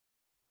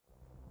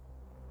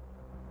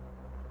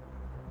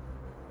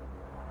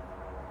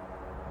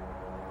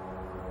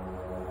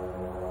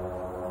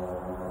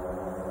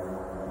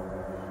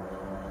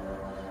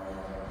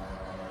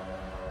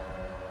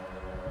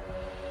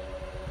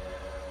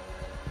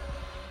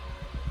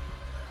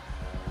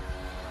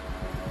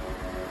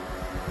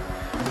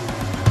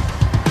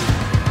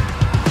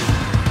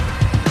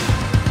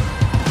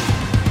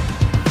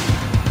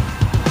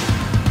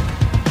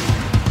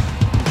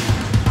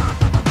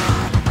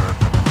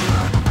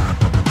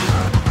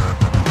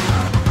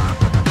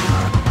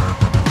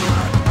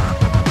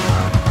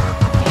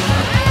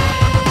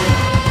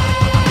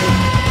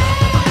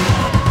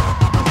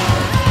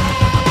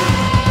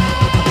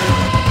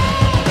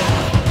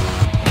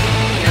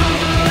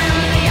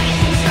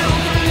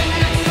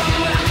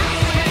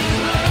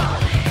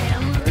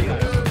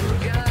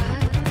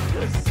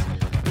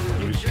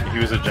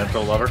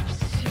still love her?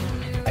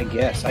 I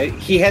guess.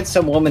 He had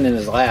some woman in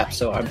his lap,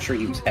 so I'm sure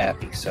he was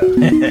happy. So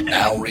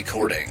Now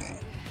recording.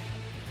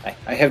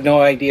 I have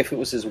no idea if it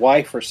was his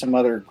wife or some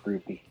other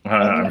groupie.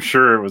 I'm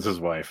sure it was his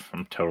wife.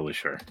 I'm totally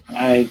sure.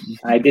 I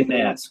didn't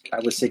ask. I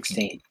was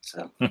 16,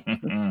 so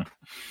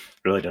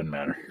Really doesn't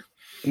matter.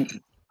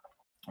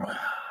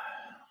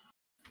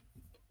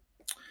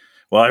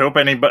 Well, I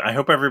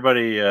hope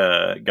everybody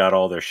got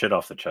all their shit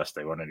off the chest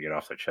they wanted to get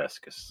off their chest,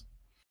 because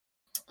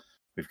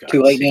we've got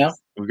too late now.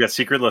 We've got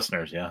secret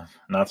listeners, yeah,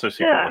 not so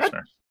secret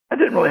listeners. I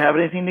didn't really have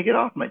anything to get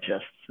off my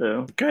chest,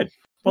 so good.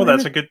 Well, I'm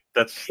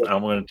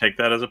going to take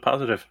that as a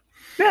positive.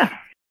 Yeah,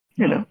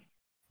 you know.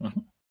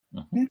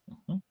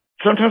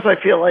 Sometimes I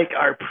feel like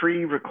our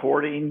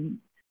pre-recording,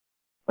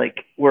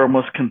 like we're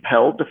almost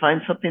compelled to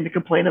find something to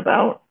complain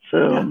about. So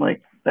I'm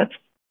like, that's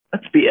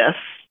BS.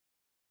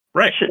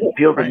 Right. I shouldn't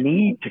feel the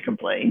need to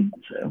complain.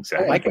 So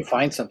exactly. I can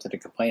find something to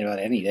complain about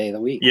any day of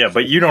the week. Yeah,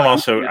 but you don't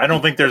also. I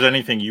don't think there's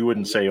anything you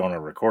wouldn't say on a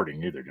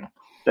recording either.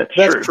 That's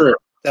true. true.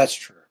 That's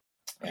true.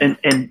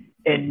 And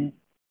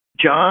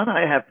John,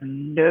 I have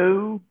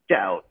no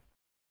doubt.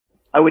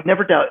 I would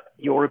never doubt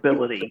your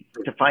ability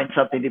to find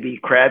something to be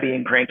crabby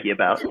and cranky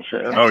about.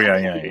 So. Oh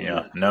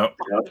yeah. No,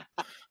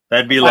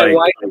 that'd be my like.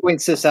 wife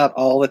points this out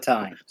all the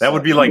time. That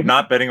would be like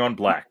not betting on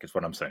black, is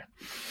what I'm saying.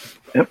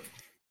 Yep.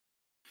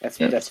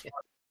 That's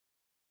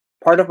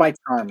part of my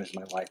charm is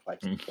my wife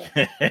likes to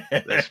play.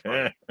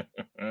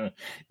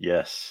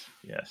 Yes.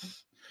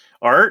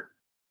 Art,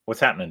 what's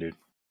happening, dude?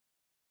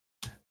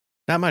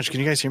 Not much.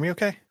 Can you guys hear me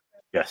okay?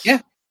 Yes.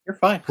 Yeah, you're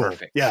fine.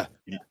 Perfect. Yeah.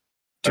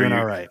 Doing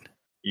all right.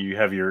 You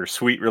have your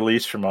sweet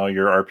release from all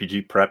your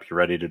RPG prep. You're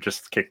ready to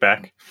just kick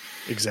back?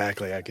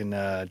 Exactly. I can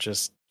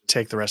just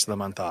take the rest of the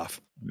month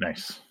off.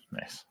 Nice.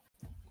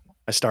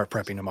 I start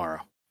prepping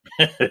tomorrow.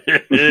 You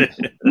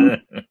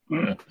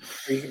can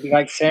be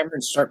like Shammer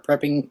and start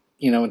prepping,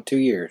 in 2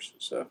 years.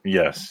 So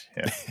yes.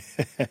 Yeah.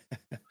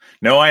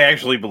 No, I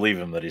actually believe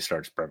him that he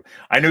starts prepping.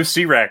 I know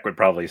C-Rack would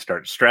probably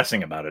start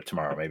stressing about it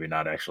tomorrow, maybe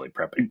not actually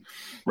prepping.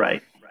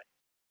 Right.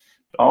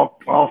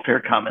 All fair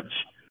comments.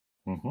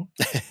 Mm-hmm.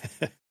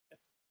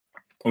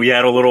 We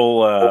had a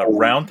little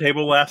round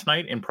table last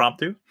night,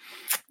 impromptu.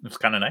 It was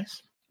kind of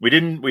nice. We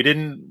didn't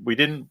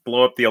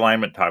blow up the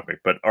alignment topic,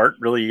 but Art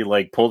really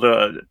pulled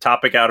a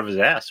topic out of his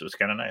ass. It was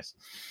kind of nice.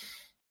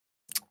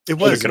 It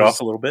was. Took it off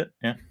a little bit.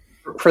 Yeah.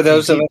 For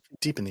those of us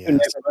deep in the who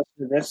never listened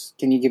to this,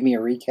 can you give me a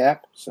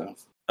recap? So.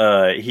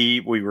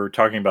 We were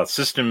talking about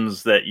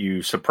systems that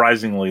you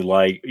surprisingly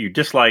you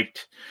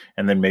disliked,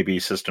 and then maybe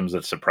systems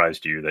that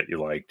surprised you that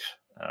you liked.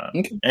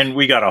 Okay. And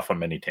we got off on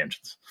many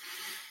tangents.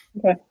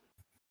 Okay.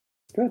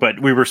 Good.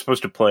 But we were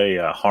supposed to play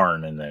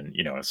Harn, and then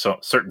so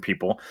certain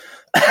people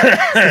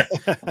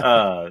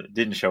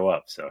didn't show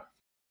up. So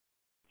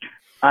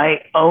I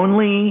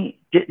only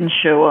didn't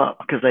show up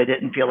because I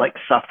didn't feel like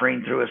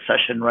suffering through a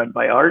session run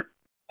by Art.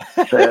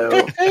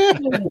 So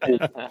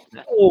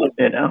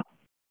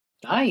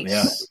Nice.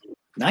 Yeah.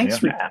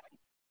 Nice.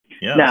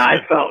 Yeah. No, I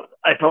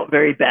felt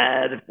very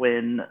bad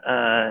when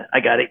I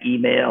got an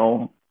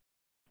email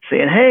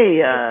saying,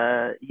 "Hey,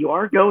 you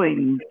are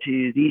going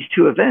to these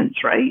two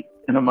events, right?"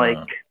 And I'm like,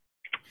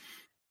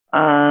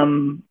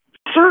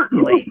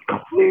 certainly,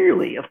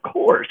 clearly, of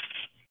course.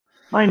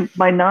 My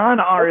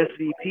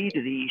non-RSVP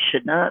to these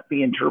should not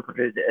be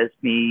interpreted as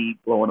me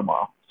blowing them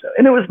off. So,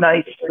 and it was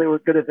nice. They were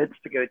good events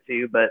to go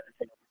to, but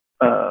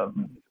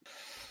I'm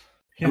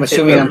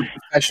assuming on a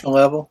professional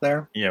level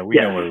there. Yeah, we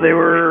know they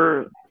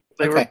were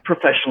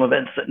professional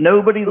events that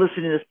nobody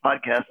listening to this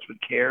podcast would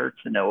care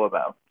to know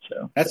about.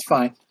 So that's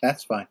fine.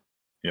 Yep.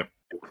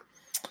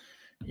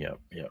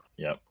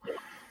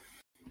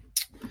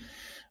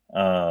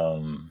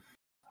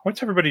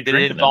 What's everybody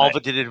drinking?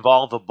 Did it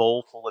involve a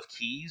bowl full of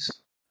keys?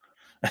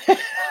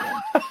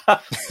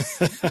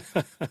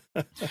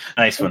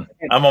 Nice one.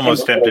 I'm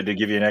almost tempted to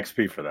give you an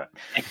XP for that.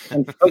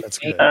 That's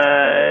good.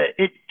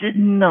 It did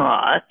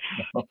not.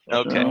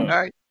 Okay, all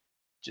right.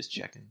 Just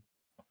checking.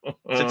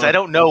 Since I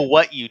don't know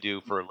what you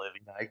do for a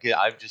living,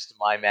 I'm just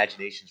my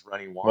imagination's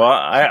running wild. Well,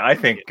 I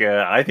think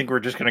we're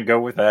just going to go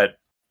with that.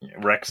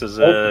 Rex is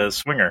a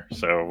swinger,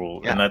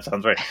 and that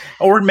sounds right.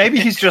 Or maybe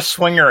he's just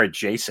swinger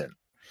adjacent.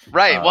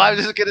 Right. Well, I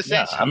was just going to say.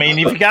 Yeah, I mean,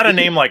 if you got a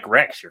name like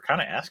Rex, you're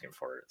kind of asking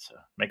for it. So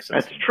makes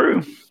sense. That's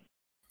true.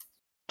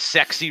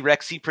 Sexy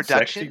Rexy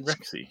Productions.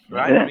 Sexy Rexy.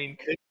 Right. Yeah. I mean,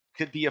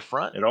 could be a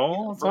front. It's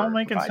all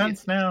making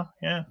sense now.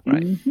 Yeah.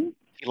 Right. Mm-hmm.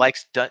 He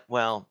likes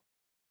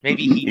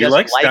maybe he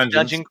doesn't like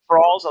dungeon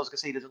crawls. I was going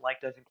to say he doesn't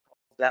like dungeon crawls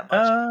that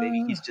much.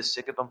 Maybe he's just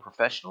sick of them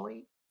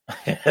professionally.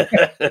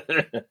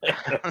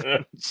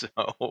 So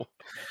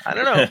I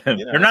don't know.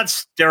 They're not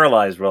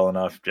sterilized well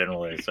enough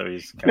generally, so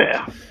he's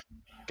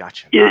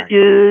Gotcha.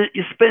 You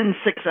spend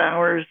 6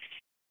 hours,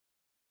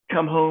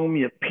 come home,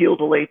 you peel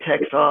the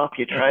latex off,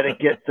 you try to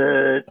get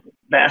the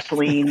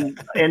Vaseline,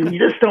 and you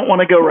just don't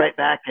want to go right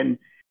back and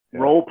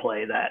role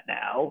play that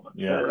now.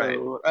 Yeah,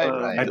 so,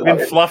 right. I've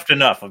been fluffed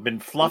enough. I've been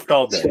fluffed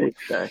all day.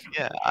 Exactly.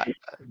 Yeah.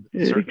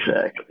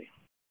 Exactly.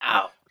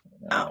 Ow.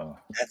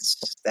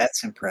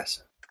 That's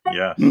impressive.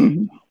 Yeah.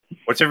 Mm-hmm.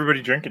 What's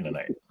everybody drinking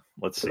tonight?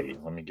 let's see.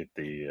 Let me get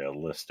the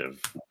list of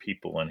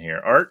people in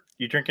here. Art,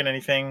 you drinking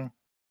anything?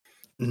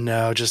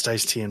 No, just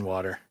iced tea and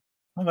water.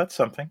 Oh, that's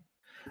something.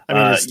 I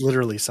mean, it's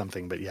literally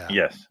something, but yeah.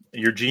 Yes.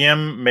 Your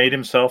GM made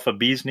himself a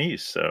bee's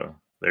knees, so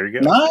there you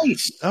go.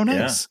 Nice. Oh,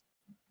 nice.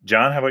 Yeah.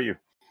 John, how about you?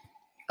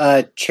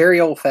 Cherry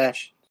old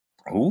fashioned.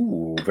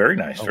 Ooh, very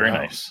nice. Very wow.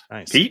 nice.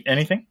 Nice. Pete,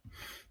 anything?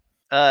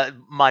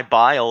 My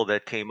bile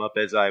that came up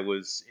as I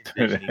was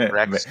envisioning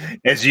Rex.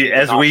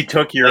 as we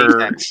took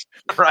your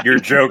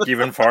joke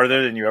even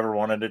farther than you ever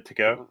wanted it to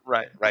go.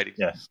 Right.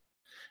 Yes.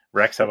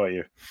 Rex, how about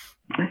you?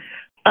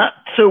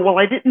 So while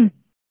I didn't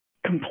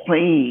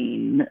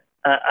complain,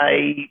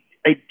 I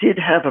did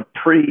have a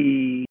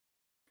pretty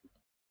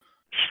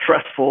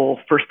stressful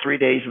first 3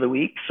 days of the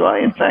week. So I,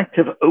 in fact,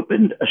 have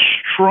opened a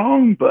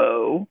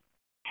Strongbow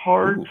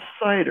hard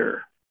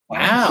cider.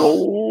 Wow.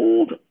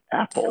 Gold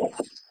apple.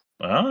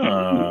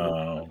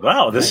 Oh,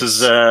 wow. This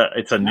is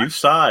it's a new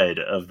side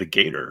of the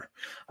Gator.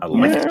 I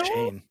like it.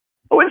 Jane.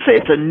 I wouldn't say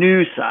it's a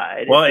new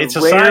side. Well, it's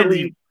a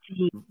side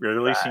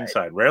rarely side. seen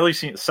side. Rarely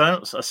seen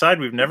a side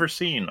we've never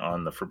seen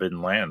on the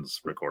Forbidden Lands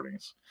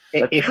recordings.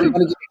 If you want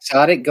to get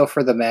exotic, go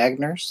for the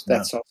Magners.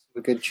 That's also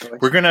a good choice.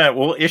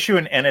 We'll issue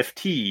an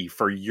NFT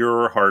for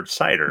your hard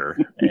cider,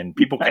 and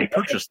people can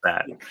purchase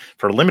that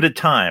for a limited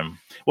time.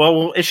 Well,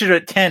 we'll issue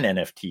it 10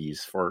 NFTs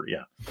for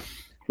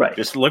Right.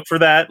 Just look for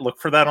that. Look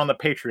for that on the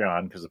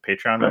Patreon because the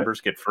Patreon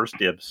members get first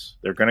dibs.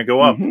 They're going to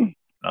go up. Mm-hmm.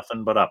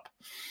 Nothing but up.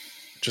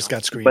 Just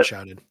got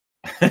screenshotted.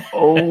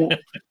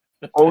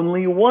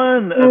 Only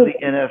one of the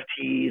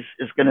NFTs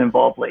is going to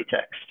involve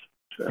latex.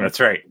 So. That's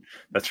right.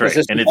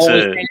 And it's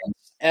a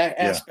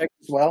aspect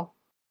as well.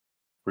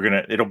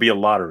 It'll be a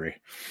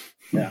lottery.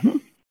 Yeah.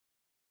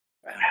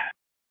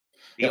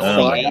 The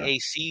only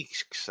AAC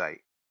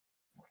site.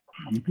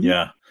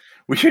 Yeah.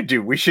 We should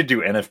do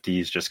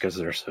NFTs just because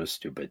they're so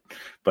stupid.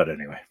 But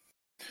anyway.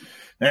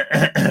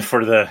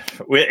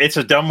 It's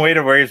a dumb way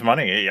to raise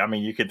money. I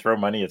mean, you can throw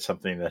money at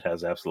something that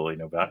has absolutely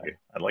no value.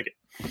 I like it.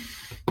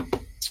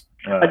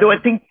 I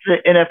think the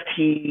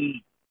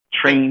NFT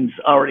trains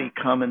already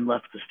come and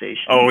left the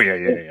station. Oh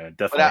yeah,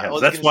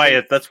 definitely.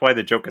 That's why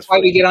the joke is. Why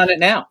we get on it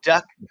now?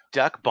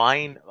 Duck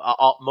buying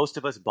most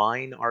of us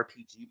buying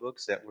RPG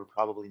books that we're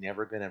probably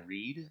never going to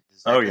read.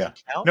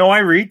 Count? No, I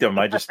read them.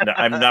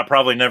 I'm not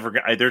probably never.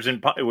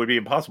 It would be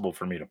impossible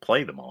for me to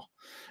play them all.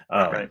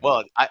 Right.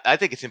 Well, I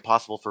think it's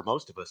impossible for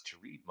most of us to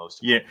read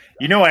most of them.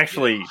 Yeah,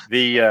 actually,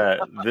 the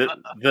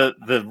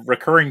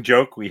recurring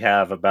joke we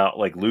have about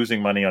like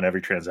losing money on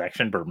every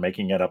transaction but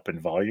making it up in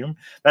volume.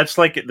 That's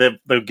like the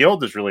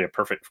guild is really a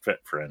perfect fit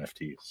for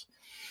NFTs.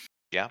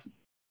 Yeah.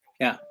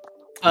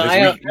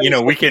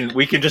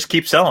 We can just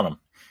keep selling them.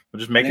 We'll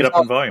just make it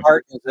up in volume.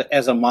 Art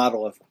as a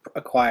model of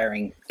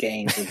acquiring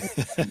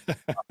gains.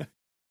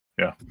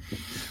 Yeah.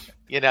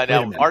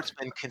 Now Art's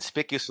been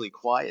conspicuously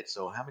quiet.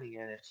 So how many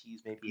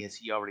NFTs maybe has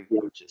he already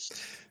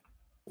purchased?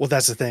 Well,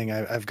 that's the thing.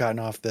 I've gotten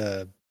off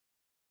the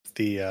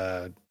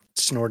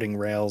snorting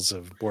rails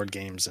of board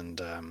games and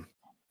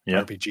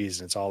RPGs,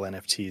 and it's all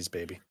NFTs,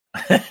 baby.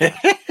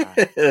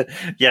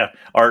 Yeah,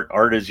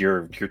 art is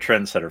your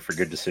trendsetter for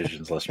good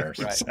decisions, listeners.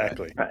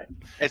 Exactly. Right.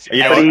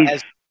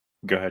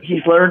 Go ahead.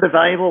 He's learned a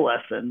valuable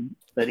lesson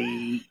that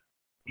he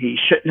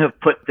shouldn't have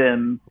put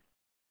them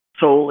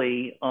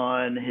solely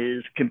on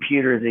his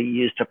computer that he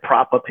used to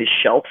prop up his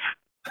shelf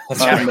in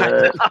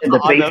the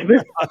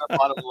basement. On the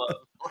bottom low.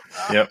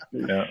 Yep.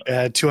 Yeah. I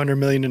had 200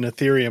 million in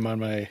Ethereum on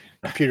my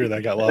computer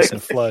that got lost in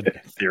a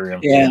flood. Ethereum.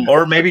 Yeah.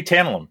 Or maybe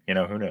Tantalum.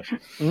 Who knows?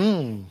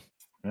 Mm.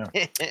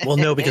 Yeah. Well,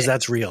 no, because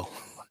that's real.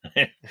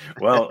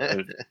 Well,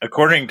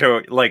 according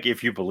to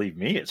if you believe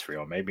me, it's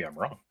real. Maybe I'm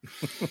wrong.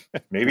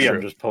 Maybe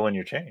I'm just pulling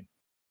your chain.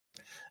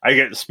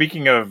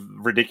 Speaking of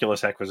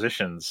ridiculous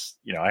acquisitions,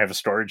 I have a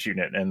storage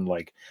unit, and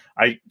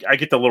I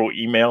get the little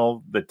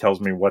email that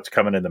tells me what's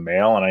coming in the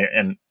mail,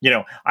 and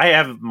I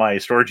have my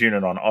storage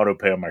unit on auto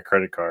pay on my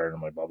credit card, and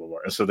I'm like blah blah blah.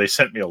 And so they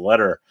sent me a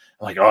letter.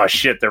 I'm like, oh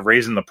shit, they're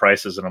raising the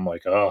prices, and I'm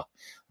like, oh,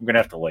 I'm gonna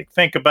have to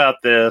think about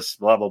this,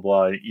 blah blah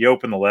blah. You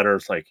open the letter,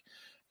 it's like,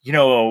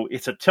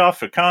 it's a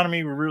tough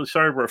economy. We're really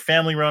sorry. We're a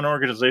family-run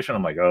organization.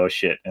 I'm like, oh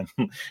shit, and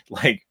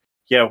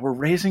yeah, we're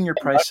raising your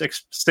price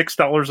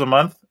 $6 a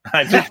month.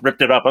 I just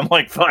ripped it up. I'm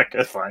like, fuck,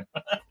 that's fine.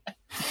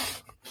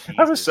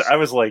 I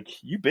was like,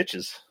 you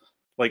bitches.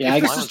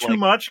 If this is too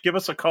much, give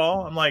us a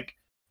call. I'm like,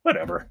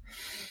 whatever.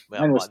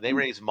 Well, they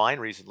raised mine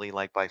recently,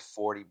 by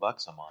 $40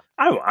 a month.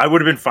 I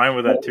would have been fine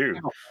with that too.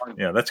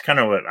 Yeah, that's kind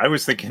of what I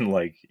was thinking.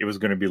 It was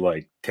going to be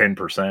 10%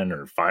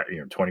 or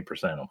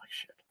 20%. I'm like,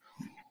 shit.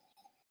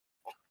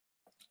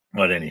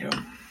 But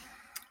anywho,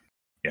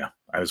 yeah,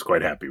 I was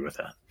quite happy with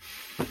that.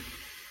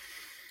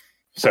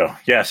 So,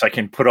 yes, I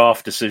can put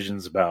off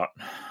decisions about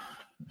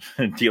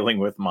dealing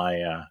with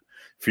my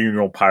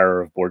funeral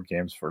pyre of board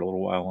games for a little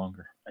while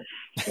longer.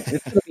 It's going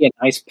to be a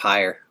nice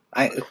pyre.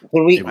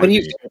 We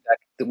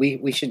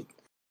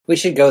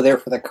should go there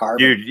for the car.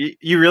 Dude,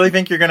 you really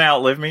think you're going to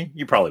outlive me?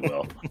 You probably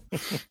will.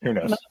 Who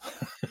knows?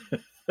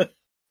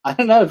 I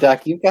don't know,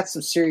 Doc. You've got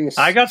some serious.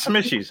 I got some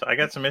issues.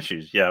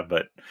 Yeah,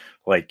 but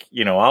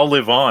I'll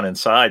live on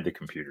inside the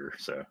computer.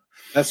 So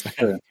that's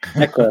true.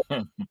 Necro.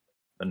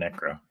 The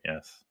Necro.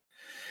 Yes.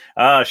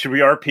 Should we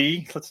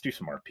RP? Let's do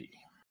some RP.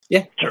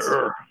 Yeah.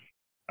 Sure.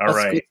 All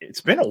right. Good.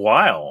 It's been a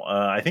while.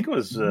 I think it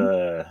was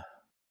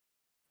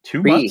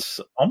 2 months,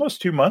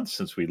 almost 2 months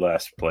since we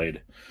last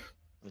played.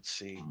 Let's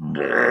see.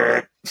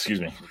 Excuse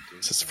me.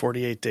 This is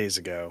 48 days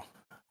ago.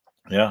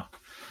 Yeah.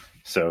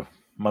 So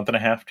month and a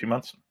half, 2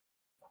 months.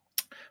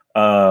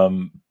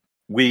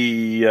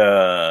 We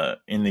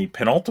in the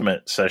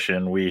penultimate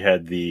session we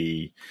had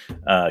the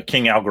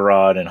King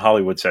Algarad and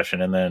Hollywood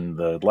session, and then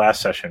the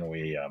last session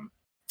we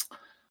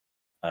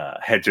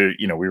had to,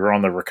 we were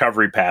on the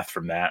recovery path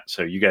from that.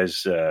 So you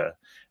guys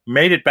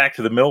made it back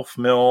to the MILF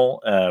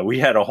Mill. We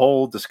had a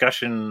whole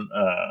discussion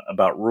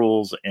about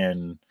rules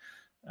and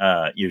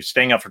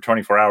staying up for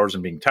 24 hours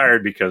and being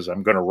tired because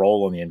I'm going to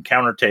roll on the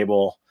encounter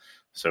table.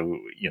 So,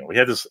 we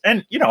had this,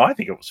 and, I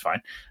think it was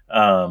fine.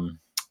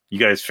 You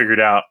guys figured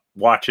out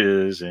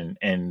watches, and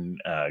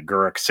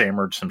Guruk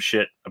sammered some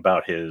shit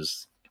about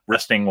his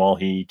resting while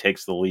he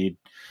takes the lead.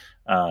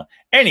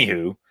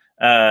 Anywho,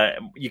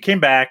 you came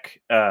back.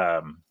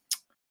 I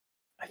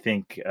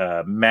think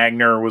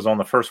Magner was on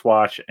the first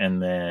watch,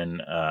 and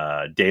then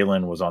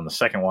Dalen was on the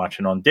second watch.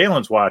 And on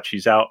Dalen's watch,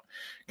 he's out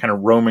kind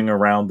of roaming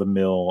around the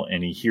mill,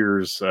 and he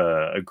hears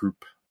a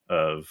group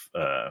of...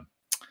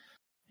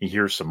 he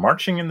hears some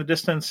marching in the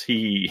distance.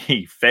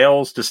 He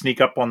fails to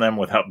sneak up on them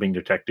without being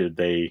detected.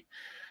 They,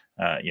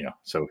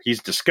 so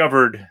he's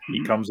discovered.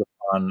 He comes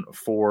upon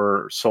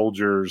 4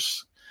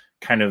 soldiers,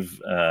 kind of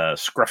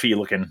scruffy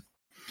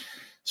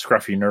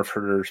nerf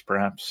herders,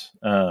 perhaps,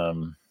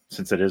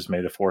 since it is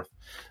May the 4th.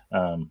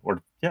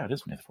 It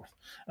is May the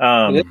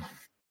 4th.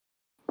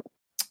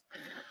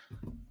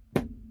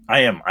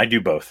 I do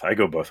both. I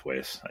go both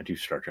ways. I do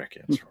Star Trek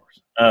and Star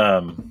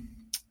Wars.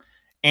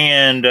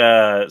 And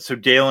so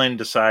Dalen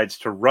decides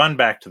to run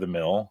back to the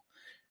mill,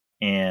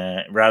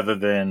 and rather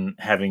than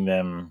having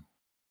them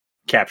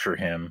capture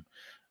him,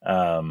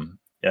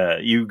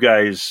 you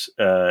guys,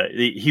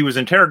 he was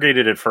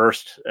interrogated at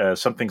first,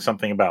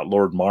 something about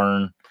Lord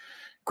Marn.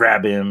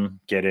 Grab him,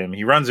 get him.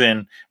 He runs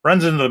into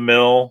the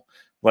mill,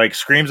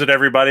 screams at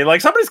everybody,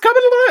 somebody's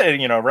coming,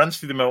 and runs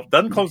through the mill,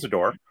 doesn't close the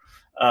door,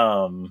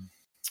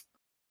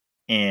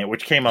 and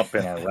which came up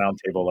in our round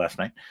table last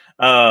night.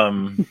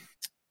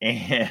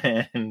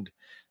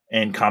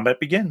 And combat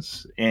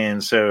begins.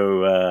 And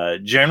so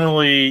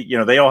generally,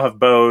 they all have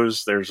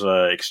bows. There's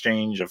an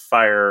exchange of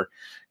fire.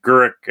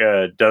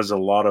 Guruk does a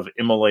lot of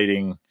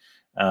immolating.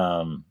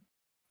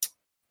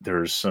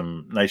 There's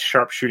some nice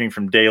sharp shooting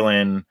from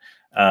Dalen.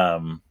 I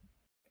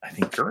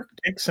think Guruk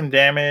takes some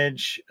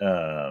damage.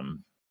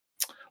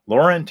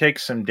 Lauren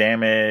takes some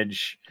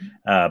damage.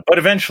 But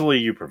eventually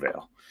you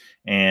prevail.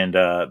 And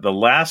the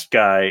last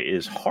guy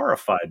is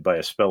horrified by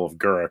a spell of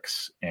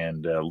Guruk's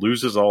and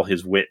loses all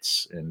his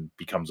wits and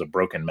becomes a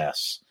broken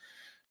mess.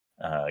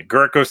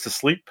 Guruk goes to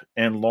sleep,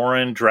 and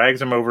Lauren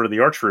drags him over to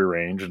the archery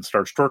range and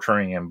starts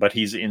torturing him, but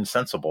he's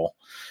insensible.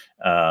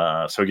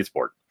 So he gets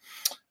bored.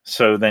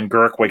 So then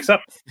Guruk wakes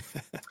up,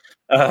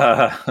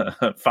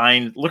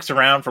 looks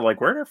around for where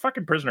did our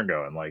fucking prisoner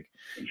go? And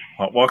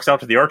walks out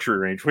to the archery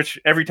range, which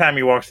every time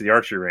he walks to the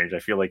archery range, I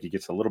feel like he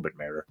gets a little bit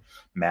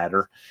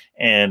madder.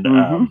 And,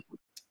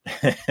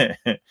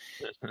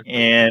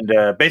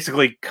 and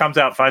basically comes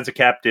out, finds a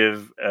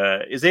captive,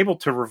 is able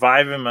to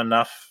revive him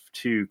enough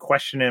to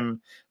question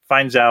him,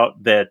 finds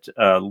out that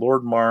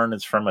Lord Marn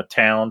is from a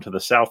town to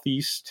the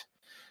southeast,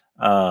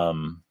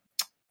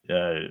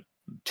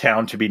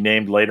 town to be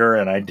named later,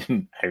 and I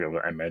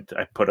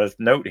put a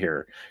note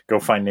here, go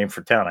find name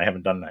for town. I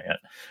haven't done that yet.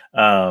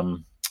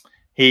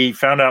 He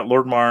found out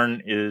Lord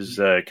Marn is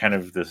kind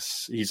of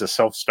he's a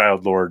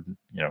self-styled lord,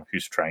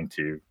 who's trying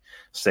to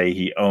say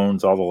he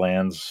owns all the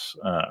lands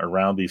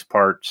around these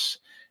parts.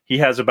 He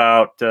has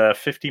about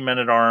 50 men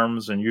at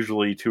arms, and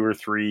usually 2 or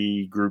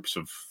 3 groups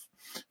of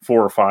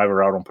 4 or 5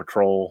 are out on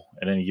patrol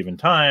at any given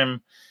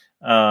time.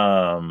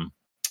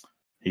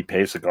 He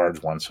pays the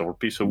guards 1 silver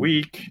piece a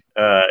week.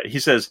 He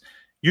says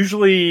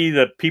usually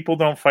the people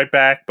don't fight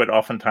back, but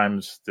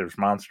oftentimes there's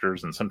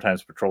monsters, and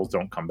sometimes patrols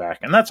don't come back.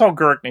 And that's all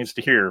Guruk needs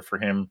to hear for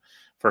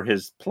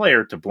his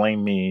player to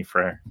blame me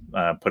for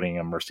putting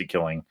a mercy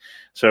killing.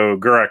 So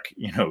Guruk,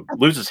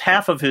 loses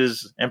half of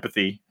his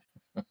empathy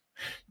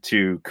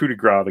to coup de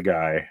grace the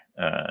guy,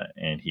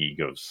 and he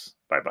goes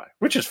bye-bye,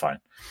 which is fine.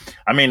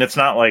 I mean, it's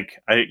not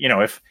like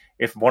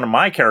if one of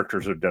my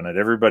characters had done it,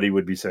 everybody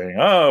would be saying,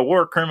 "Oh,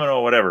 war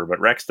criminal," whatever. But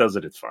Rex does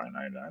it; it's fine.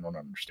 I don't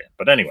understand.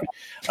 But anyway,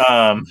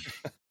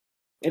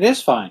 it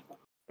is fine.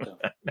 I'm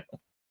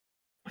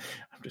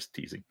just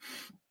teasing.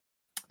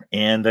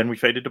 And then we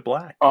faded to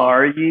black.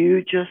 Are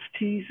you just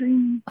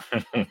teasing,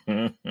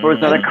 or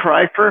is that a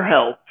cry for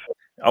help?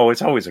 Oh,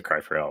 it's always a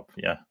cry for help.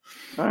 Yeah.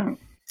 Oh.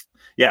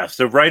 Yeah.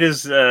 So right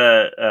as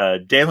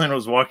Dalen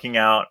was walking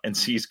out and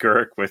sees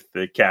Guruk with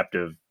the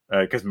captive,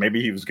 because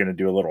maybe he was going to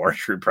do a little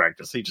archery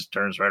practice. He just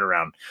turns right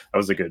around. That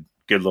was a good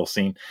little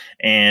scene.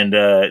 And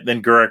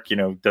then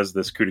Guruk, does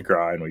this coup de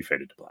grace, and we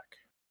faded to black.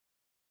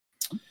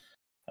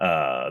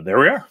 There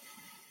we are.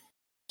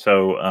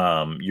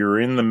 So you're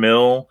in the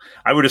mill.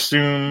 I would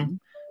assume,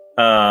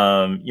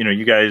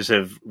 you guys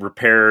have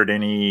repaired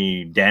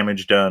any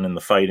damage done in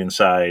the fight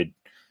inside.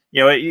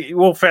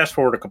 We'll fast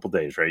forward a couple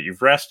days, right?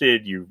 You've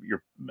rested.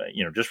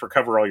 You're just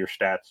recover all your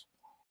stats.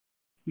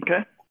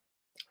 Okay.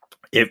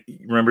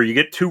 Remember, you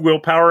get 2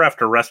 willpower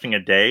after resting a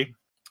day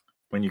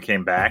when you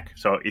came back.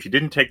 So if you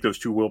didn't take those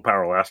 2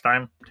 willpower last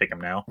time, take them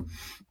now.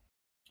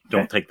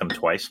 Don't take them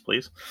twice,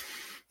 please.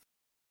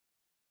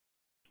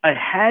 I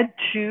had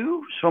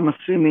 2, so I'm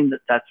assuming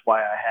that's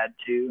why I had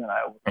 2, and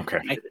I will okay.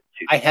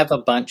 I have a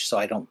bunch, so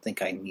I don't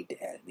think I need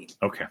to add any.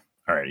 Okay,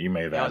 all right. You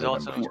may have added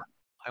them before.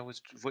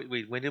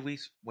 Wait. When did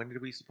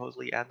we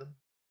supposedly add them?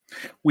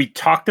 We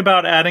talked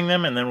about adding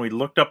them, and then we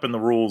looked up in the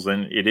rules,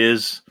 and it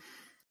is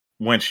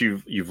once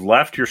you've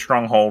left your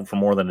stronghold for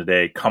more than a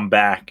day, come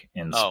back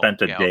and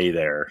spent a day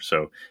there.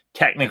 So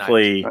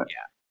technically,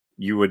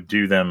 you would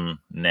do them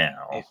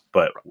now.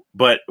 But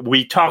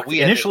we talked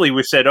initially.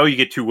 We said, you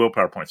get 2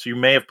 willpower points, so you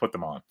may have put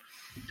them on.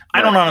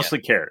 I don't honestly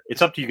care.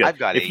 It's up to you guys. I've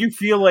got if 8. You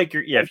feel like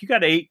if you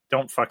got 8,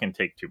 don't fucking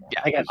take 2 more.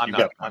 Yeah, I'm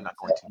not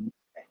going to.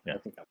 Yeah.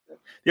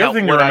 The other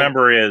thing to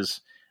remember is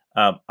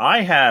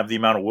I have the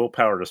amount of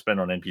willpower to spend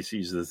on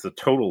NPCs that's the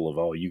total of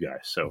all you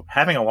guys. So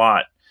having a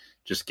lot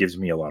just gives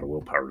me a lot of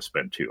willpower to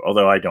spend too.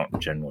 Although I don't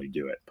generally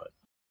do it, but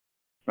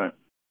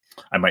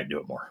I might do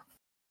it more.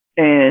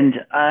 And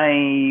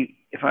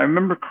if I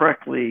remember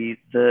correctly,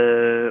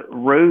 the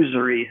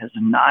rosary has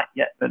not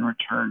yet been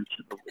returned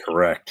to the wizard.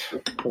 Correct.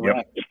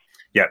 Yep.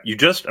 Yeah, you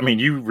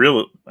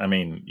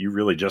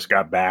really just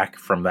got back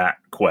from that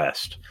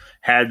quest.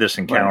 Had this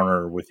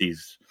encounter with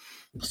these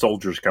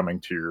soldiers coming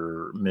to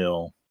your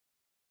mill.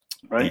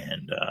 Right.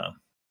 And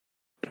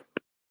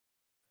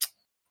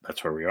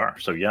that's where we are.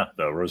 So yeah,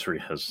 the rosary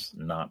has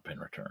not been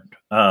returned.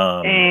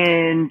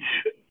 And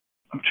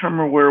I'm trying to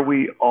remember where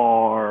we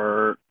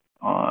are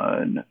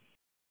on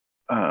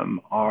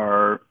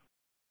our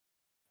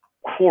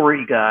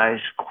quarry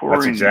guys.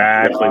 That's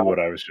exactly what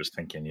I was just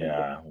thinking.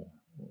 Yeah.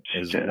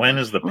 When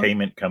is the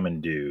payment coming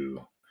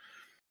due?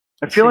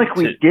 I feel like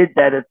we did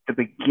that at the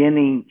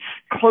beginning,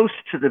 close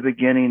to the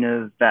beginning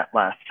of that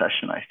last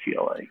session, I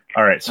feel like.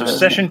 All right, so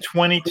session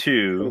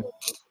 22,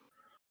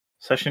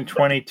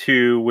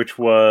 which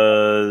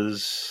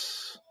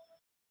was,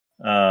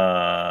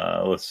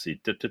 let's see.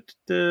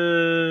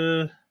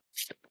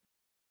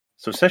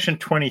 So session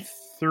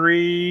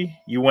 23,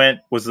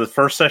 was the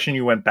first session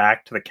you went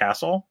back to the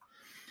castle.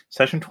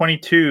 Session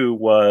 22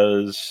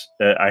 was,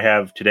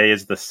 today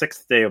is the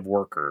 6th day of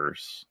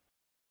workers.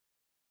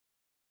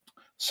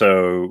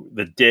 So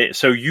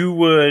you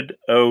would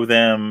owe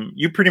them.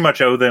 You pretty much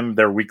owe them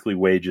their weekly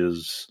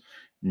wages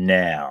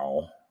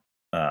now.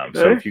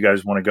 So if you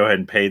guys want to go ahead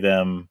and pay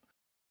them,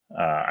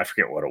 I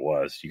forget what it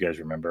was. Do you guys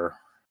remember?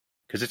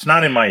 Because it's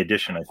not in my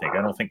edition. I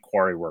don't think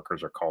quarry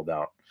workers are called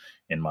out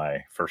in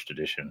my first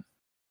edition.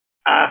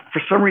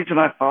 For some reason,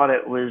 I thought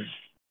it was.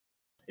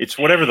 It's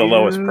whatever the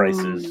lowest price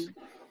is.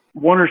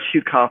 1 or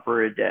 2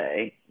 copper a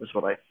day was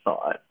what I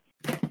thought.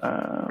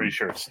 Pretty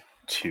sure it's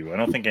 2. I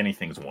don't think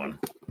anything's 1.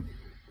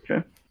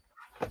 Okay.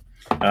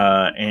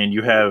 And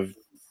you have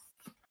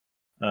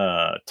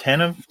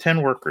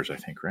 10 workers, I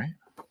think, right?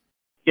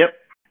 Yep.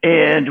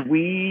 And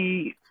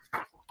we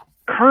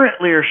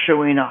currently are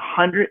showing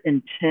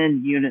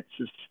 110 units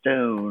of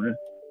stone.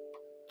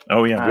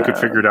 Oh, yeah. We could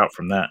figure it out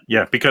from that.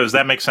 Yeah, because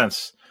that makes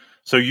sense.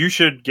 So you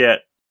should get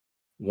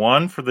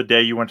 1 for the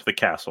day you went to the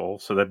castle.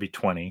 So that'd be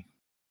 20.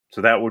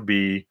 So that would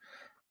be,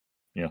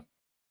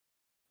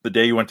 the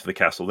day you went to the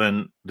castle.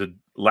 Then the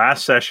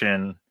last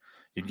session,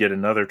 you'd get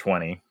another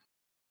 20.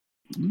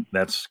 Mm-hmm.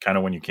 That's kind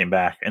of when you came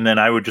back. And then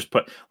I would just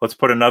let's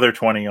put another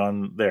 20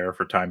 on there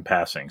for time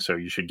passing. So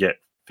you should get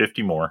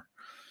 50 more.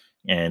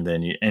 And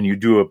then you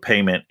do a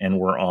payment, and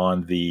we're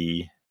on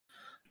the...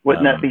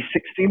 Wouldn't that be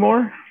 60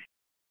 more?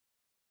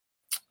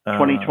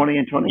 20, 20,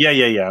 and 20?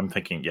 Yeah. I'm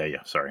thinking,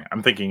 sorry.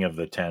 I'm thinking of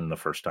the 10 the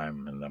first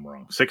time, and I'm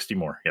wrong. 60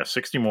 more. Yeah,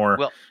 60 more.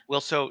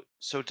 Well, so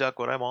Doug,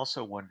 what I'm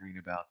also wondering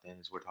about then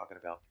is we're talking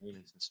about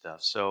payments and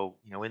stuff. So,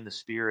 in the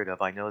spirit of,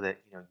 I know that,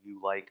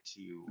 you like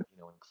to,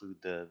 include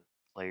the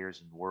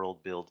players and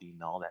world building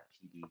and all that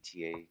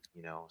PBTA,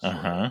 sort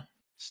of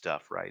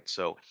stuff, right?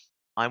 So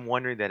I'm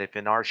wondering that if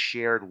in our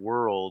shared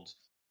world,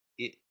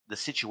 the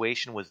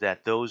situation was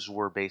that those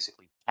were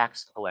basically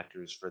tax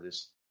collectors for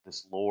this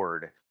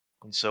lord.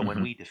 And so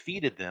when we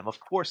defeated them, of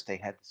course, they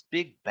had this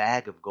big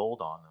bag of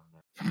gold on them.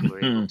 That we were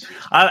able to...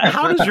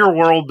 How does your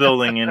world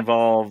building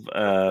involve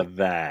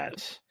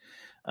that?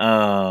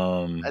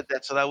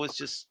 So that was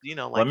just,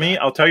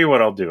 I'll tell you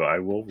what I'll do. I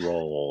will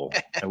roll.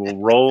 I'll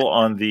roll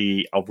on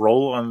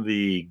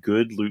the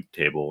good loot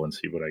table and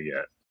see what I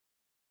get.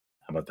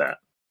 How about that?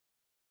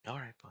 All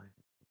right,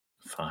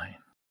 fine.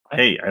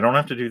 Hey, I don't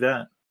have to do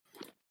that.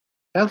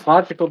 Sounds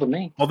logical to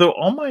me. Although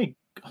all my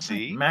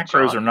See,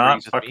 macros John are not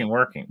agrees with fucking me.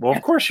 working. Well,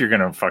 of course you're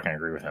going to fucking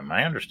agree with him.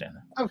 I understand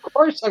that. Of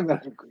course I'm going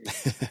to agree.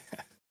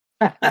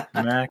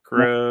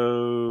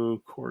 Macro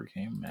core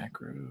game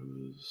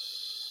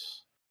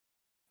macros.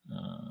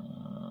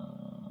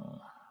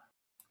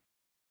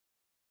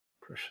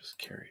 Precious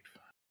carried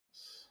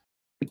funds.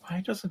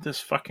 Why doesn't this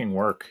fucking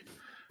work?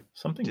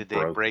 Something Did they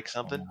broke break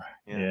something?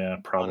 Yeah,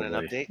 On probably. an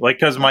update? Like,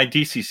 because my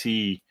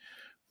DCC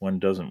one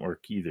doesn't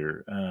work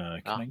either.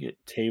 Can I get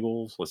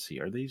tables? Let's see.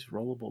 Are these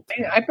rollable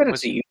tables? I bet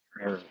it's a user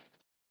error.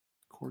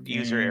 Core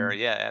User game. error,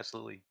 yeah,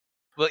 absolutely.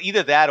 Well,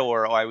 either that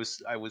or I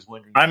was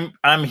wondering.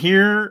 I'm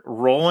here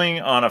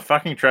rolling on a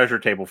fucking treasure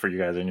table for you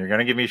guys, and you're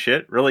gonna give me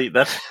shit? Really?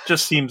 That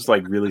just seems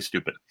like really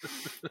stupid.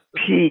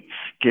 Pete's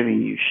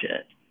giving you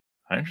shit.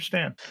 I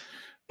understand,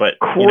 but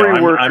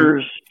Quarry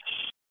workers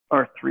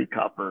are 3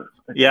 copper.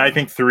 Yeah, I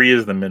think 3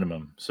 is the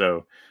minimum.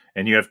 So,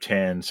 and you have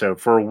 10. So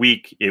for a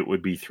week, it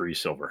would be 3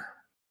 silver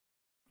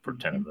for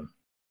 10 of them.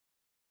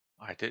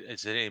 All right,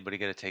 is anybody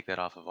going to take that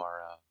off of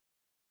our?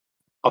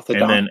 Off the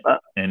and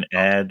dot. then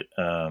add.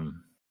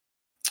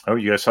 Oh,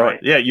 you guys saw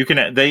it? Yeah, you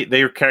can. They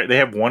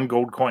have 1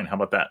 gold coin. How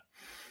about that?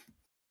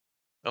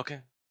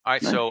 Okay. All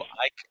right. Nice. So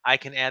I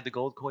can add the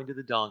gold coin to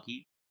the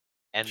donkey,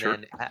 and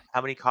then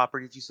how many copper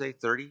did you say?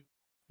 30.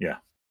 Yeah.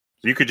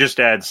 So you could just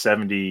add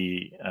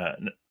 70.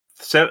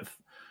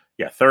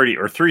 30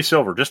 or 3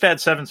 silver. Just add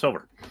 7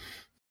 silver.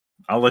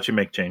 I'll let you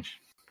make change.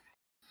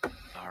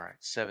 All right,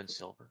 7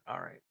 silver.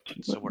 All right.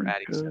 So we're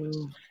adding 7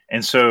 silver.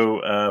 And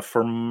so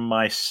for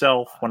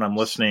myself, when I'm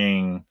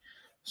listening.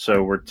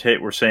 So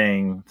we're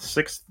saying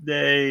 6th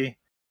day,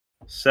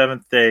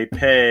 7th day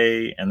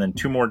pay, and then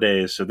 2 more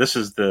days. So this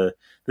is the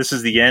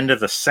end of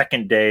the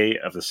 2nd day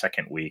of the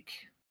 2nd week.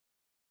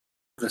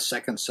 The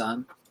second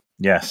sun.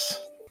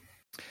 Yes.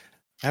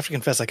 I have to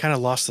confess, I kind of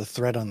lost the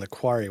thread on the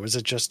quarry. Was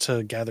it just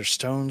to gather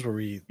stones? Were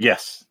we?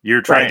 Yes,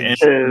 you're trying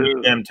to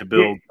need them to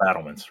build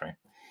battlements, right?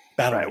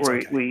 Battlements.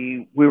 Right.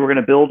 Okay. We were going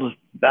to build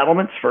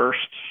battlements first.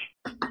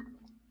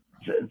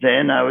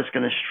 Then I was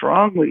going to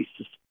strongly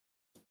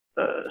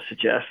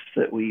suggest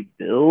that we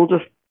build a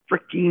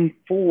freaking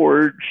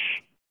forge.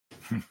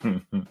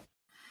 So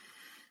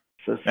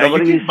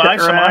somebody can buy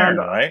some iron,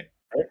 right?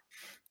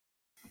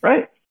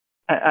 Right.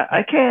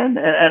 I can,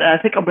 and I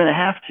think I'm going to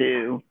have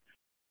to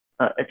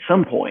at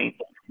some point.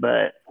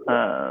 But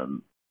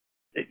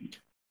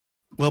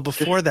well,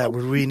 before that,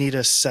 would we need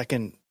a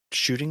second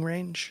shooting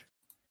range?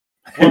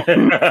 Well,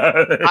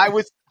 I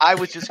was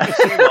just going to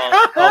say,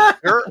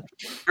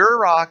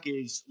 Gurrock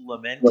is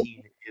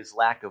lamenting his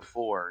lack of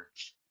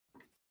forge.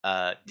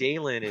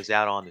 Dalen is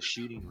out on the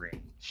shooting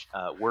range,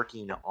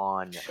 working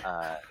on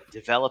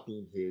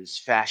developing his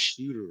fast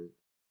shooter.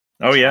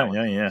 Oh yeah.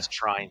 He's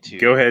trying to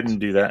go ahead and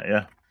do that.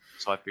 Yeah.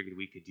 So I figured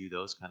we could do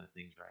those kind of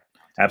things, right?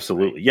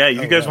 Absolutely. Right? Yeah.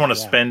 If you guys want to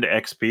spend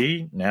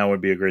XP, now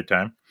would be a great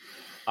time.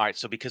 All right.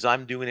 So because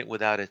I'm doing it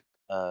without a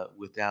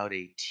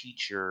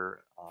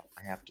teacher,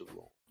 I have to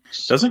roll.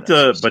 So doesn't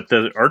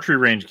the archery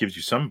range gives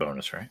you some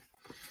bonus, right?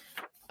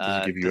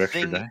 Does it give you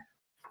extra die?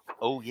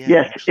 Oh yeah.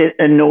 Yes, actually. It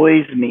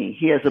annoys me.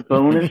 He has a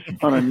bonus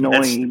on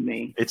annoying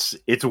me. It's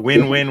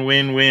win.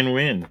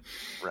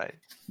 Right.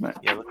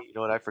 Yeah. You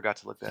know what? I forgot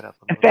to look that up.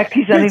 In fact,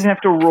 he doesn't even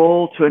have to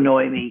roll to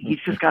annoy me. He's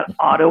just got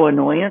auto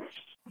annoyance.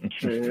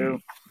 So.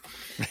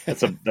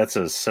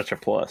 That's such a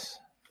plus.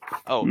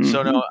 Oh,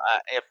 so no.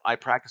 If I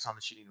practice on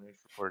the shooting range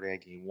for 4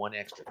 days, I gain 1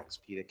 extra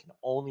XP that can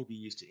only be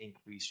used to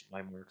increase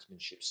my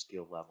marksmanship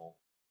skill level.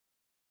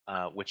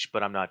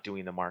 But I'm not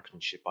doing the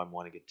marksmanship. I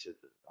want to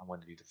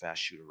do the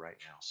fast shooter right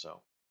now.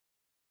 So,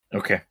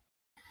 okay.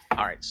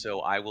 All right. So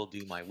I will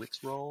do my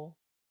wits roll,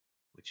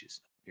 which is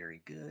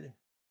very good.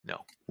 No,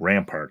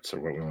 ramparts are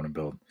what we want to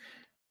build.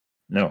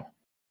 No,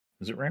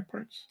 is it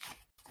ramparts?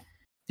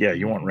 Yeah,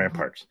 you want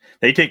ramparts.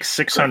 They take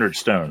 600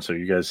 stone, so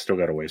you guys still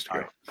got a ways to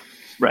go.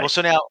 Right. Well,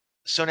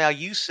 so now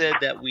you said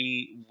that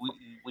we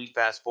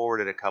fast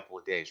forwarded a couple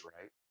of days,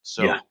 right?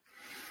 So, yeah.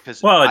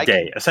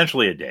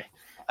 Essentially a day.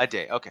 A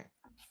day, okay.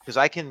 Because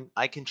I can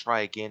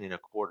try again in a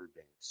quarter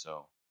day.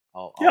 So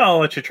I'll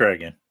let you try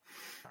again.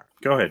 Right.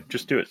 Go ahead,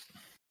 just do it.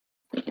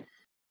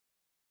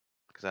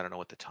 Because I don't know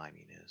what the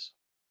timing is.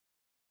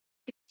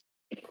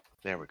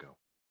 There we go.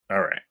 All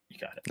right, you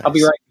got it. I'll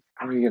be right.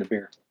 I'm gonna get a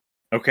beer.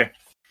 Okay.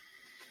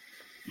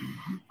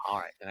 All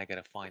right, then I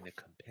gotta find the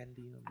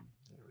compendium.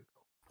 There we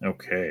go.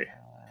 Okay.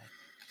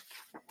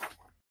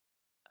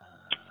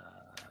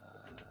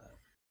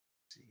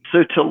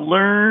 So to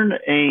learn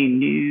a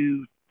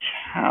new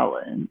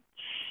talent,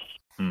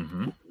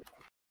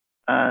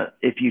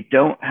 if you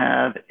don't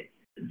have,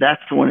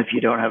 that's the one. If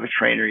you don't have a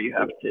trainer, you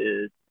have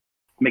to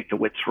make the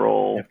wits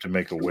roll. You have to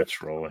make a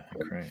wits roll, I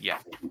think, right? Yeah.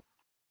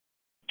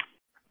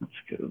 Let's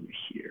go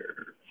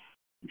here.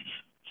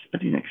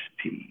 Spending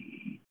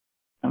XP.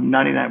 I'm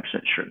 99%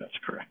 sure that's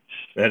correct.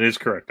 That is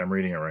correct. I'm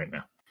reading it right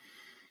now.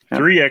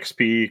 3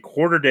 XP,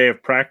 quarter day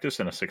of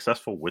practice, and a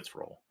successful wits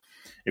roll.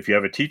 If you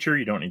have a teacher,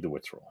 you don't need the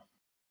wits roll.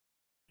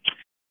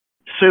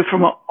 So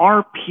from an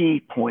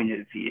RP point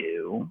of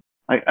view,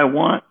 I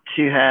want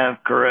to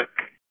have Gurrock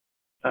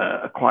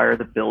acquire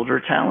the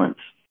builder talent.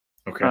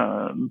 Okay.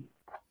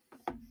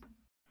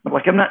 But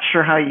like, I'm not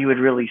sure how you would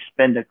really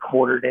spend a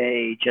quarter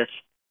day just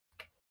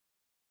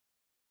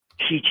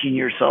teaching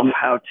yourself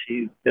how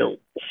to build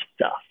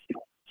stuff.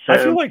 So, I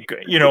feel like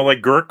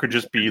like Gurk could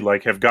just be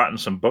like have gotten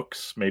some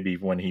books maybe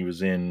when he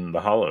was in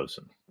the Hollows.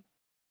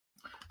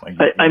 And,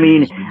 like, I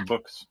mean,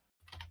 books.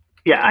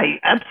 Yeah, I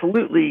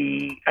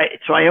absolutely.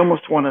 So I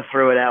almost want to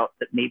throw it out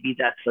that maybe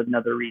that's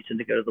another reason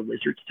to go to the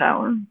Wizard's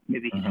Tower.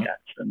 Maybe he's got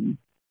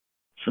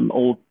some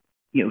old,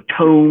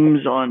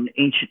 tomes on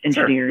ancient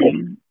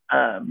engineering.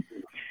 Sure.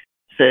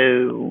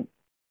 So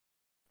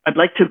I'd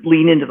like to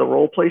lean into the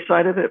role play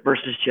side of it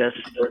versus just,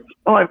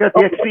 I've got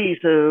the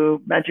XP,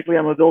 so magically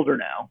I'm a builder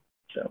now.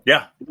 So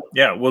yeah.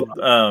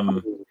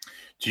 Well,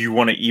 do you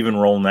want to even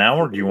roll now,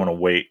 or do you want to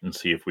wait and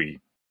see if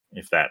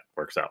that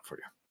works out for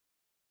you?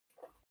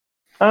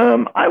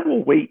 I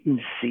will wait and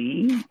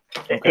see.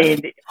 Okay.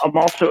 And I'm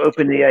also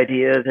open to the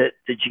idea that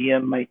the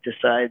GM might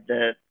decide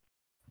that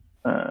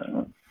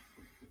the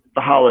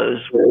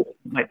Hollows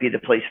might be the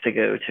place to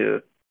go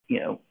to,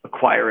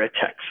 acquire a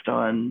text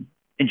on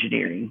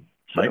engineering.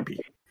 So. Might be.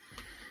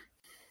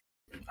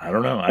 I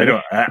don't know.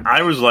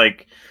 I was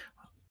like,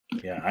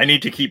 I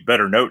need to keep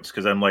better notes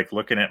because I'm like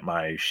looking at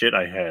my shit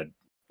I had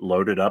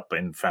loaded up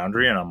in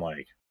Foundry, and I'm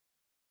like,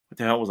 what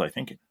the hell was I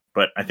thinking?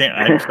 But I think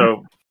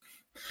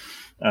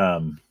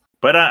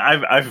but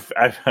I've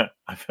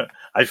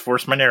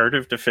forced my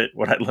narrative to fit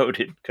what I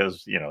loaded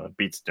because it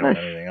beats doing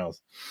anything else.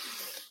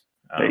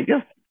 There you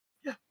go.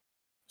 Yeah.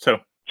 So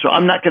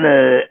I'm not going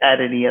to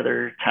add any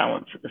other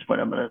talents at this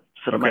point. I'm going to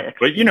sit on my XP.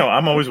 But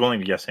I'm always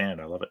willing to yes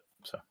and I love it.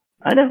 So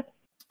I know.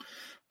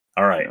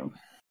 All right.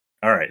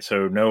 All right.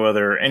 So no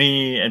other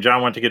and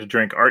John went to get a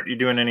drink. Art, you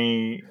doing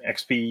any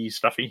XP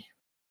stuffy?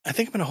 I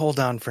think I'm going to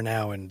hold on for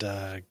now and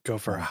go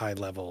for a high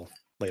level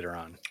later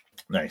on.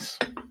 Nice.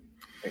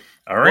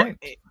 All right.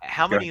 Well,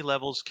 how many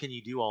levels can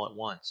you do all at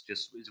once?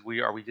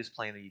 Are we just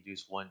playing that you do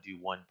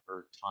one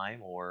per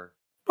time, or?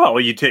 Well,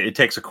 it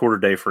takes a quarter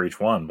day for each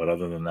one, but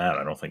other than that,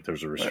 I don't think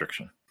there's a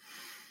restriction.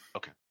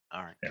 Okay.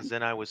 All right. Because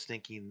then I was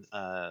thinking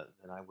that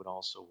I would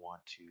also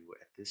want to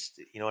at this.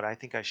 I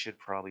think I should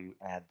probably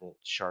add the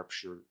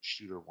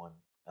sharpshooter one.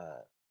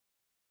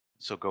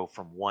 So go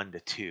from 1 to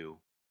 2.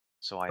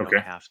 So I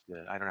don't have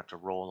to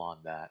roll on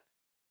that.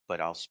 But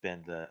I'll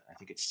spend I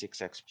think it's 6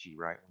 XP,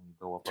 right? When you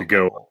go up to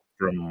go level.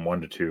 From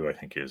 1 to 2, I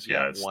think is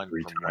it's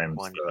 3 times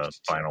the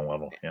final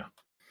level. Yeah,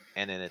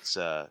 and then it's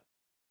and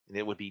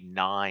it would be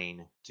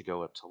 9 to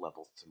go up to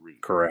level 3.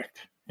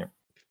 Correct. Yeah.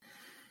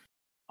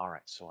 All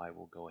right, so I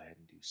will go ahead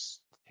and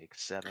take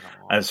 7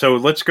 on. So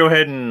let's go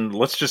ahead and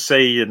let's just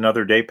say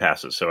another day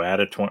passes. So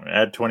add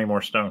 20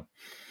 more stone,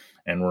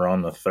 and we're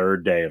on the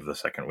 3rd day of the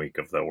 2nd week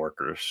of the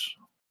workers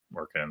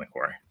working in the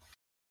quarry.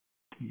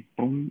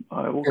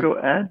 I will go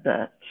add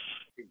that.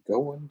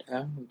 Going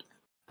down.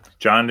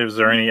 John, is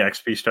there any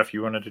XP stuff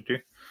you wanted to do?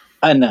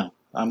 No.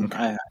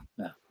 No,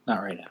 not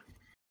right now.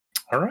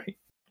 All right.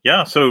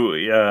 Yeah. So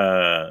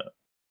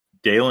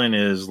Dalen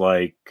is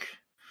like,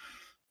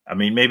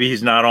 maybe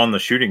he's not on the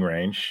shooting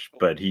range,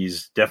 but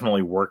he's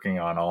definitely working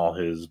on all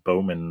his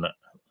bowman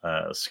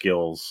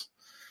skills.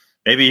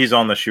 Maybe he's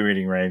on the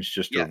shooting range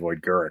just to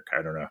avoid Gurk.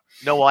 I don't know.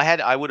 No, well,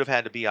 I would have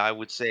had to be. I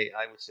would say,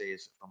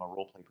 is from a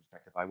role play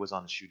perspective, I was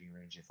on the shooting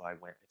range if I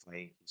increased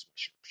my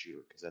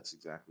sharpshooter because that's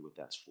exactly what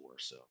that's for.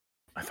 So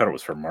I thought it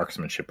was for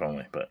marksmanship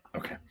only, but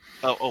okay.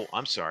 Oh,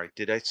 I'm sorry.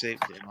 Did I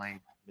misshoot?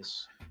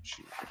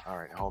 All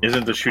right, hold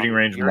Isn't the shooting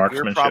range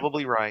marksmanship? You're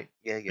probably right.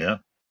 Yeah.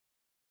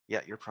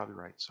 You're probably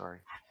right. Sorry.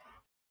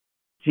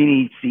 He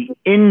needs the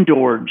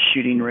indoor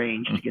shooting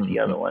range to get the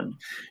other one.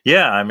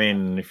 Yeah,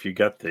 if you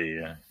got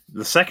the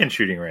second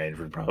shooting range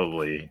would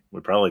probably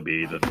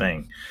be the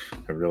thing.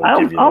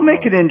 I'll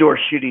make an indoor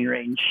shooting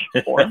range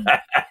for him.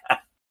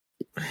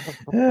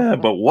 Yeah,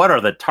 but what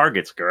are the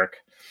targets, Gurk?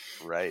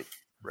 Right.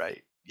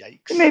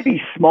 Yikes. It may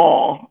be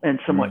small and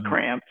somewhat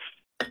cramped,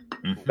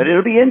 but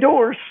it'll be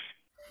indoors.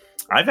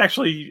 I've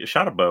actually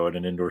shot a bow at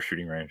an indoor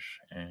shooting range,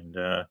 and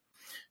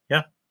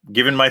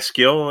given my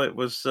skill, it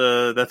was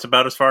that's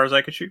about as far as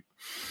I could shoot.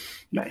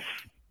 Nice.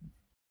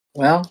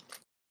 Well,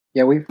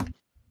 we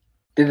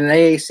did an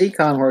AAC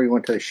con where we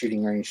went to the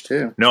shooting range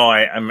too. No,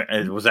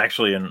 it was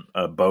actually in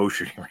a bow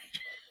shooting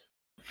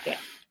range,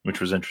 which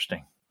was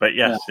interesting. But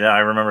yes, I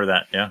remember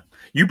that. Yeah,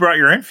 you brought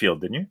your infield,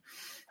 didn't you?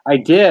 I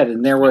did,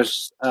 and there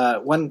was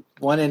one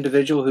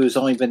individual who's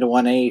only been to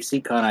one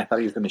AAC con. I thought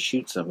he was going to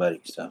shoot somebody.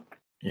 So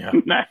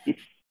nice.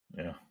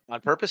 Yeah,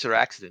 on purpose or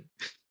accident?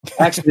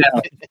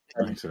 Accidentally.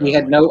 He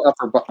had no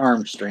upper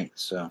arm strength,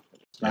 so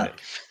it's not.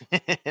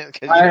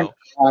 Iron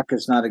block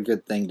is not a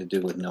good thing to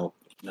do with no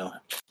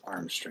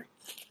arm strength.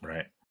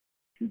 Right.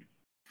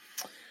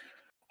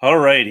 All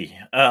righty.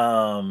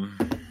 So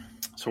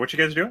what you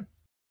guys doing?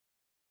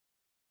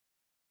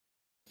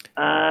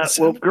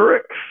 Well,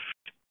 Gurk.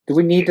 Do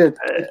we need to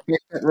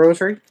get that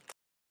rosary?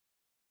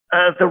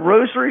 The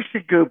rosary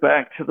should go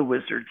back to the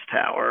Wizard's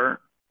Tower,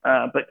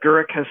 but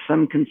Gurk has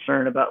some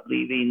concern about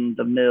leaving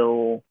the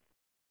mill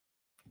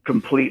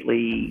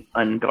completely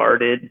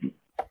unguarded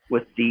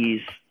with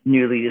these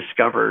newly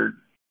discovered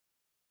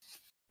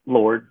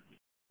Lord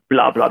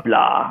blah blah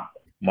blah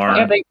Marn.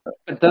 Yeah,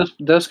 but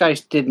those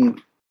guys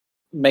didn't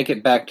make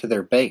it back to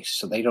their base,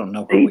 so they don't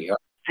know who we are.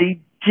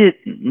 They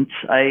didn't.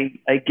 I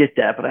get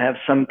that, but I have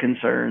some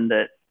concern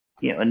that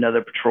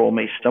another patrol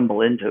may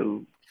stumble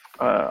into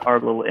our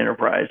little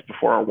enterprise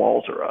before our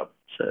walls are up.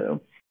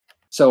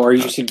 So are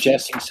you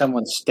suggesting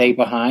someone stay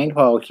behind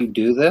while you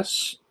do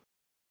this?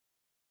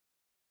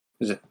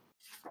 Is it?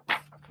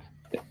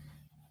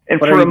 And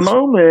What for are a you-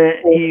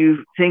 moment,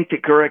 you think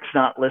that Gurek's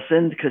not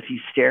listened because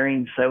he's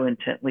staring so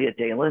intently at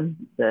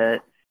Dalen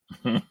that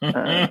you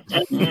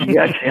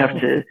actually have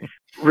to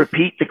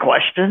repeat the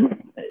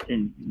question.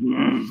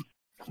 And,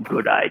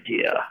 good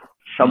idea.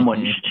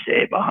 Someone should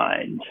stay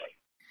behind.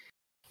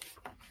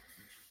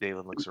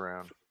 Dalen looks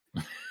around.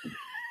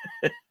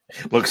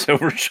 Looks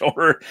over his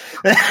shoulder.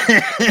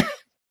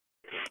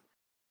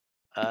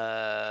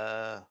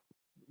 Are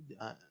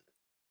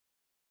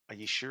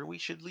you sure we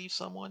should leave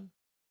someone?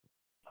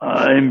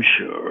 I'm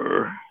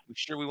sure. You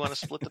sure we want to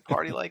split the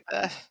party like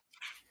that?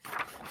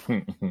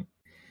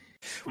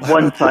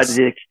 One side of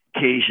the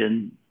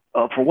occasion,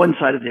 for one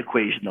side of the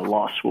equation, the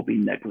loss will be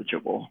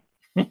negligible.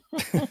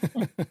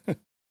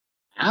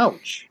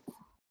 Ouch.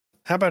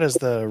 How about as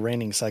the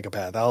reigning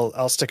psychopath?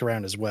 I'll stick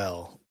around as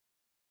well.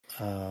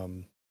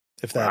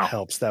 If that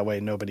helps, that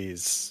way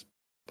nobody's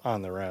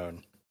on their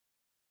own.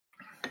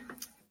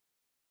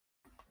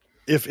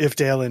 If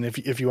Dalen,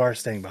 if you are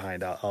staying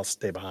behind, I'll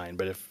stay behind.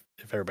 But if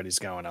everybody's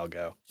going, I'll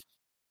go.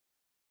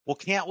 Well,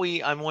 can't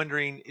we? I'm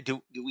wondering,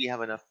 do we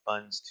have enough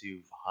funds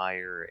to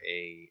hire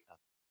a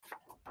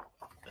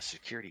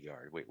security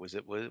guard? Wait, what is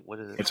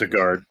it? It's a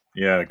guard.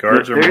 Yeah,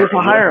 guards are. There's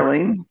a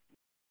hireling.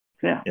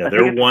 Yeah,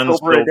 they're one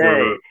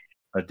silver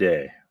a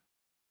day.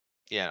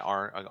 Yeah,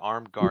 an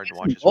armed guard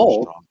watches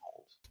Gold. strongholds.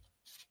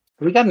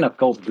 We got enough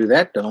gold to do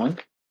that, don't we?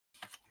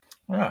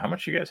 Wow, how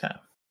much you guys have?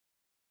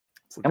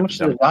 How much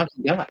does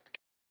Donkey got?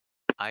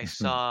 I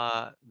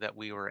saw that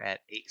we were at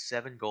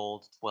 7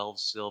 gold, 12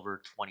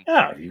 silver, 20.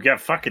 Yeah, you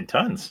got fucking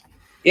tons.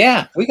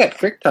 Yeah, we got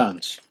frick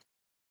tons.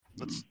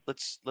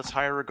 Let's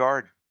hire a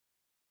guard,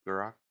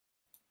 Gurak.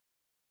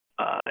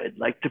 I'd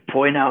like to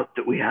point out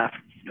that we have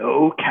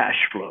no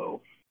cash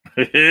flow.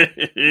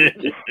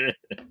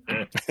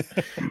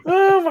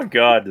 Oh my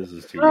god, this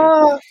is too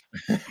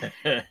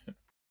good.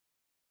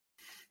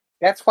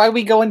 That's why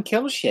we go and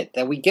kill shit,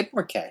 that we get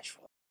more cash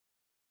flow.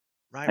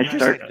 Right. I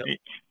start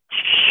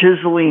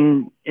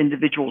chiseling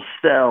individual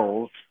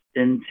cells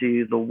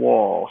into the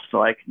wall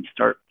so I can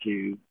start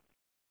to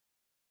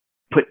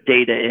put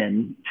data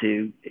in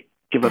to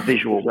give a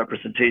visual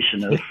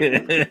representation of.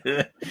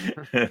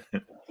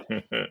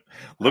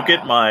 Look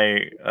at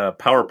my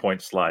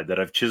PowerPoint slide that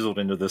I've chiseled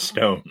into the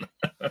stone.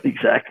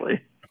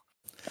 Exactly.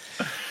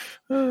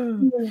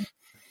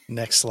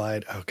 Next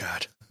slide. Oh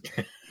God.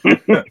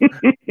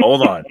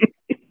 Hold on.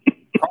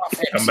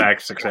 Come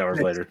back 6 hours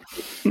later.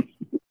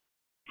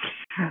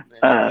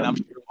 And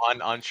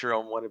I'm sure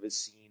on one of his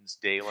scenes,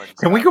 Dalen.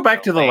 Can we go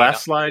back to the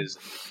last slide?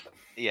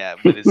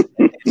 With his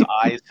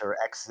eyes are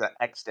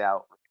X'd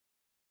out.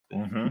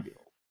 Mm-hmm.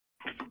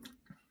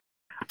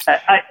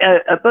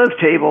 Above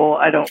table,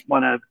 I don't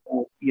want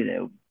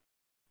to,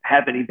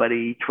 have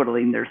anybody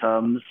twiddling their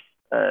thumbs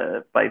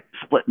by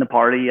splitting the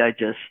party. I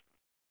just,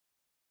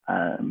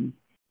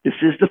 this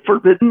is the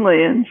Forbidden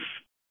Lands.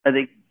 I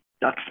think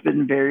Duck's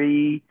been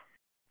very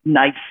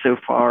nice so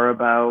far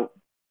about,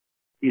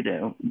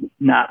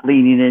 not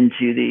leaning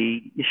into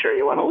you sure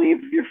you want to leave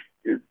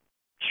your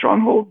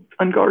stronghold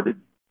unguarded?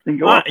 And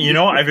go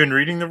I've been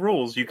reading the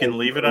rules. You can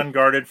leave it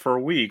unguarded for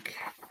a week.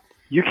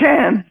 You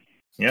can.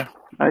 Yeah.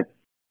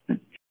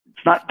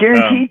 It's not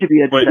guaranteed to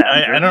be a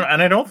disaster.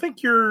 I don't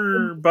think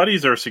your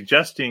buddies are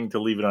suggesting to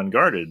leave it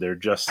unguarded. They're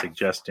just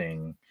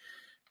suggesting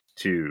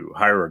to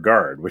hire a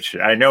guard, which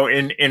I know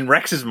in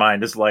Rex's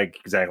mind is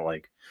exactly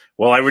like,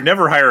 well, I would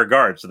never hire a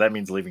guard, so that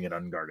means leaving it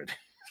unguarded.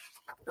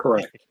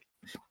 Correct.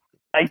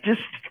 I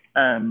just,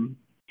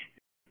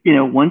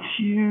 once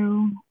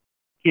you,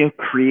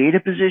 create a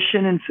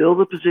position and fill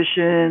the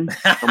position,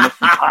 it's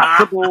almost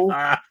impossible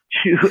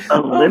to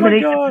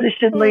eliminate the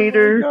position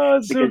later. Oh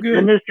God, so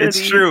good.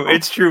 It's true.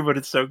 It's true, but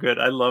it's so good.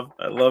 I love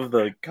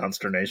the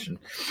consternation.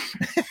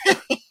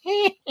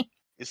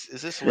 Is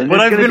this but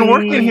I've been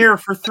working here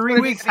for 3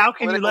 weeks. How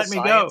can you let me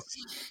go?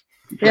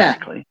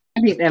 Exactly. I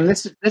mean, and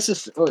this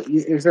is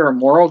there a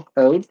moral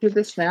code to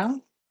this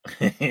now?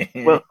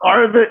 Well,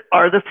 are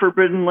the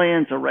Forbidden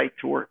Lands a right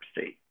to work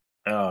state?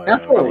 Oh,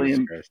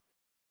 Absolutely.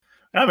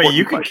 I mean,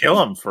 you can kill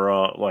them for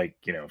all,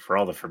 for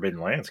all the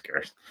Forbidden Lands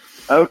cares.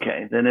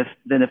 Okay, then if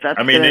that's,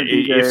 I mean,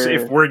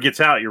 if word gets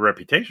out, your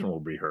reputation will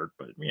be hurt.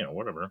 But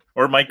whatever,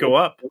 or it might go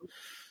up.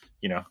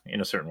 In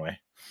a certain way.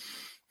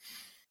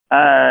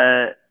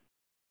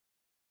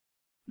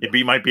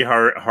 It might be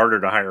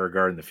harder to hire a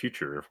guard in the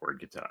future if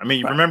word gets out. I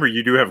mean, remember,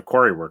 you do have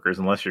quarry workers,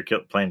 unless you're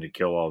planning to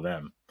kill all of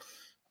them. I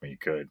mean, you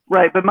could.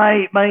 Right, but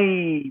my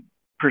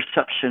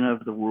perception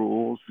of the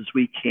rules is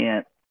we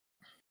can't.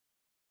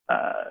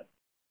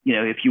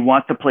 If you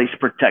want the place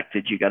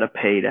protected, you got to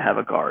pay to have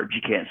a guard.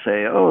 You can't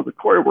say, "Oh, the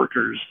quarry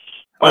workers."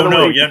 I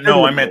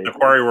meant the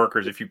quarry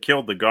workers. If you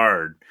killed the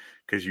guard,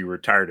 because you were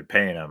tired of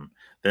paying them,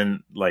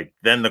 then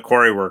the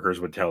quarry workers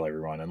would tell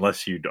everyone,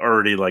 unless you'd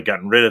already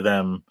gotten rid of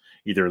them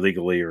either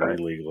legally or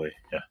illegally.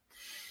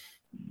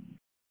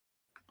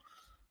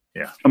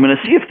 Yeah. I'm going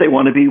to see if they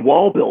want to be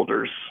wall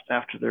builders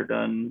after they're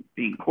done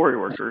being quarry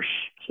workers.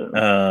 So,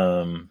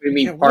 you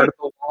mean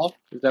particle wall?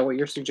 Is that what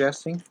you're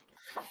suggesting?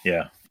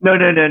 Yeah. No.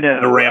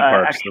 The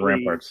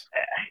ramparts.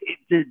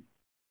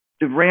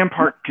 The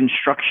rampart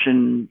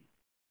construction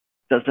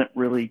doesn't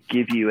really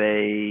give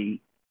you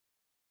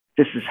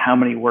this is how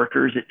many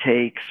workers it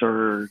takes,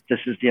 or this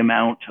is the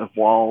amount of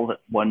wall that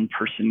one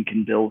person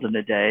can build in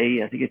a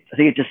day. I think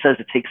it just says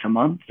it takes a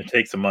month. It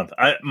takes a month.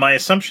 My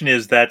assumption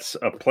is that's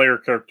a player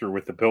character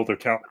with the builder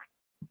talent,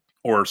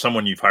 or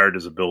someone you've hired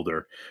as a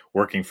builder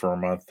working for a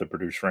month to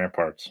produce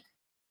ramparts.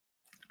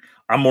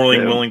 I'm more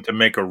than willing to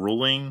make a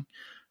ruling,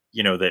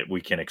 that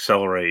we can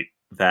accelerate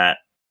that.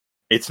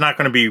 It's not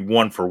going to be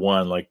 1 for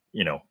 1,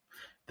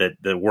 that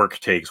the work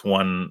takes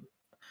one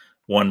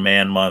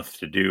man month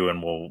to do,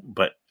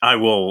 but I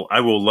will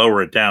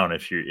lower it down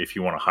if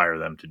you want to hire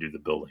them to do the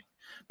building,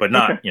 but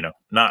not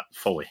not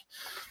fully.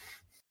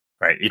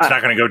 Right? It's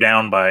not going to go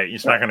down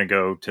it's not going to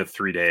go to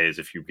 3 days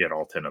if you get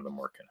all 10 of them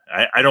working.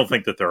 I don't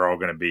think that they're all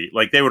going to be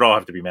they would all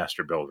have to be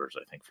master builders,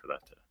 I think, for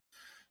that to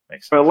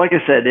make sense. Well, like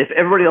I said, if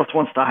everybody else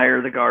wants to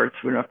hire the guards,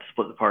 we don't have to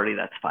split the party.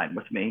 That's fine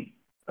with me.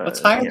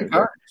 Let's hire the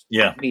guards.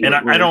 Yeah, and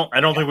I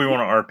don't think we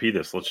want to RP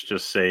this. Let's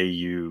just say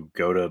you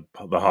go to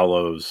the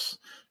Hollows,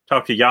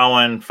 talk to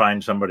Yawen,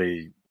 find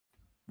somebody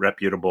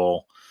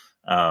reputable.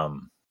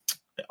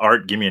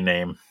 Art, give me a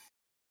name.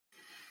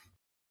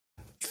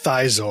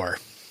 Thizor,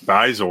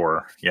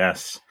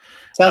 yes.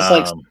 Sounds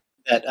like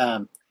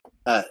that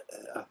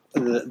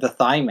the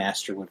Thigh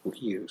Master would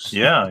use.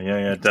 Yeah,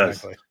 it does.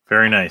 Exactly.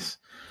 Very nice.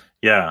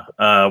 Yeah.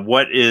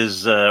 What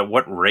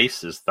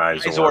race is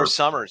Thizor? Thizor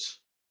Summers.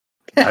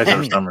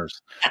 Thizor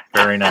Summers.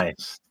 Very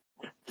nice.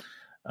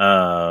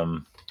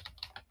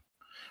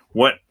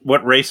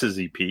 What race is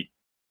he, Pete?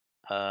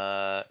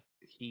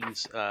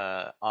 He's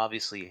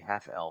obviously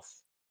half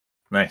elf.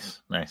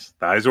 Nice.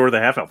 Thizor the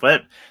half elf.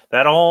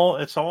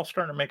 It's all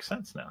starting to make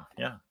sense now.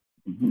 Yeah.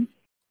 Mm-hmm.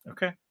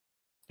 Okay.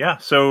 Yeah.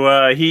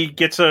 So he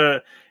gets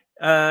at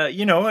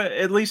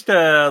least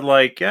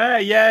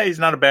he's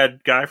not a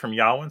bad guy from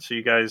Yawen. So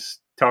you guys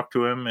talk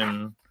to him,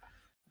 and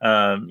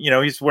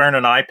he's wearing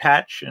an eye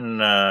patch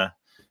and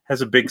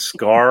has a big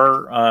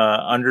scar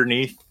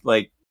underneath,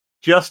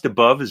 just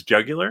above his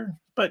jugular.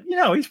 But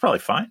he's probably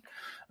fine.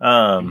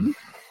 Yeah.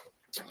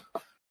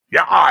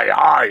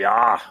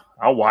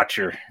 I'll watch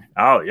her.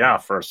 Oh yeah,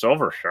 for a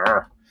silver,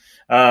 sure.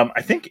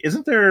 I think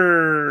is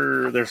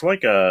there a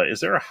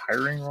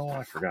hiring role?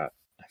 I forgot.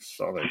 I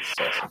saw something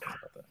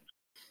about that.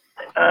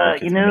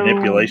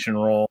 Manipulation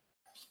role.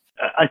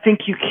 I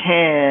think you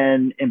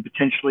can, and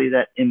potentially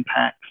that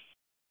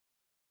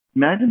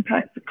might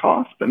impact the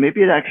cost, but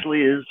maybe it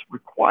actually is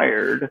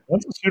required.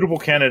 Once a suitable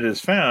candidate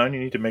is found, you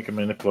need to make a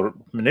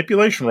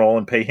manipulation roll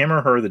and pay him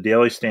or her the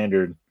daily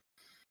standard.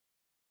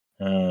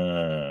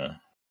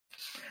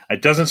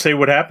 It doesn't say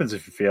what happens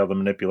if you fail the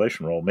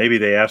manipulation roll. Maybe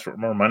they ask for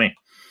more money.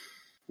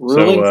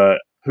 Really? So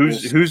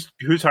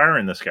who's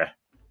hiring this guy?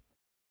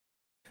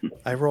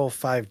 I roll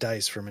 5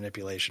 dice for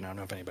manipulation. I don't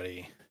know if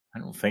anybody. I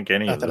don't think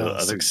any of the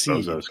other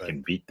bozos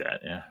can beat that.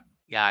 Yeah.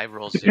 Yeah, I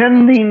roll.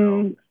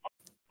 Depending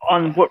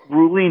on what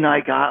ruling I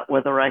got,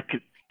 whether I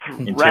could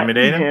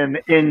intimidate him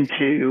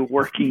into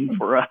working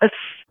for us,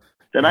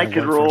 then I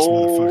could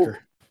roll.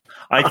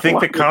 I think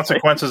the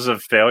consequences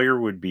of failure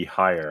would be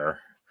higher.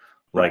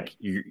 Right.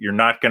 You're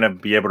not going to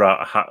be able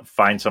to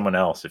find someone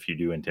else if you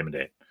do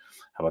intimidate.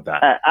 How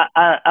about that?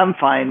 I'm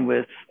fine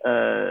with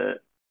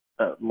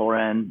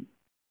Lauren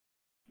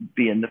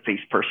being the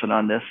face person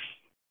on this.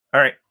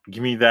 All right,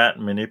 give me that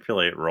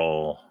manipulate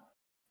roll,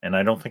 and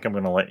I don't think I'm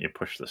going to let you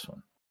push this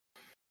one.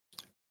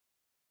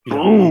 You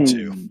don't need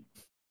to.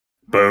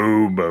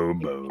 Boom.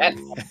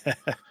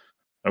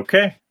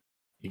 Okay,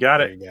 you got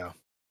there it. You go.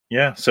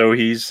 Yeah, so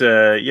he's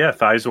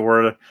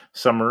Thizor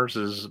Summers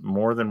is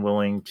more than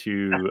willing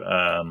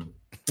to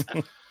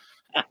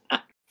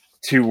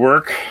to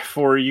work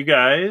for you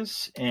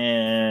guys,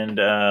 and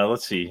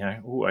let's see.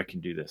 I can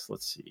do this.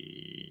 Let's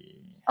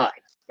see. Hi,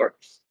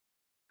 works.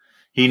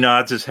 He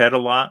nods his head a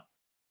lot.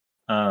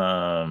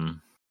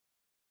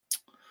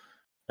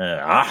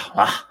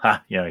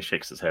 He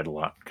shakes his head a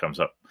lot. Comes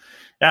up.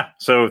 Yeah,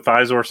 so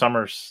Thizor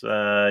Summers,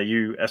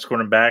 you escort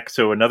him back.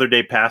 So another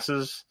day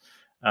passes.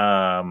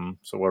 So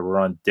we're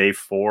on day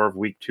 4 of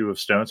week 2 of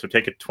stone. So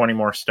take 20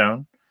 more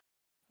stone.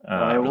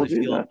 I will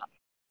do that.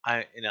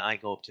 I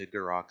go up to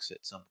Gurox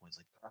at some point.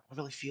 I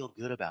really feel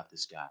good about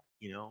this guy.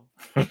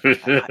 I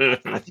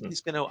think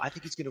he's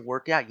gonna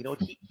work out.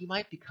 He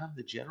might become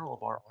the general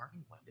of our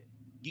army one day.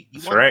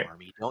 You want an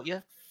army, don't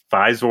you?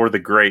 Thizor the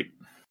Great.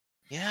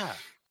 Yeah.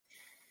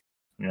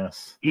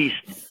 Yes. He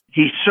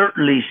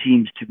certainly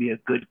seems to be a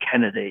good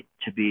candidate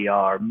to be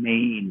our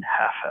main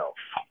half elf.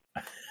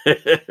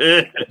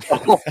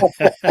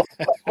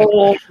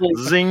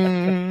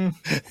 Zing.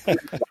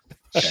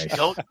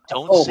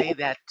 Don't say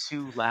that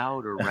too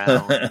loud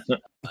around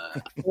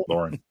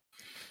Lauren.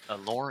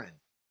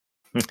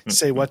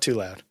 Say what too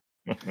loud?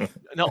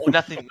 No,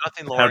 nothing,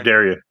 Lauren. How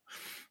dare you?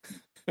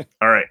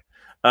 All right.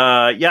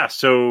 Yeah.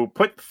 So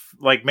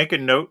make a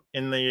note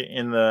in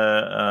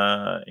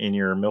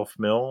your MILF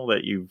mill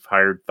that you've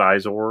hired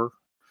Thizor.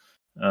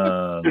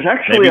 There's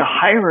actually a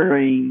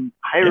hireling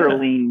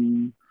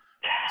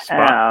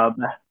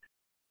tab.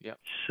 Yep.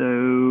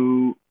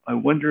 So I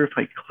wonder if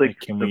I click.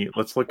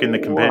 Let's look in the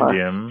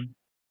compendium.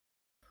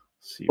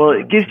 Well,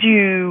 it gives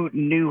you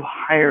new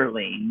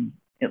hireling.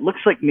 It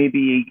looks like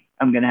maybe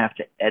I'm going to have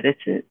to edit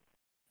it.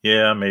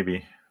 Yeah,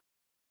 maybe.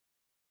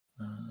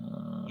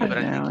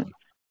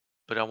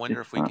 But I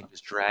wonder if we can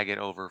just drag it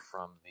over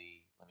from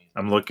the.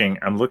 I'm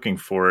looking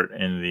for it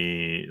in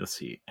the. Let's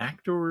see,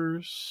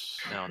 actors.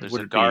 No, there's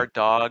a guard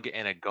dog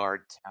and a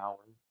guard tower.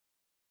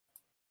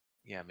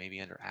 Yeah,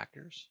 maybe under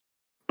actors.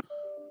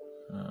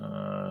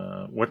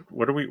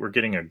 What are we? We're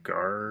getting a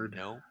guard.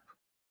 Nope.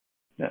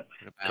 Yeah.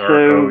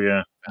 Oh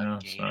yeah. No,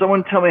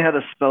 someone tell me how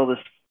to spell this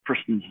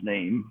person's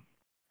name.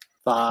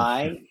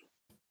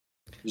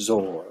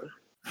 Thizor.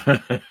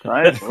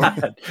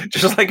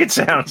 Just like it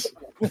sounds.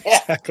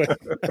 Exactly.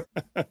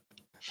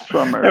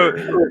 Summer.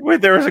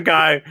 There was a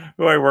guy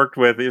who I worked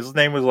with. His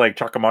name was like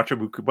Chakamacha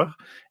Mukuba,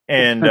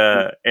 and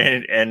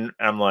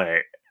I'm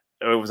like,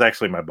 it was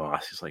actually my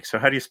boss. He's like, so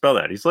how do you spell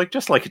that? He's like,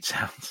 just like it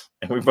sounds.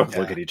 And we both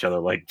look at each other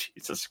like,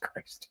 Jesus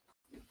Christ.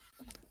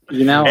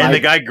 You know, and the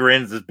guy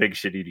grins this big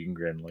shit-eating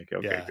grin, like,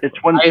 okay. Yeah. It's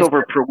 1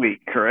 silver per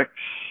week, correct?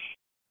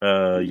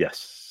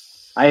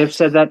 Yes. I have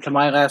said that to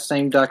my last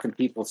name, Duck, and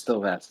people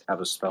still ask how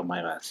to spell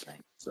my last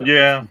name. So.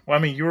 Yeah. Well,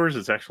 I mean, yours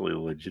is actually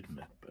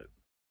legitimate, but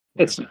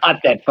it's not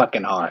that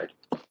fucking hard.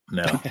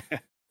 No.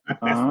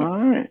 All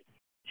right.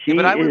 Yeah,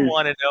 but I would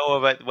want to know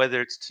about whether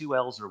it's 2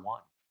 L's or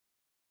 1.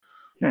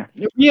 Yeah.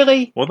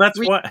 Really? Well, that's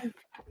what.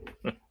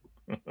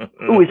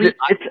 Oh, is it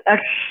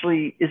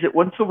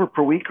 1 silver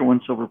per week or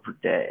 1 silver per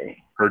day?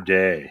 Per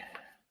day.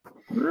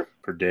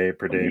 Per day.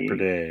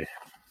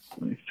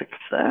 Let me fix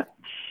that.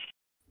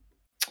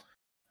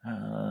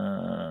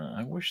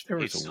 I wish there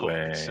was a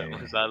way.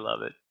 I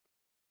love it.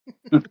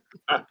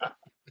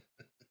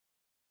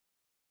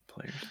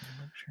 Players.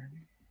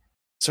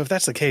 So if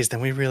that's the case, then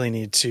we really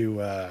need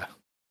to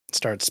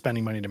start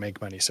spending money to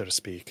make money, so to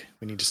speak.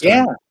 We need to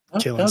start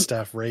killing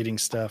stuff, raiding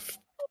stuff.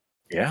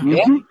 Yeah.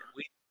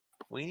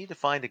 We need to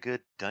find a good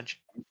dungeon.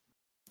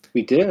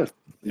 We do.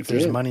 If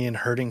there's money in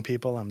hurting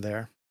people, I'm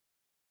there.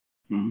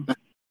 Mm-hmm.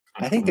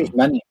 I think there's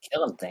money in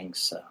killing things.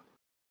 So.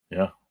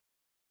 Yeah.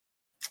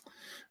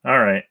 All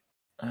right.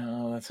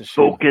 Oh, that's a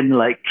shame. Spoken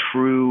like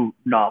true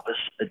novice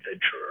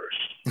adventurers.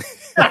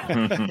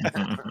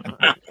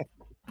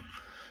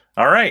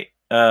 All right.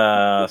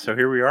 So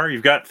here we are.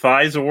 You've got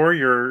Thizor.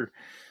 You're,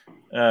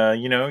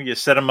 you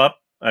set him up.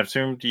 I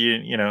assume.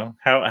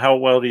 How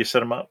well do you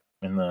set him up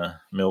in the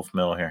MILF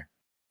mill here?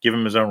 Give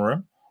him his own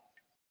room.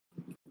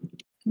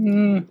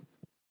 Do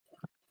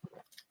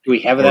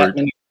we have that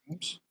many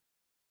rooms?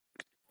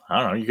 I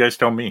don't know. You guys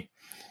tell me.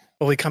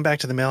 Well, we come back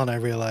to the mill and I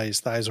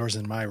realize Thizor's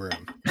in my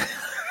room.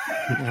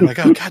 And I'm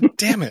like, oh, God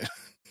damn it.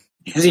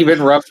 Has he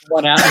been rubbing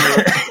one out?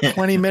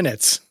 20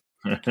 minutes.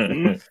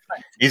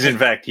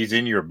 He's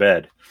in your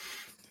bed.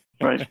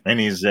 Right. And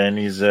he's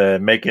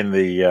making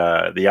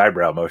the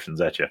eyebrow motions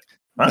at you.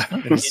 Huh?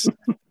 He's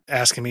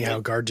asking me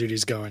how guard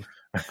duty's going.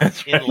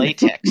 In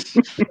latex.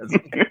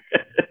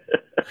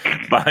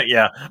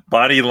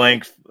 Body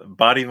length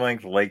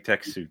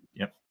latex suit.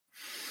 Yep.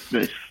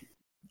 Nice.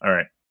 All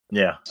right.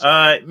 Yeah.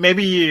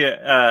 Maybe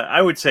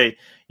I would say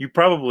you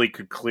probably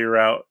could clear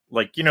out,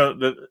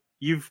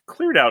 you've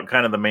cleared out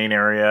kind of the main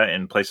area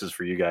and places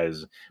for you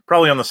guys.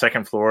 Probably on the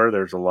second floor,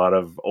 there's a lot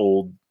of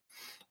old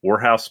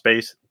warehouse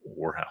space.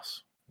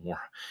 Warehouse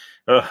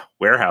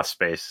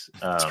space.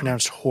 It's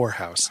pronounced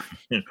whorehouse.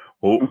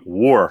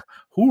 Whorehouse.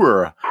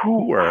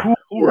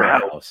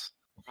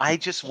 I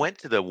just went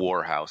to the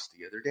Warhouse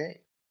the other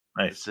day.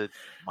 Nice. It's at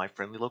my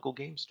friendly local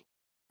game store.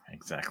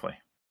 Exactly.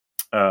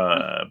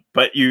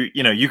 But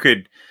you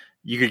could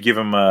give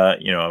him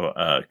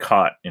a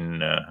cot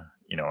in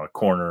a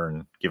corner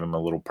and give him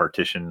a little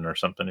partition or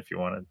something if you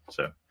wanted.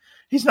 So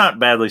he's not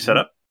badly set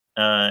up.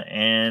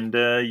 And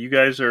you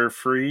guys are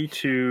free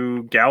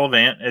to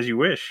gallivant as you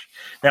wish.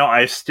 Now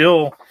I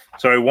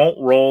won't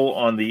roll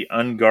on the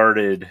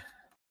unguarded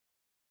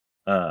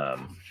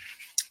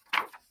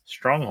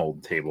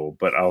stronghold table,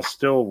 but I'll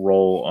still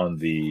roll on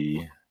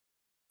the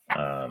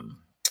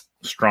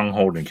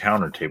stronghold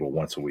encounter table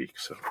once a week.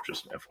 So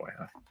just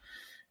FYI.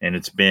 And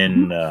it's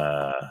been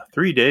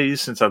 3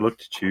 days since I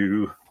looked at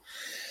you.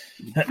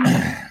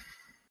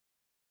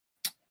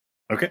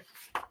 Okay.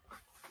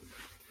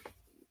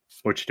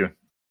 What you doing?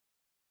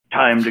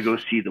 Time to go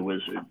see the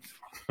wizard.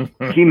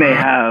 He may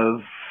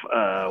have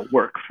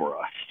work for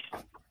us.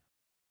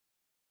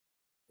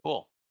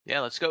 Cool.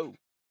 Yeah, let's go.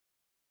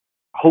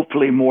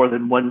 Hopefully more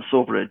than 1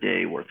 silver a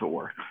day worth of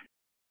work.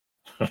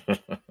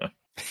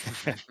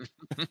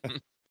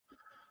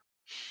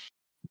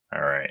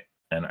 All right.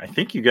 And I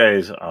think you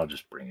guys, I'll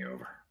just bring you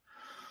over.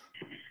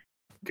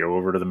 Go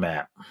over to the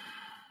map.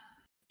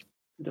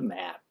 The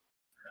map.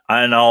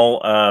 And I'll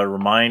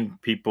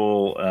remind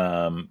people,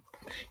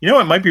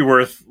 it might be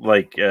worth,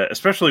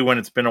 especially when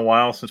it's been a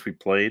while since we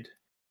played,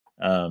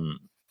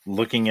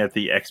 looking at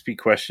the XP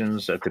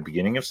questions at the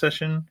beginning of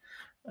session.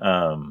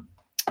 And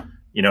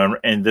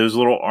those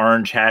little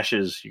orange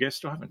hashes, you guys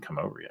still haven't come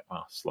over yet.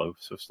 Wow, so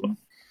slow.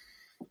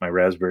 My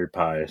Raspberry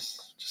Pi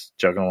is just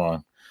chugging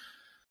along.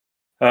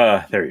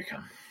 There you go.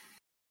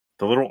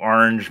 The little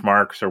orange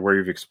marks are where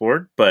you've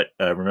explored, but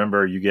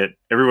remember,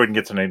 everyone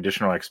gets an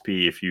additional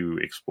XP if you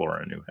explore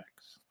a new hex.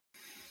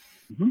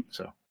 Mm-hmm.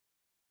 So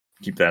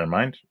keep that in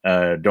mind.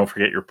 Don't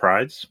forget your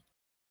prize,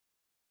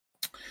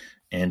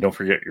 and don't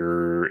forget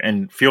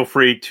and feel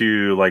free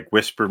to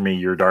whisper me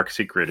your dark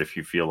secret if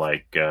you feel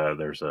like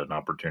there's an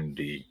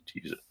opportunity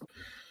to use it.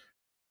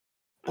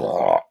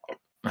 All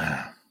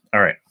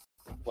right.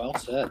 Well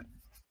said.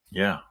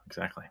 Yeah,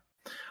 exactly.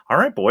 All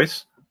right,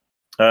 boys.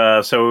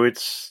 So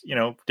it's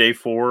day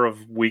 4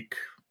 of week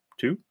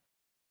 2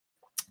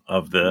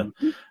 of the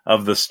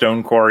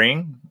stone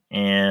quarrying,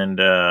 and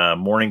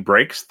morning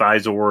breaks.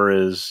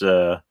 Thyzor is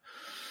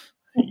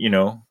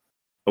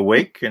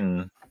awake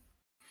and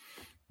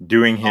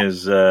doing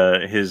his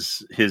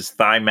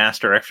thigh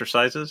master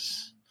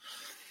exercises.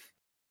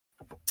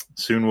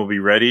 Soon we'll be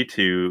ready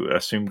to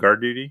assume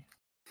guard duty.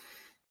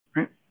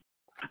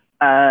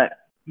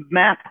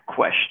 Map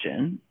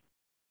question.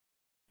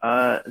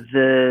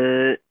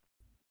 The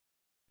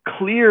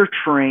clear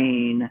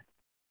terrain,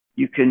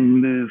 you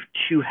can move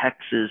 2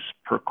 hexes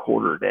per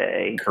quarter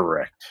day.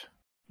 Correct.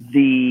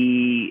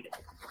 The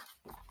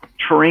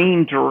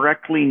terrain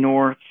directly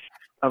north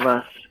of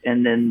us,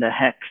 and then the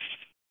hex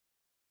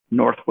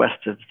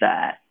northwest of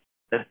that.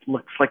 That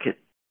looks like it.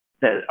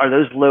 Are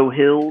those low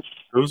hills?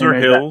 Those are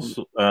hills,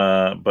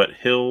 but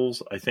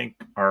hills I think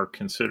are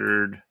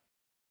considered.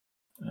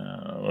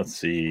 Let's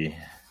see.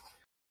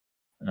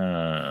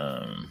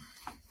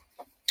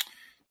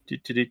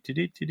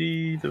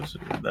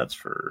 That's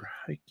for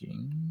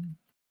hiking.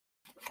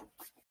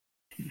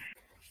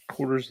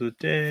 Quarters of the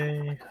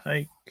day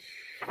hike.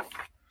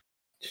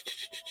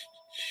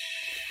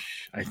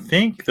 I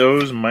think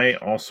those might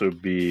also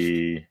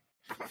be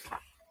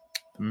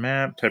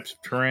map types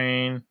of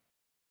terrain.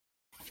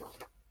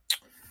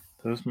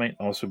 Those might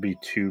also be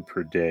 2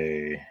 per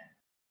day.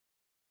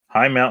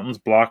 High mountains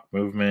block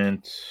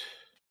movement.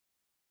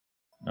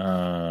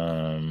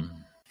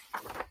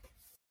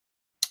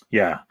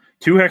 Yeah,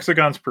 2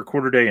 hexagons per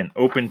quarter day in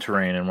open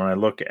terrain. And when I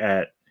look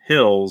at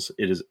hills,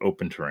 it is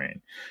open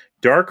terrain.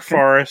 Dark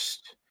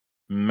forest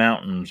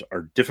mountains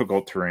are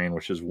difficult terrain,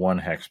 which is 1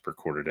 hex per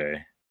quarter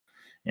day.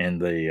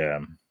 And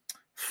the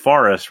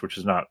forest, which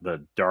is not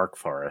the dark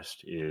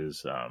forest,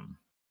 is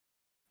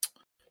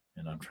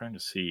and I'm trying to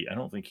see. I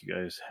don't think you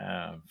guys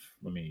have.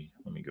 Let me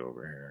go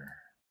over here.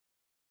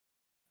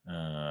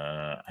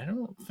 I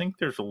don't think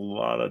there's a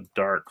lot of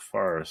dark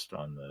forest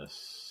on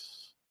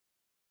this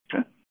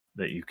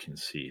that you can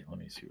see. Let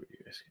me see what you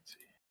guys can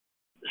see.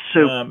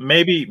 So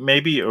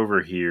maybe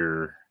over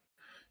here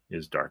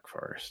is dark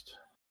forest.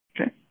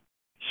 Okay.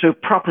 So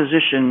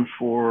proposition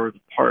for the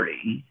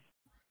party.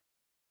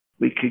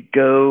 We could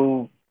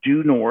go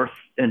due north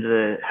into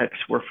the hex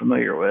we're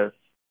familiar with,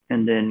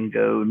 and then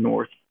go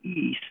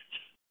northeast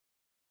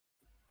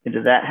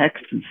into that hex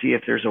and see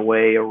if there's a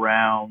way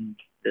around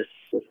this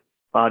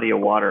body of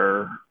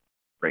water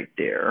right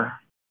there,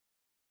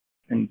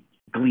 and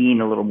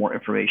glean a little more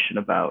information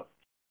about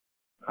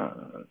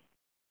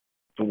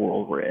the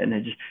world we're in,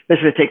 and just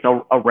basically take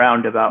a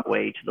roundabout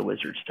way to the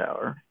Wizard's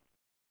Tower.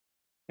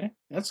 Okay,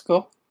 that's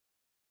cool.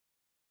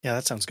 Yeah,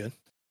 that sounds good.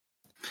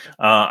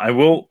 I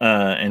will,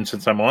 and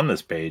since I'm on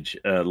this page,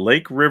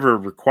 Lake River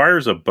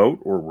requires a boat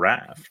or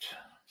raft.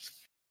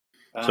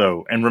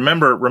 So, and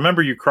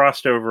remember, you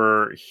crossed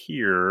over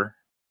here,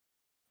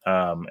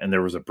 and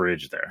there was a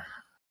bridge there.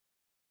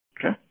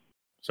 Okay.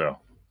 So,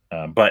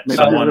 but maybe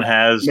someone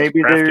has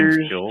crafting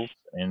there's skills,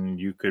 and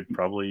you could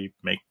probably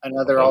make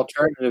another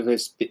alternative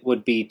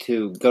would be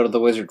to go to the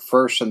wizard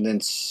first and then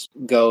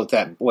go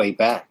that way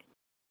back.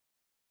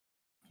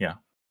 Yeah,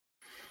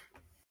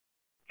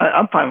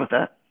 I'm fine with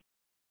that.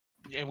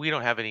 And we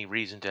don't have any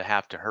reason to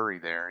have to hurry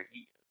there,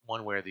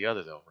 one way or the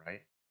other, though,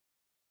 right?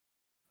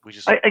 We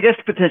just. I guess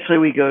potentially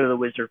we go to the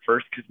wizard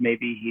first because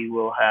maybe he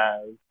will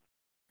have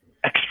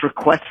extra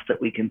quests that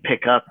we can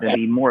pick up and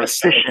be more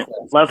efficient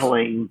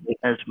leveling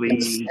as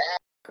we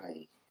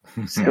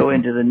go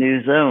into the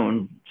new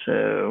zone.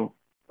 So,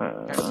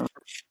 I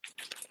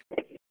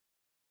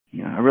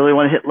really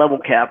want to hit level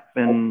cap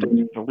in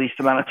the least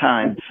amount of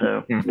time.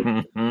 So,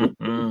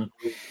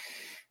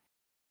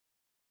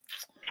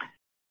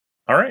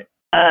 all right.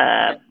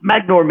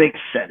 Magnor makes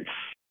sense.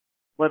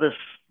 Let us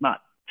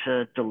not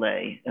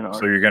delay in our.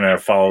 So you're gonna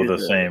follow the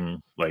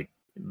same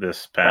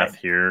this path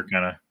here,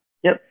 kind of.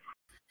 Yep.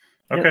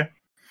 Okay.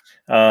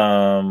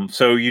 Yep.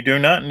 So you do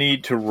not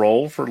need to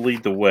roll for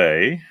lead the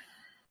way.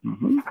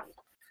 Mm-hmm.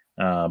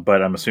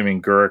 But I'm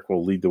assuming Gurik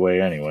will lead the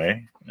way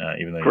anyway,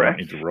 even though Correct.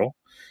 You don't need to roll.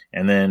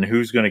 And then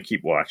who's going to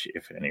keep watch,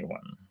 if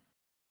anyone?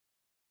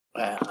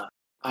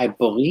 I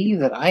believe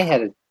that I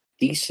had a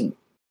decent.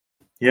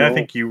 Yeah, roll. I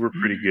think you were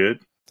pretty good.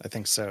 I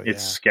think so.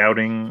 It's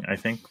scouting, I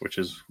think, which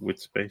is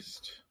wits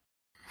based.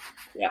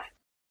 Yeah.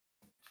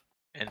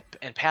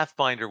 And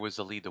Pathfinder was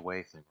the lead the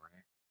way thing,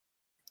 right?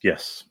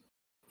 Yes.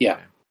 Yeah.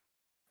 Okay.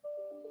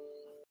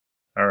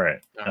 All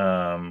right.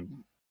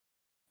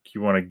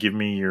 You want to give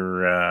me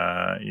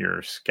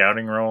your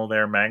scouting roll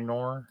there,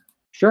 Magnor?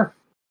 Sure.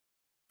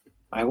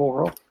 I will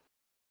roll.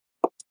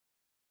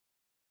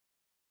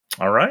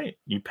 All right,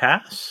 you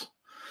pass.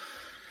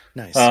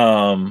 Nice.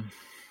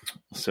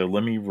 So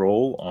let me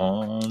roll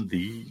on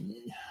the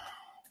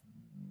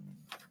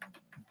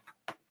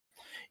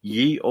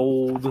ye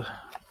old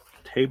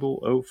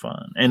table o'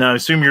 fun, and I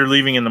assume you're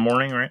leaving in the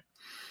morning, right?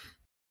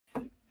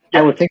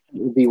 I would think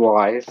it would be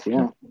wise.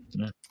 Yeah.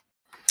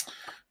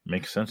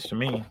 Makes sense to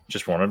me.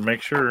 Just wanted to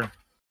make sure.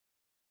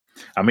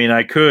 I mean,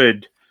 I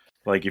could,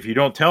 like, if you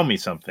don't tell me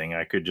something,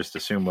 I could just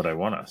assume what I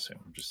want to assume.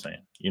 I'm just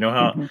saying. You know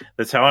how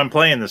that's how I'm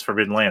playing this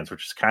Forbidden Lands,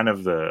 which is kind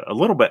of a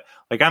little bit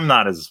like I'm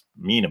not as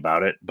mean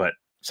about it, but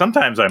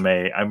sometimes I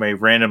may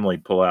randomly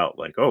pull out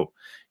like, oh,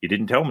 you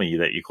didn't tell me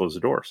that you closed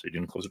the door, so you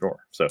didn't close the door.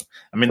 So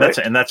I mean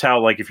that's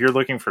how, like, if you're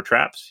looking for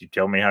traps, you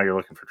tell me how you're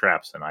looking for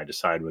traps, and I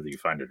decide whether you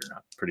find it or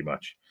not. Pretty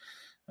much.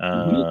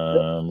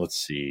 Let's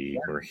see.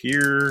 We're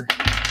here.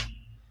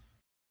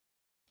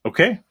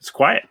 Okay, it's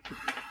quiet.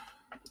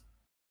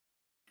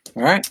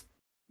 All right.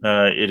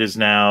 It is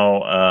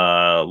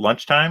now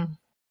lunchtime.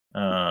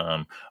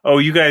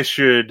 You guys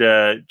should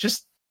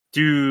just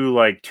do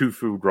like 2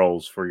 food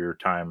rolls for your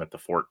time at the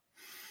fort.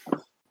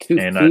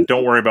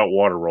 Don't worry about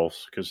water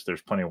rolls because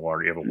there's plenty of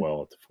water. You have a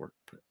well at the fort.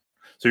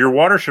 So your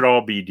water should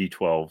all be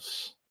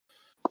D12s.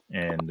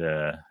 And,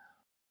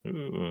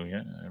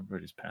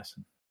 everybody's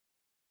passing.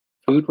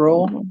 Food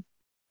roll?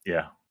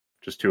 Yeah,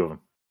 just 2 of them.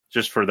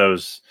 Just for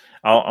those,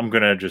 I'm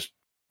going to just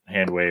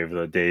hand wave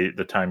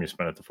the time you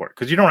spent at the fort.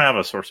 Because you don't have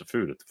a source of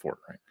food at the fort,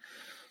 right?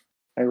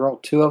 I roll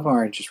 2 of them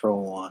or I just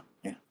roll 1?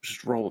 Yeah.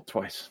 Just roll it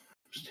twice.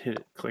 Just hit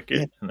it, click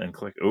it, and then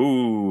click.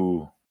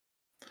 Ooh.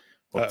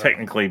 Well,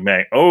 technically,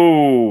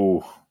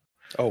 Oh,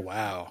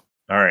 wow.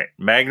 All right.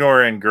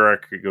 Magnor and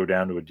Gurak could go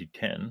down to a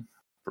D10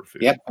 for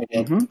food. Yep, I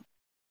did. Mm-hmm.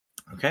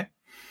 Okay.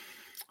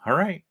 All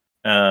right.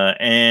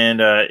 And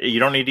you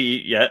don't need to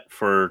eat yet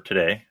for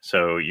today.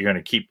 So you're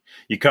going to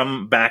you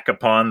come back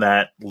upon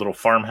that little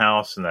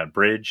farmhouse and that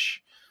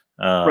bridge.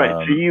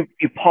 Right. So you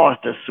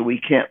paused us, so we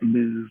can't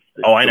move.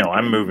 I know.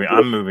 I'm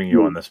moving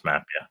you on this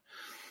map.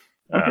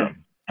 Yeah. Okay.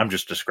 I'm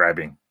just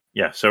describing.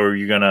 Yeah. So are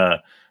you going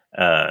to,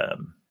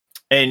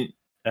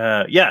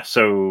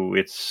 so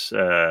it's,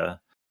 are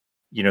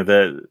you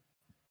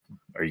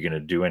going to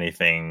do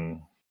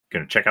anything?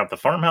 Going to check out the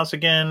farmhouse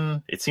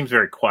again? It seems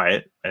very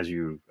quiet as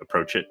you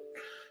approach it.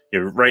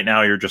 Right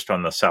now, you're just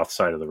on the south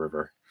side of the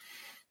river.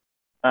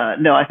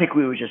 No, I think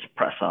we would just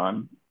press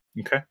on.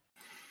 Okay.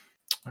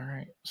 All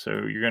right. So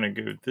you're going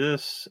to go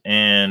this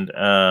and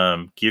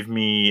give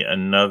me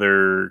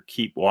another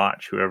keep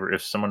watch,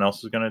 if someone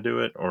else is going to do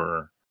it,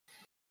 or...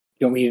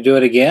 You want me to do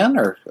it again,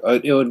 or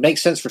it would make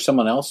sense for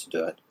someone else to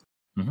do it?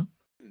 Mm-hmm.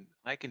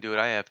 I can do it.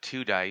 I have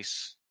 2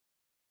 dice.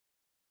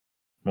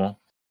 Well,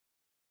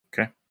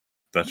 okay.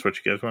 That's what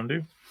you guys want to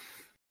do?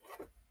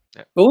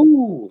 Yep.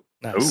 Ooh.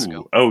 Nice.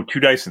 Ooh. 2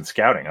 dice in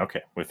scouting.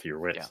 Okay. With your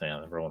wits. Yeah,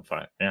 they're rolling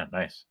 5. Yeah,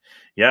 nice.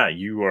 Yeah,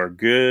 you are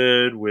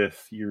good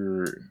with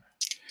your...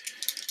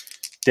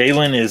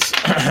 Dalen is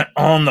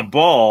on the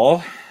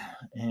ball.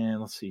 And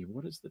let's see.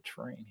 What is the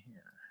terrain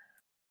here?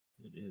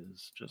 It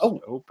is just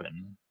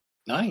open.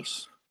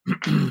 Nice.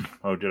 Did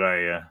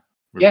I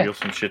reveal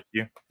some shit to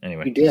you?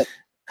 Anyway. You did.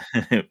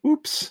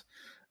 Oops.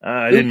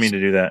 I didn't mean to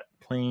do that.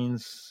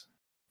 Plains.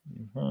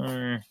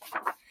 I'm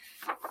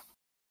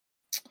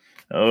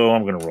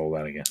going to roll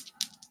that again.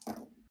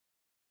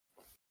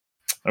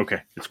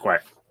 Okay, it's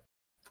quiet.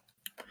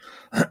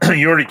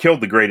 You already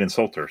killed the Great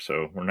Insulter,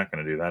 so we're not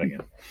going to do that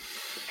again.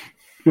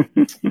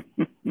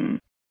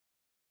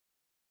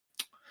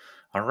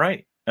 All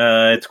right.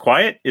 It's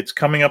quiet. It's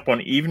coming up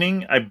on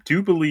evening. I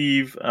do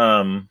believe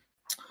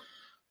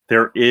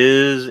there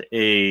is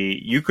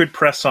you could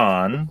press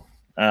on.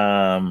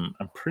 I'm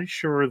pretty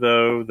sure,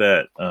 though,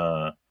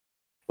 that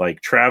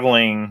like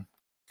traveling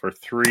for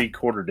 3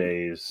 quarter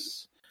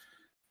days,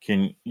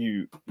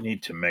 you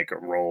need to make a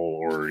roll,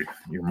 or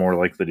you're more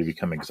likely to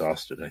become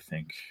exhausted, I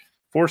think.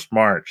 Forced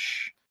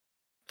march.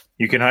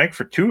 You can hike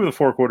for 2 of the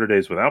 4 quarter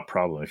days without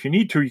problem. If you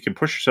need to, you can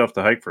push yourself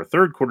to hike for a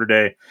 3rd quarter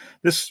day.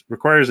 This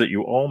requires that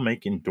you all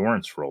make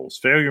endurance rolls.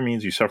 Failure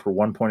means you suffer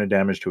 1 point of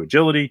damage to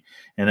agility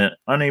and are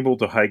unable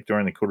to hike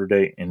during the quarter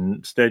day.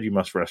 Instead, you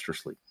must rest or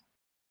sleep.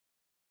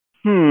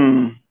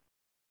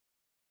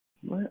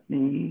 Let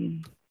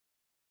me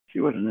see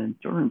what an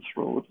endurance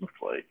roll would look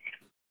like.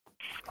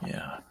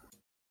 Yeah.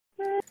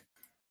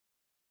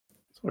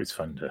 It's always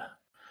fun to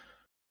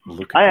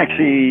look at.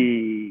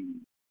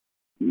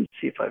 Let me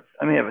see if I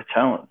may have a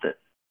talent that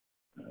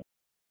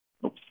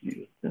helps me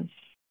with this.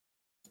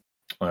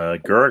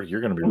 Gurak,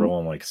 you're going to be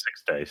rolling like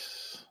 6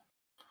 dice.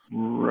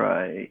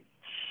 Right.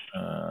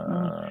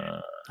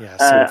 I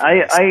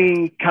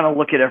kind of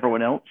look at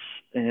everyone else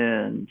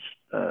and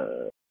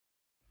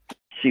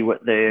see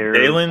what they're...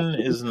 Dalen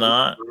is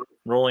not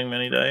rolling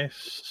many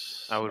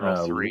dice. I would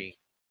roll 3.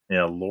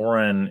 Yeah,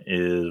 Lauren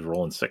is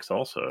rolling 6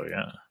 also,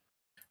 yeah.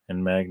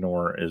 And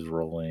Magnor is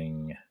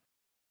rolling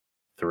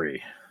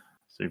 3.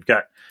 So you've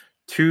got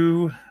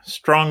 2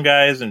 strong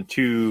guys and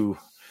 2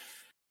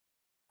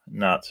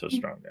 not so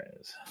strong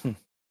guys.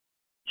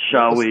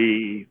 Shall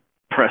we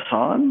press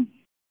on?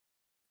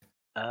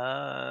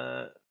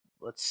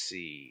 Let's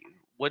see.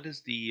 What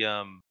is the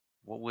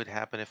what would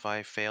happen if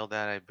I failed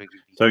that?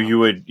 So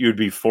you'd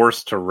be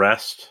forced to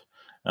rest,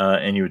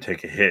 and you would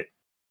take a hit.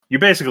 You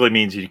basically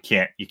means you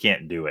can't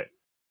do it.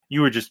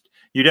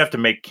 You'd have to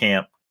make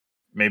camp.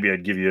 Maybe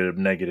I'd give you a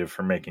negative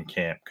for making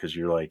camp because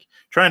you're like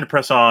trying to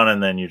press on,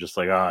 and then you're just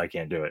like, I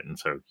can't do it, and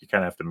so you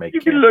kind of have to make.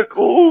 You'd be like,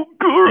 oh,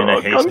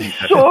 Gurok, I'm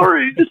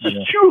sorry, this is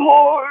too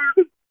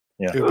hard.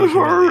 Yeah, it would be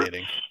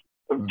humiliating.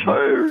 I'm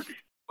tired.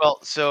 Well,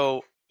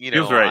 so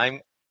right.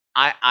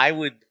 I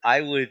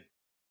would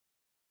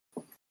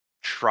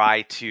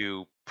try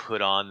to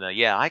put on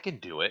the I can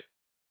do it.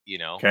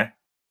 Okay.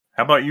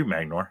 How about you,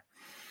 Magnor?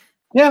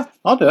 Yeah,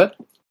 I'll do it.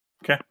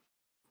 Okay.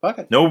 Fuck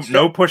it.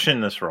 No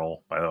pushing this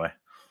roll, by the way.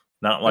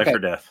 Not life or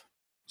death.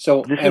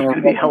 So this is going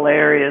to be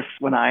hilarious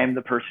when I am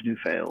the person who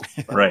fails.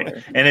 Right.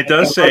 And it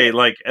does say,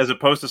 like, as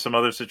opposed to some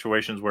other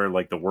situations where,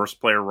 like, the worst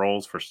player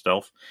rolls for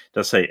stealth, it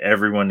does say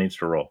everyone needs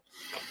to roll.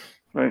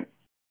 Right.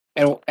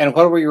 And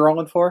what were you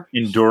rolling for?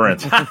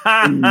 Endurance.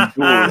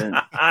 Endurance.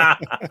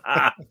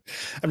 I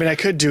mean, I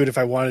could do it if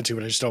I wanted to,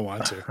 but I just don't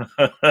want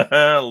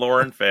to.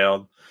 Lauren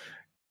failed.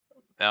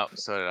 No,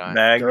 so did I.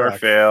 Magnor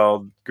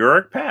failed.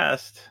 Guruk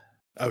passed.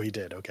 Oh, he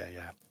did. Okay,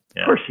 yeah.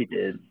 Of course he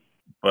did.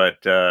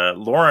 But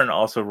Lauren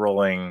also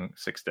rolling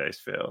 6 dice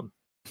failed.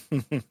 So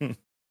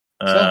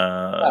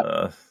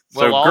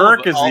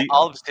Guruk is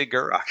all of us did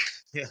Guruk.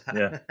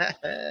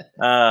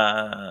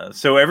 Yeah.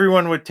 So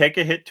everyone would take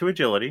a hit to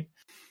agility.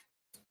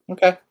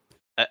 Okay.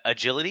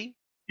 Agility?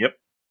 Yep.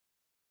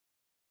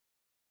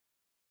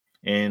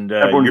 And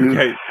everyone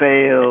who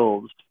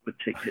fails would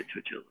take hit to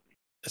agility.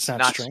 It's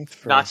not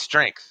strength. Not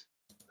strength.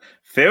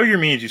 Failure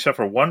means you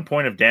suffer 1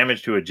 point of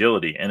damage to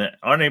agility and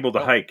unable to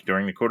hike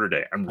during the quarter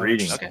day. I'm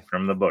reading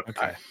from the book.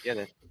 Okay.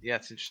 Yeah,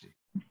 it's interesting.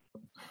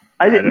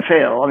 I didn't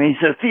fail. I mean,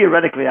 so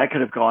theoretically, I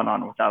could have gone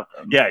on without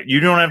them. Yeah,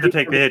 you don't have to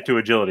take the hit to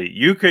agility.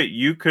 You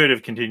could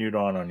have continued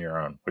on your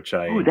own, which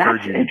I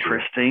encourage you to do. That's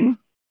interesting.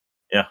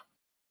 Yeah.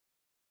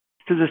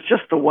 Because it's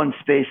just the one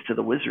space to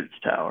the wizard's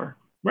tower.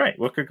 Right.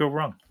 What could go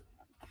wrong?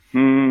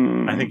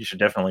 I think you should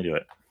definitely do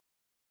it.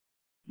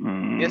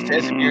 Yes,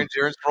 as if your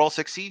endurance roll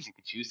succeeds, you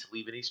can choose to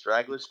leave any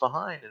stragglers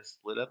behind and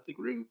split up the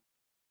group.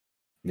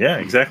 Yeah,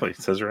 exactly.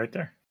 It says it right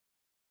there.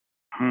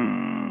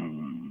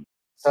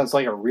 Sounds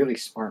like a really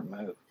smart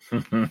move.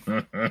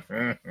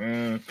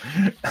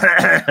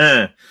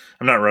 I'm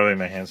not rubbing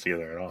my hands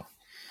together at all.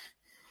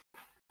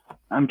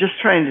 I'm just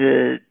trying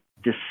to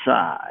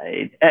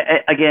decide.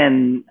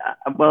 Again,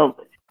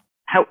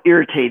 how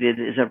irritated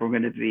is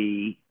everyone going to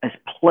be as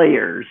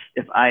players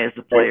if I, as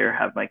a player,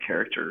 have my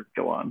character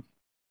go on?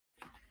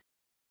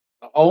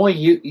 Only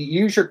you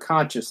use your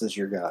conscience as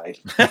your guide.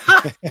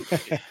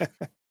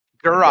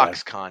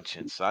 Gurok's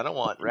conscience. I don't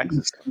want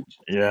Rex's conscience.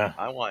 Yeah.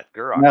 I want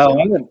Gurok's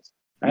conscience.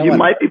 You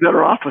might be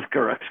better off with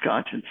Gurok's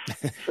conscience.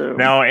 So.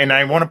 Now, and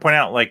I want to point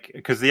out, like,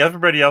 because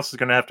everybody else is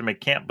going to have to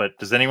make camp, but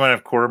does anyone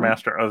have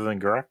quartermaster other than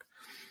Gurok?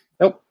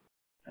 Nope.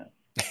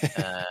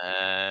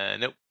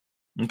 Nope.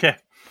 Okay.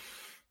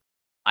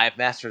 I have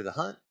master of the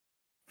hunt.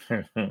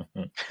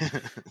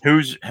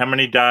 How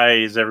many die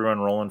is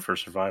everyone rolling for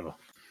survival?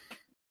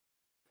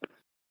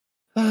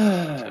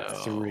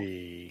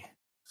 3.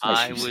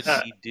 I would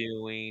be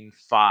doing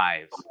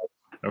 5.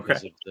 Okay.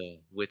 Because of the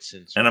wits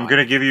and I'm going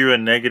to give you a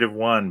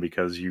 -1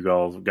 because you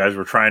guys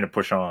were trying to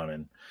push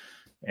on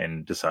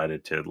and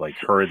decided to like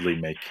hurriedly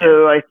make camp.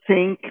 So I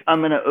think I'm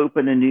going to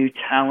open a new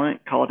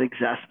talent called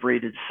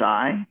Exasperated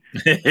Sigh.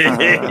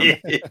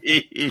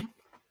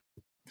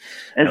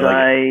 As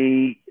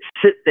I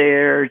sit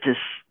there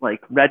just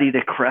like ready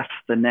to crest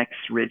the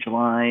next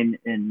ridgeline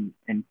and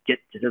get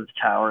to the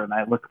tower, and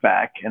I look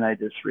back and I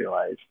just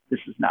realize this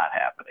is not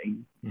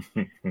happening.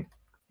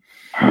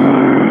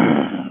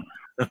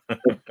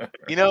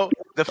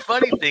 The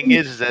funny thing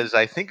is as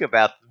I think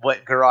about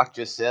what Gurok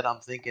just said,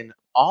 I'm thinking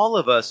all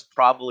of us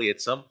probably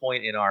at some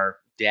point in our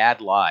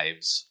dad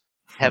lives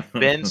have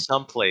been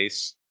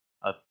someplace,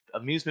 a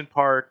amusement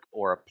park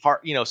or a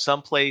park,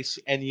 someplace,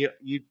 and you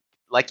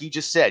like you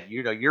just said,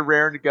 you're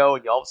raring to go,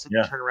 and you all of a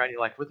sudden turn around, and you're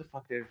like, "What the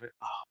fuck?"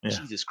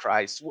 Jesus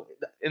Christ!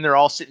 And they're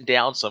all sitting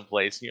down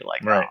someplace, and you're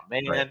like, "Oh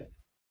man." Right.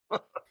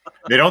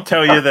 They don't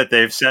tell you that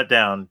they've sat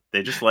down;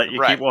 they just let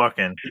you keep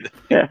walking.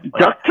 Yeah,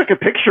 Duck took a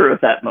picture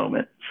of that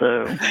moment,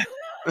 so.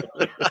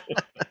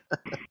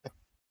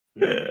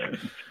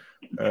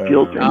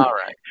 All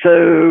right.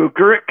 So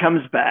Guruk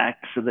comes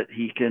back so that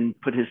he can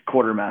put his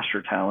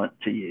quartermaster talent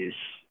to use.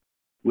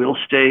 We'll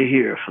stay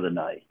here for the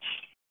night.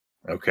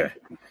 Okay.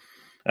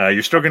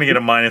 You're still going to get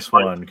a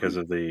 -1 because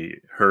of the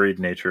hurried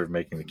nature of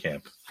making the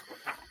camp.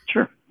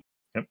 Sure.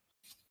 Yep.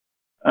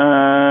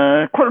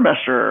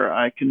 Quartermaster,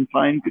 I can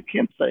find good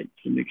campsites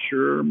and make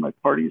sure my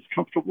party is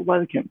comfortable by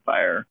the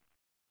campfire.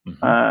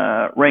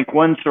 Mm-hmm. Rank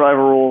 1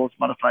 survival roll is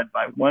modified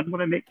by 1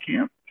 when I make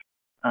camp.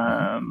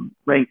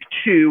 Rank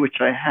 2, which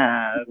I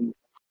have,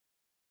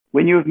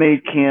 when you have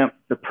made camp,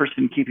 the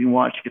person keeping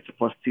watch gets a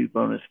 +2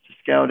 bonus to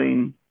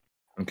scouting.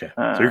 Okay,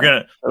 so you're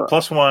gonna the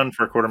 +1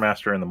 for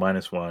quartermaster and the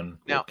 -1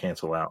 will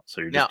cancel out.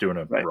 So you're just doing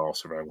a raw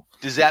survival.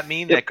 Does that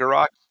mean that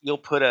Garrock, you'll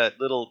put a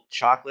little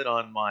chocolate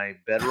on my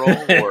bedroll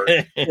or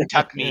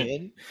tuck me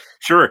in?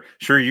 Sure.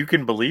 You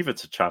can believe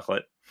it's a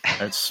chocolate.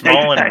 It's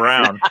small and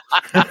brown.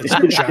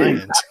 It's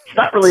giant. It's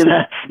not really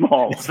that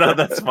small. It's not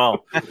that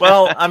small.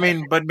 Well, I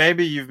mean, but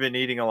maybe you've been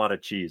eating a lot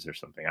of cheese or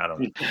something. I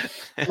don't know.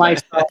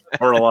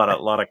 Or a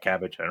lot of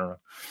cabbage. I don't know.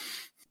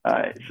 All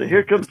right, so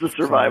here comes the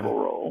survival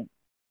roll.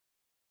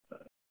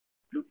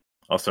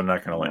 Also,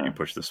 not going to let you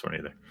push this one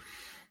either.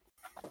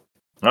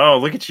 Oh,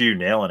 look at you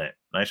nailing it!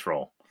 Nice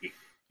roll.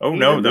 Oh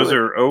no, those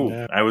are. Oh,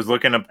 yeah. I was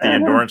looking up the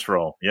endurance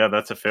roll. Yeah,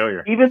 that's a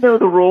failure. Even though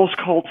the roll's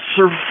called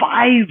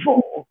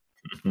survival.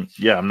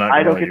 Yeah, I'm not.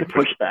 I don't get to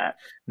push that.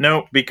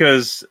 No,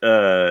 because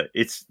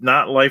it's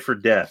not life or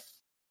death.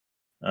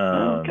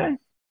 Okay.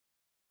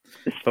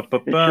 It's just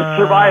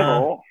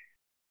survival.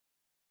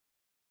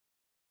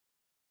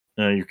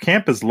 Your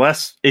camp is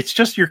less. It's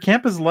just your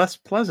camp is less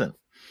pleasant.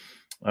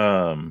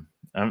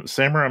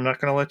 Sammer, I'm not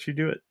going to let you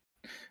do it.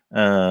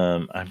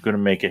 I'm going to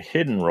make a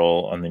hidden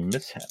roll on the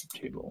mishap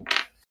table.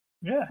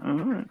 Yeah.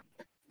 Right.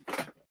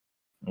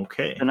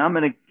 Okay. And I'm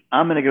gonna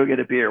go get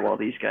a beer while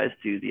these guys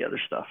do the other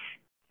stuff.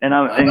 And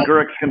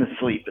Guruk's going to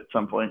sleep at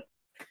some point.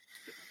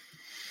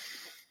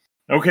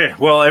 Okay.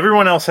 Well,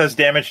 everyone else has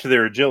damage to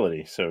their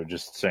agility, so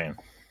just saying.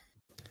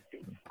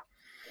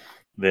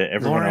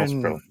 Everyone Lauren else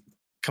probably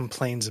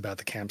complains about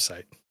the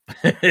campsite.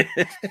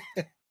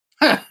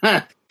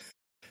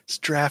 It's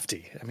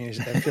drafty. I mean,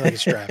 I feel like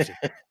it's drafty.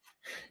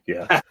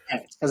 Yeah.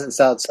 It's because it's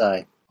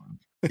outside.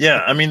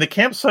 Yeah, I mean, the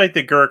campsite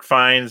that Gurk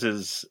finds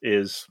is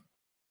it's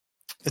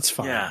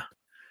fine. Yeah.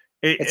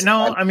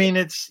 I mean,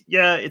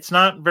 it's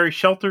not very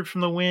sheltered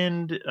from the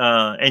wind,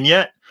 and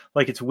yet,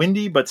 like, it's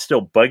windy but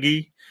still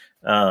buggy,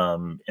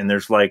 and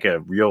there's like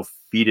a real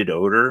fetid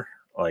odor.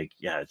 Like,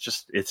 yeah,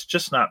 it's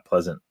just not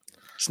pleasant.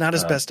 It's not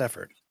his best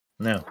effort.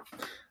 No.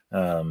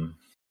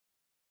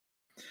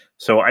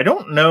 So I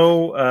don't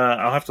know.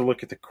 I'll have to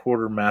look at the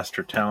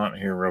quartermaster talent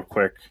here real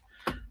quick.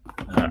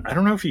 I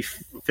don't know if he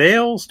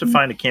fails to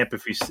find a camp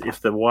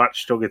if the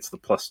watch still gets the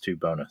 +2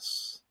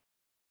 bonus.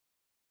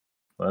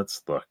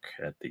 Let's look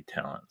at the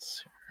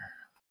talents here.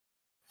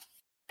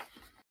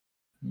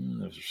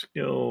 Those are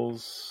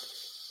skills.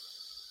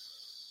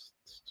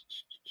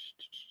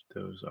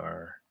 Those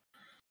are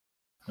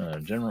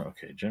general.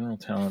 Okay, general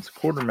talents.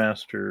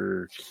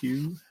 Quartermaster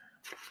Q.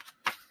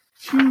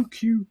 Q.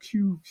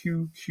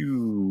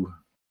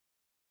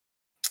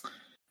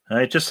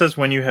 It just says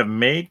when you have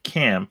made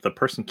camp, the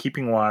person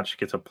keeping watch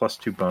gets a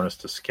 +2 bonus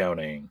to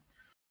scouting.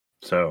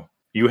 So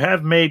you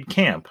have made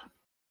camp.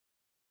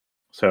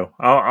 So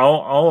I'll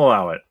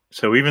allow it.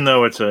 So even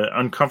though it's an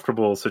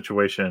uncomfortable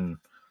situation,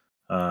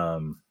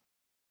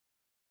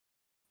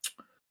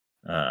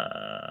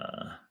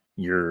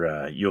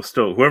 you'll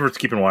still, whoever's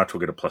keeping watch will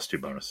get a +2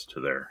 bonus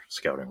to their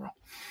scouting roll.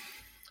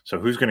 So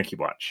who's going to keep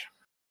watch?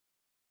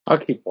 I'll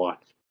keep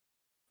watch.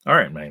 All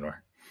right,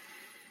 Maynor.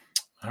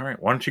 All right,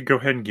 why don't you go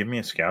ahead and give me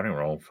a scouting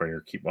roll for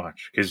your keep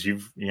watch? Because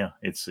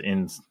it's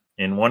in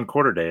 1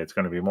 quarter day. It's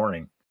going to be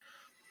morning.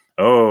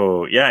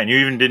 Oh yeah, and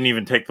you didn't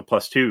even take the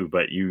 +2,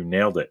 but you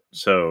nailed it.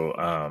 So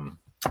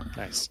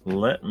nice.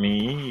 Let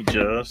me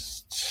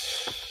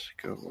just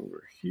go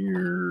over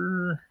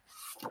here.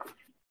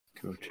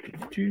 Go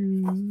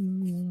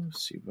to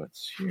see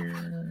what's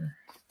here.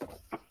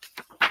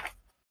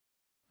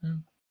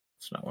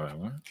 That's not what I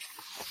want.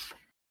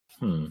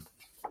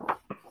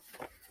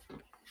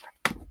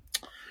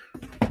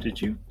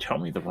 Did you tell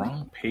me the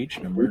wrong page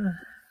number?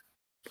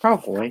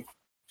 Probably.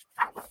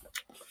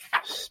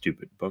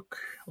 Stupid book.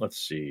 Let's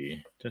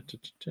see. It's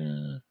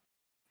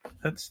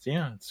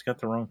got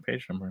the wrong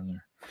page number in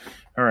there.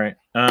 All right.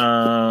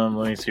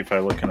 Let me see if I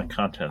look in the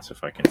contents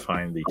if I can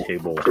find the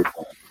table.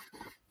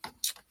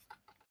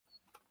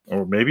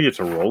 Or maybe it's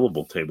a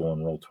rollable table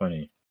in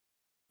Roll20.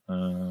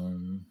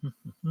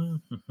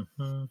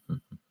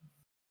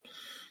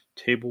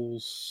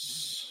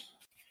 Tables.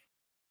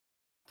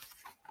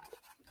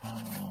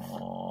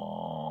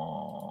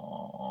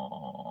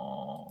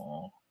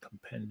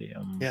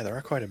 Compendium. Yeah, there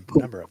are quite a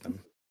number of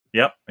them.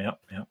 Yep.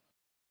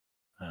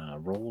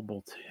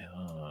 Rollable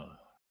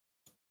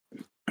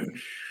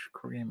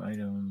core game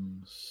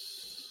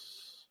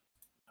items.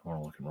 I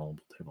want to look at rollable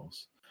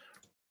tables.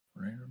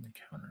 Random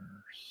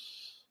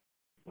encounters.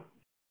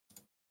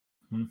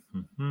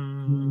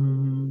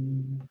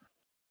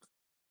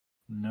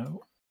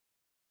 No.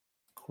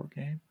 Core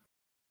game.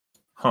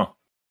 Huh.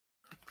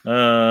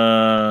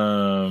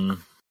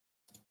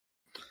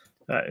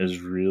 That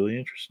is really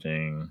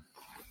interesting.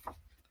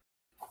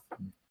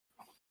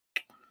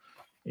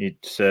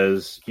 It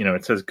says,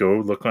 go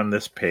look on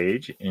this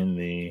page in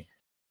the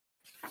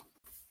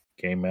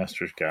Game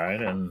Master's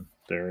Guide, and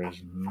there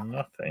is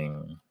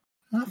nothing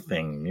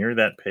near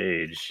that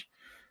page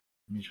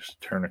Let me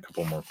just turn a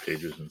couple more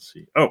pages and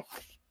see. Oh,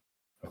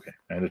 okay.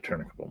 I had to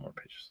turn a couple more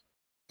pages.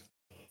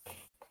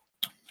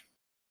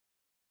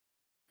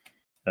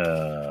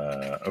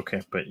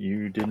 Okay, but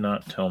you did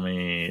not tell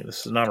me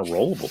this is not a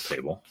rollable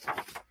table.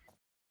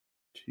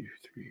 2,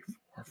 3,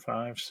 4,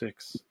 5,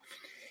 6,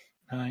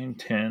 9,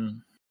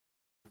 10.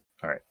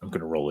 All right, I'm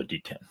going to roll a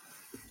d10.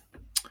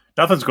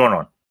 Nothing's going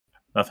on.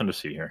 Nothing to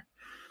see here.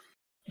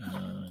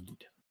 D10.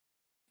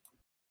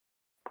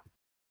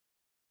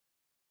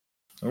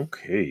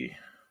 Okay.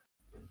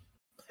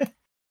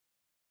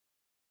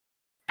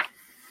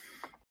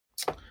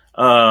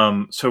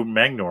 So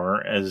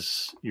Magnor,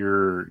 as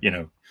you're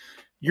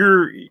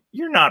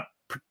not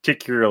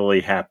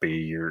particularly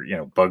happy.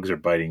 Bugs are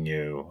biting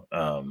you.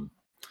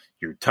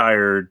 You're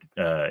tired.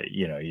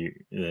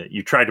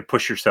 You tried to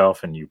push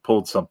yourself and you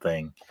pulled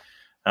something.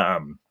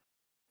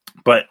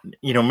 But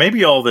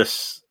maybe all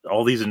these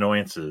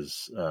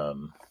annoyances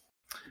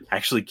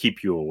actually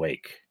keep you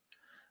awake.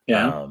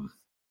 Yeah.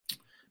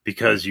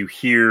 Because you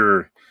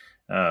hear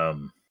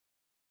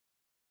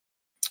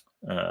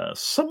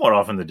somewhat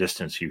off in the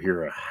distance, you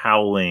hear a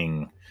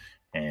howling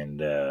and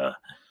a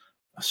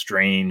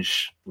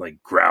strange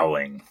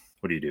growling.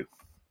 What do you do?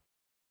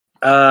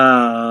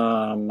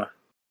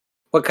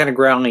 What kind of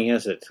growling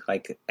is it?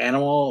 Like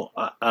animal?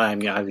 I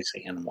mean,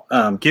 obviously animal.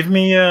 Give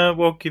me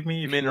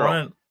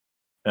mineral.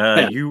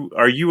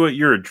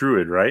 You're a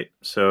druid, right?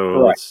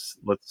 So right.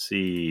 let's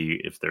see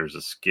if there's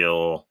a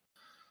skill.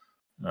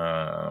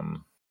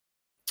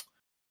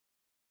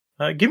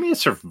 Give me a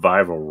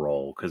survival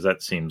roll, because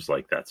that seems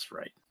like that's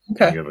right.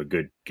 Okay. You have a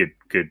good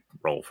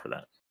roll for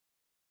that.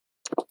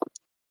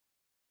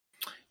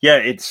 Yeah,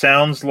 it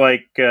sounds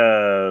like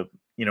a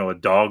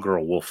dog or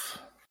a wolf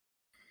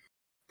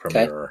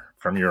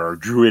from your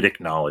druidic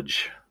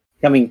knowledge.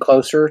 Coming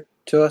closer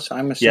to us,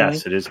 I'm assuming.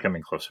 Yes, it is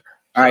coming closer.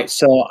 All right,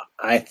 so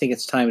I think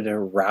it's time to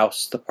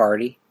rouse the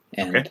party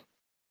and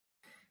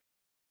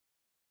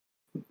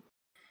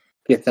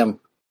get them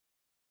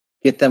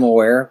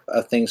aware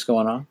of things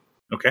going on.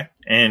 Okay,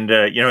 and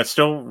it's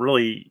still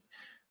really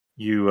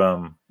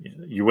you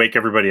wake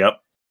everybody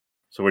up.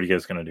 So what are you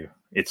guys going to do?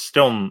 It's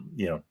still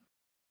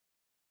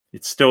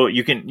it's still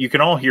you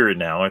can all hear it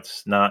now.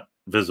 It's not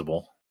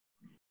visible.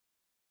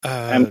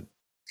 I'm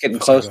getting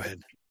close. Go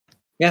ahead.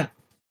 Yeah.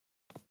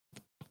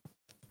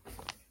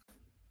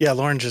 Yeah,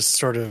 Lauren just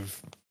sort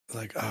of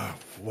like, oh,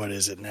 what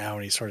is it now?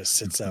 And he sort of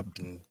sits up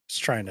and is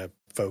trying to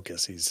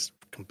focus. He's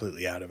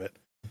completely out of it.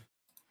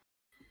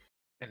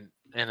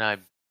 And I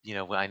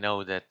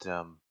know that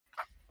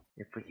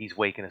if he's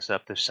waking us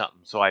up, there's something.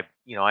 So I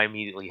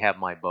immediately have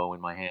my bow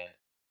in my hand.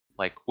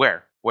 Like,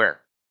 where?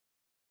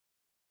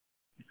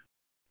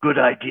 Good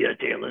idea,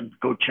 Dalen.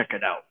 Go check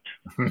it out.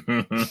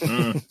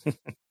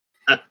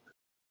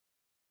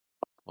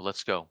 Well,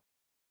 let's go.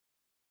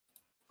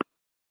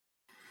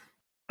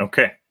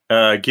 Okay.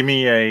 Give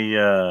me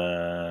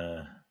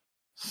a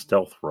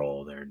stealth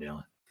roll there,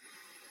 Dalen.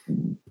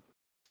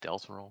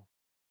 Stealth roll?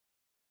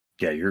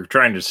 Yeah, you're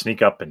trying to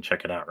sneak up and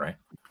check it out, right?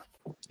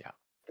 Yeah.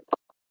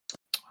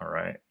 All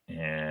right.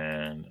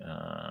 And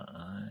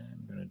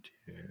I'm going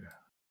to do...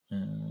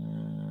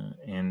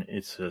 and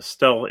it's a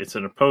stealth. It's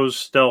an opposed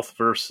stealth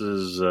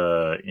versus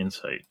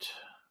insight.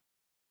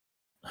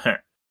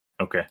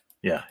 Okay.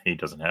 Yeah, he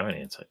doesn't have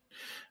any insight.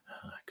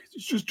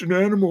 It's just an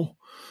animal.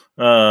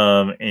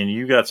 And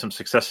you got some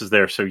successes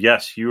there. So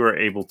yes, you are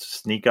able to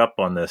sneak up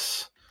on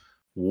this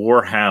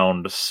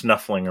warhound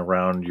snuffling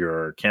around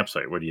your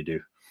campsite. What do you do?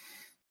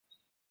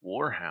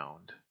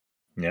 Warhound.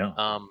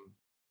 Yeah.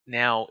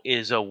 Now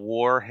is a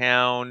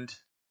warhound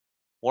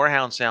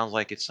sounds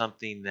like it's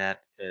something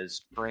that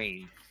is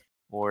trained,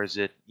 or is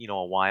it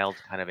a wild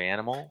kind of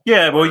animal?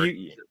 Yeah. Well,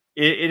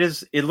 it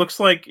is. It looks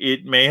like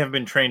it may have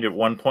been trained at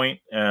one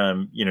point.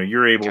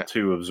 You're able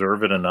to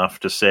observe it enough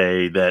to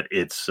say that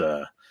it's.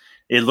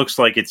 It looks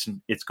like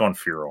it's gone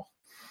feral.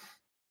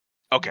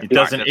 Okay.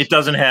 It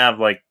doesn't have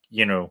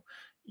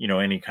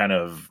any kind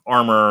of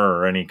armor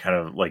or any kind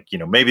of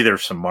maybe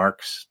there's some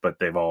marks, but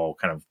they've all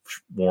kind of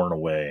worn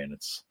away, and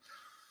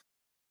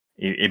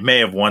it may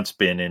have once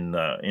been in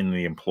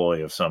the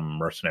employ of some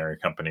mercenary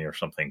company or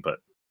something, but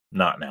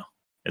not now,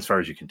 as far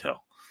as you can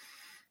tell.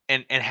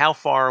 And how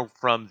far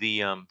from the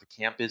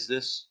camp is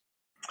this?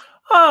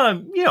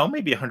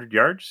 Maybe 100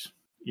 yards.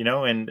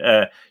 And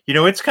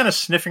it's kind of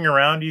sniffing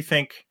around. You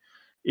think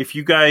if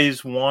you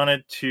guys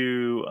wanted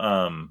to,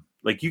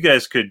 you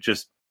guys could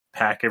just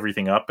pack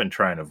everything up and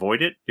try and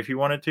avoid it if you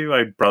wanted to.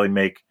 I'd probably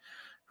make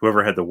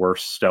whoever had the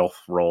worst stealth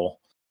roll,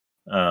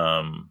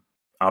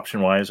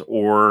 option wise,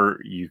 or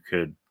you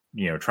could,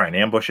 try and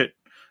ambush it.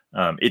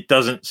 It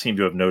doesn't seem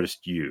to have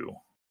noticed you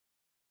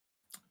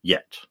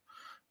yet,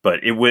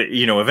 but it would,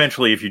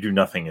 eventually if you do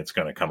nothing, it's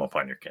going to come up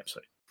on your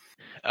campsite.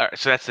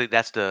 So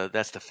that's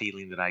the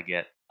feeling that I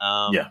get.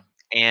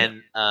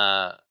 And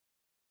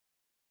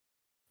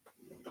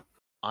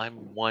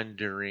I'm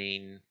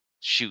wondering,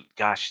 shoot,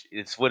 gosh,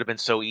 it would have been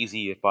so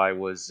easy if I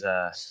was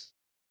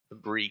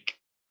Breek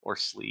or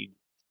Sleep.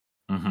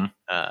 Mm-hmm.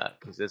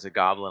 Because as a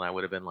goblin, I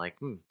would have been like,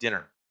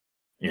 dinner.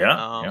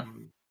 Yeah.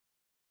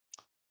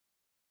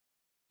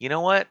 You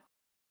know what?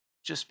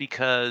 Just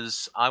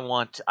because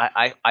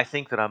I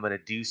think that I'm going to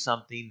do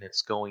something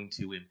that's going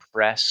to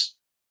impress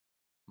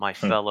my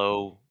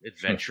fellow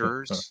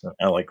adventurers.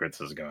 I like where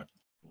this is going.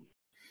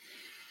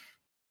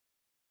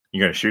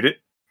 You gonna shoot it?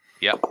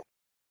 Yep.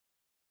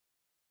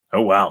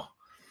 Oh wow.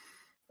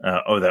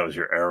 That was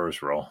your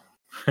arrows roll.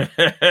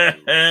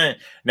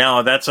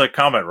 Now that's a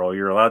combat roll.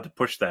 You're allowed to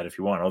push that if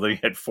you want. Although you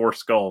had 4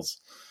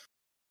 skulls.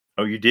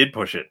 Oh, you did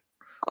push it.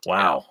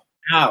 Wow.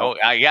 Oh,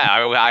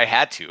 I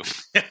had to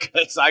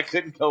because I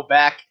couldn't go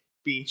back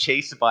being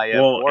chased by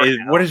a. Well,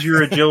 what is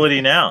your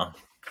agility now?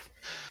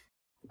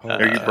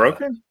 Are you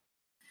broken?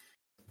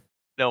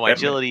 No, my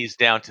agility is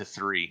down to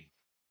 3.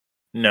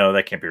 No,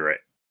 that can't be right.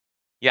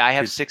 Yeah, I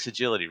have 6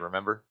 agility.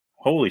 Remember?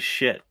 Holy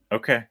shit.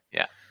 Okay.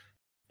 Yeah.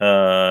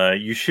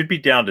 You should be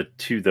down to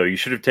 2 though. You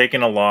should have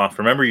taken a loss.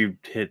 Remember, you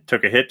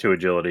took a hit to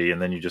agility,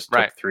 and then you just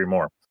took 3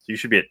 more. So you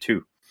should be at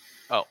 2.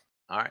 Oh,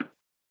 all right.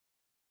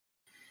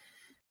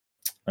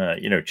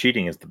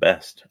 Cheating is the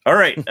best. All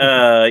right.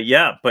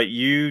 Yeah, but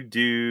you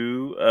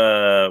do,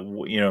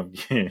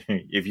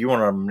 if you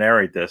want to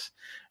narrate this,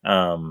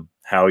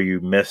 how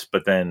you miss,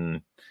 but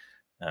then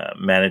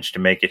manage to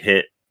make it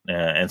hit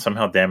and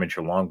somehow damage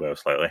your longbow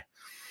slightly.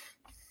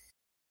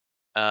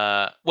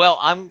 Well,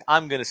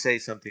 I'm going to say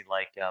something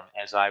like,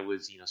 as I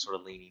was, sort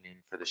of leaning in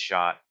for the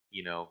shot,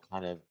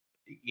 kind of,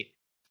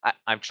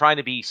 I'm trying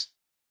to be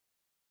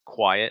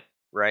quiet.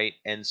 Right.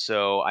 And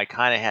so I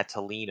kind of had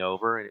to lean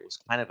over, and it was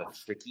kind of a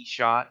tricky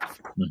shot.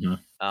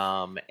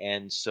 Mm-hmm.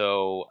 And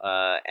so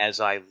as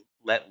I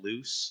let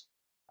loose,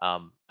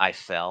 I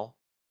fell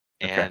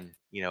and,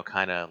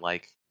 kind of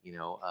like,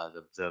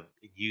 the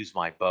use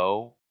my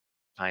bow,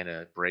 kind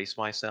of brace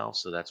myself.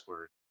 So that's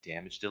where it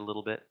damaged it a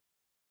little bit.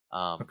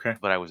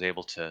 But I was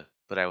able to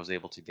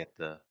get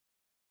the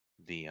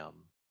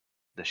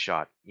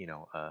shot,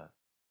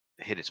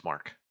 hit its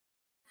mark.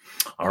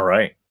 All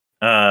right.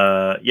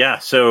 Yeah.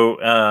 So,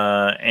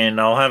 and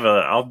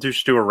I'll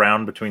just do a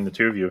round between the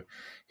two of you.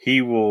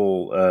 He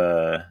will,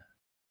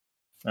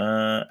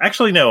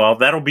 actually, no,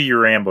 that'll be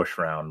your ambush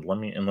round. Let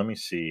me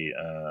see.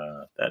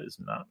 That is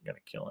not going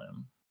to kill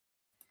him.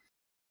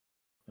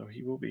 So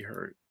he will be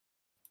hurt.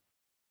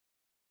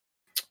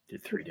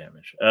 Did 3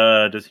 damage.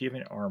 Does he have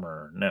any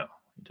armor? No,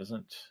 he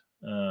doesn't.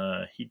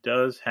 He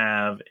does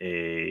have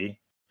he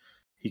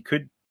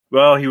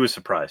was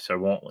surprised, so I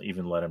won't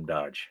even let him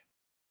dodge.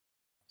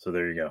 So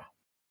there you go.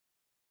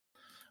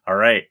 All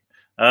right.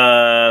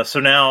 So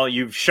now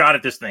you've shot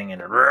at this thing,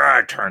 and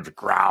it turns,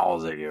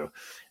 growls at you,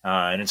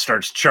 and it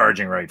starts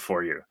charging right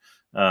for you.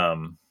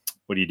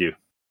 What do you do?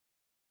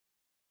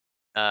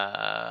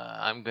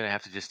 I'm gonna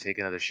have to just take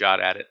another shot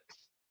at it.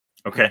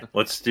 Okay,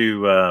 let's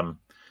do.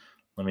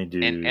 Let me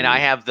do. And I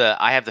have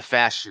the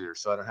fast shooter,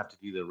 so I don't have to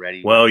do the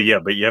ready. Well, yeah,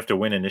 but you have to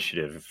win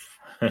initiative.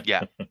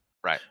 Yeah.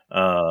 Right.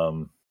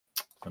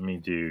 Let me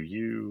do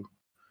you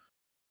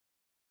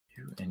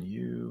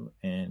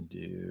and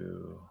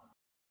do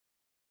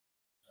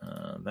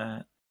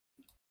that,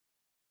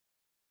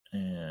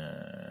 and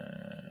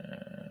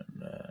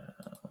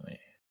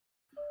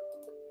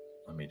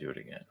let me do it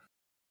again,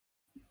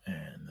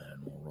 and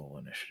then we'll roll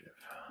initiative.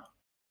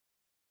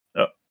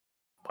 Oh,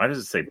 why does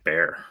it say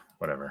bear?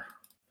 Whatever,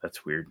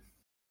 that's weird.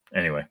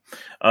 Anyway,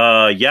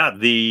 yeah,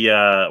 the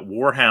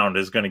Warhound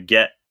is going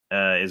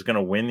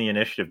to win the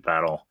initiative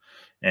battle.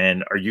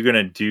 And are you going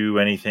to do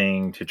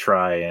anything to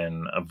try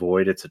and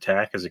avoid its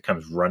attack as it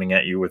comes running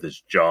at you with its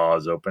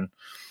jaws open?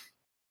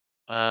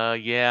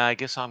 Yeah, I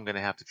guess I'm going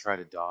to have to try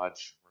to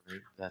dodge.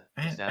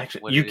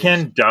 Actually, you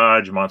can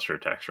dodge monster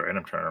attacks, right?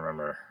 I'm trying to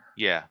remember.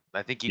 Yeah,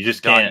 I think you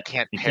just can't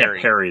can't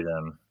parry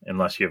them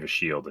unless you have a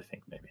shield, I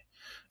think, maybe.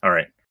 All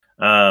right.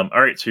 All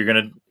right, so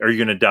are you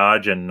gonna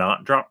dodge and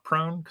not drop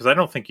prone? Because I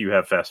don't think you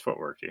have fast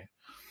footwork, do you?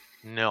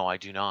 No, I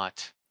do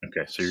not.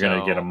 Okay, so you're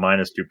gonna get a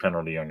 -2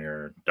 penalty on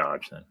your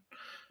dodge then.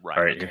 Right.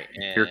 All right,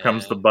 here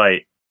comes the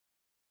bite.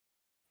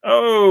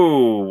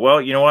 Oh, well,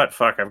 you know what?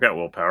 Fuck, I've got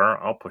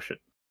willpower. I'll push it.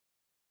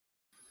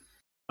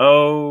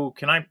 Oh,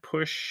 can I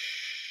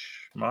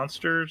push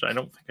monsters? I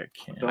don't think I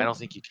can. I don't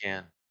think you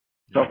can.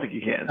 Don't think you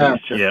can.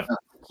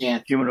 Yeah.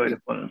 Humanoid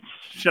opponents.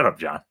 Shut up,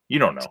 John. You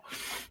don't know.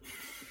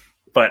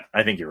 But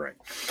I think you're right.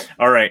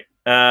 All right.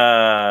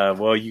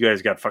 Well, you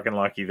guys got fucking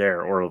lucky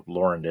there, or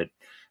Lauren did.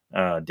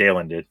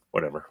 Dalen did.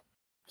 Whatever.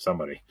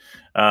 Somebody.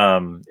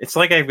 It's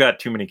like I've got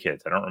too many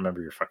kids. I don't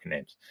remember your fucking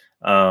names.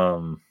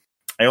 I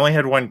only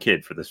had 1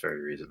 kid for this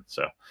very reason.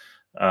 So,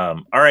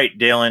 all right,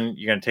 Dalen,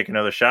 you gonna take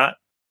another shot?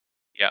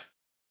 Yeah.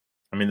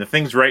 I mean, the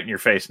thing's right in your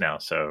face now.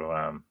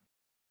 So,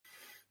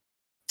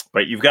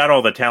 but you've got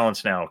all the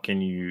talents now.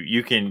 Can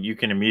you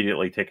can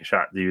immediately take a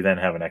shot? Do you then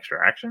have an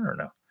extra action or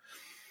no?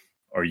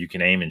 Or you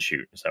can aim and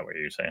shoot. Is that what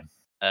you're saying?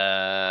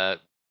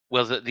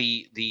 Well,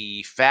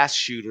 the fast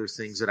shooter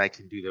things that I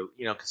can do, though,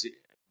 because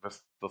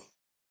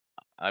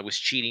I was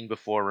cheating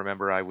before.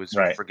 Remember, I was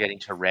forgetting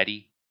to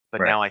ready,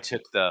 but now I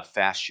took the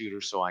fast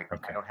shooter, so I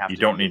don't have. You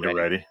don't need to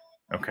ready.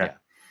 Okay. Yeah.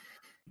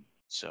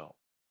 So.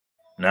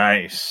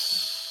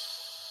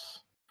 Nice.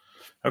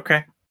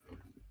 Okay.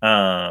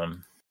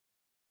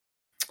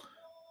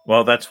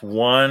 Well, that's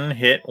 1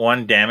 hit,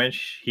 1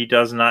 damage. He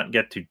does not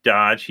get to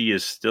dodge. He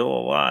is still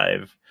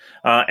alive.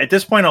 At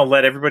this point, I'll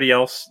let everybody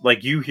else,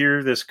 like, you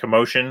hear this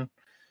commotion,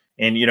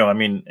 and,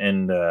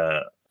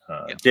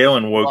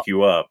 Dalen woke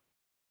you up.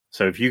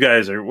 So if you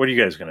guys are, what are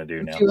you guys going to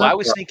do now? Well, I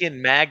was thinking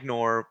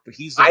Magnor, but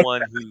he's the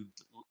one who.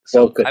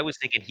 So I was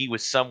thinking he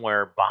was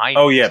somewhere behind.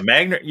 Oh, yeah.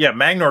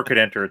 Magnor could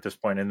enter at this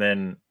point, and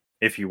then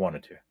if you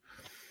wanted to.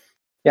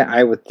 Yeah,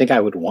 I would think I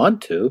would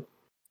want to.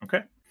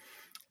 Okay.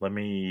 Let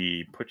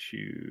me put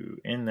you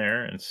in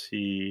there and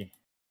see.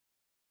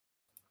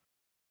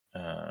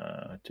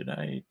 Did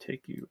I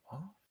take you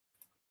off?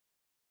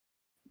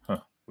 Huh.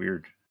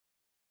 Weird.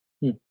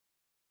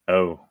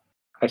 Oh.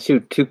 I see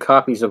 2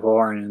 copies of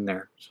Orin in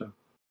there. So.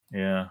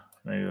 Yeah,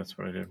 maybe that's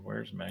what I did.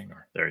 Where's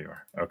Magnor? There you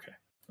are. Okay.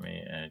 Let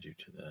me add you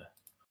to the...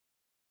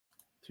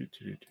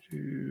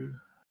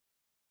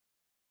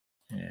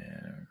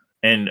 Yeah.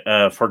 And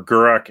for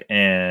Guruk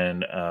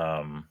and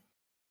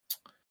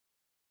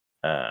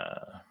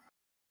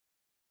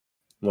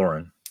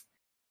Lauren,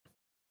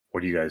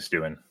 what are you guys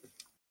doing?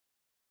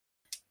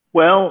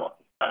 Well,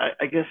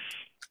 I guess.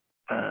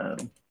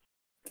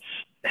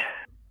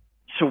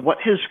 So, what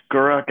has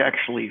Guruk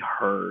actually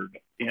heard?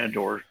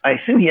 Or I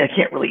assume I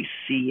can't really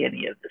see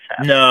any of this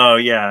happening. No,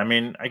 yeah. I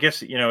mean, I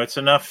guess it's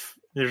enough.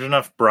 There's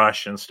enough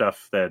brush and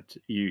stuff that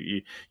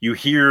you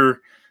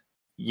hear.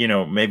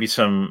 Maybe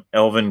some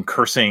elven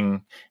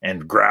cursing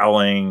and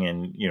growling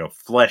and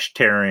flesh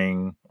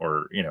tearing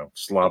or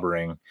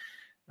slobbering.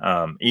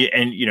 And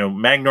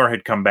Magnor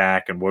had come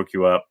back and woke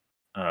you up,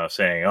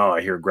 saying, "Oh,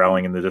 I hear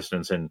growling in the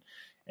distance." And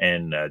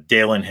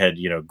Dalen had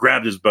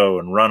grabbed his bow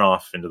and run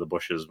off into the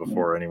bushes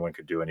before anyone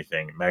could do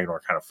anything.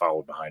 Magnor kind of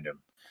followed behind him.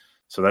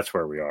 So that's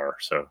where we are.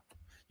 So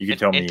you can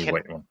tell me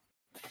what you want.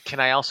 Can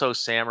I also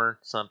Sammer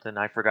something?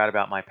 I forgot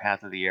about my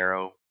Path of the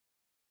Arrow.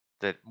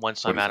 That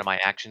once I'm out of my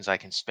actions, I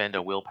can spend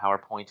a willpower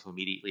point to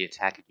immediately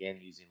attack again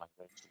using my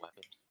ranged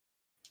weapon.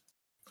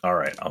 All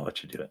right, I'll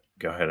let you do it.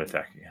 Go ahead,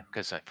 attack again.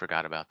 Because I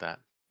forgot about that.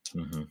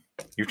 Mm-hmm.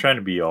 You're trying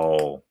to be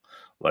all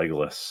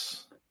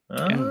Legolas.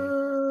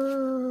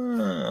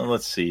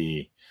 Let's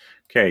see.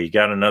 Okay, you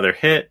got another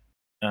hit.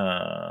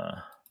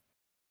 I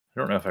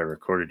don't know if I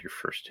recorded your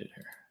first hit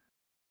here.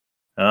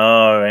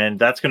 Oh, and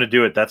that's going to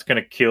do it. That's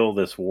going to kill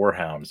this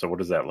Warhound. So what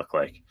does that look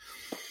like?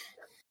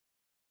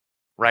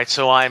 Right,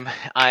 so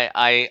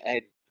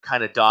I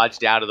kind of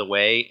dodged out of the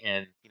way,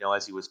 and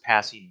as he was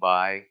passing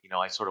by,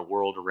 I sort of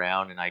whirled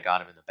around and I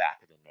got him in the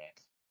back of the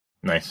neck.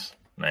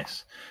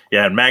 Nice.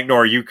 Yeah, and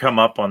Magnor, you come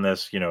up on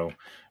this,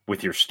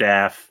 with your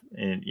staff,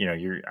 and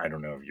I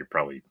don't know, you're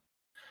probably.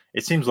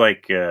 It seems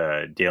like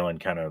Dalen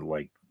kind of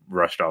like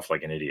rushed off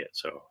like an idiot.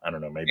 So I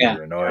don't know, maybe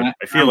you're annoyed.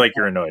 I feel like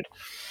you're annoyed.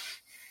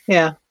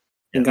 Yeah.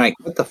 And like,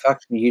 what the fuck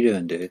are you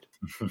doing, dude?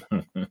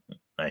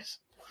 Nice.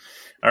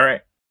 All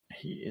right.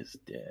 He is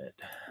dead.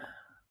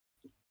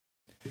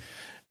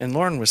 And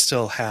Lauren was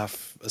still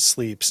half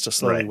asleep, still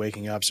slowly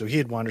waking up. So he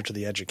had wandered to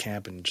the edge of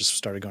camp and just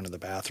started going to the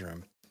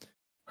bathroom.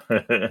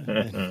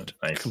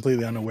 Nice.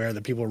 Completely unaware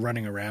that people were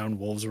running around,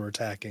 wolves were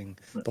attacking,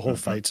 the whole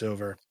fight's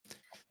over.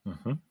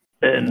 Mm-hmm.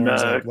 And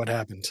like, what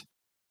happened?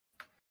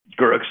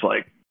 Guruk's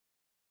like,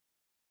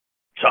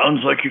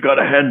 sounds like you got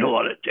a handle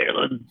on it,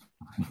 Dalen.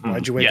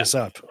 Why'd you wake us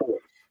up?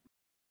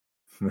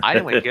 I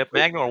didn't wake you up.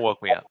 Magnor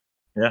woke me up.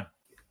 Yeah.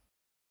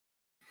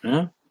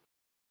 Huh?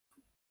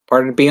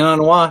 Part of being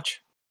on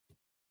watch.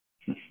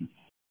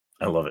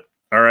 I love it.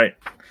 All right.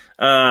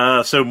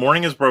 So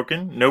morning is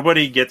broken.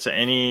 Nobody gets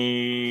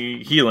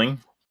any healing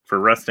for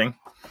resting.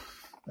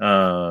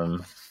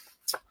 But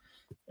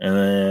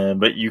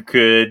you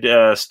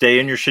could stay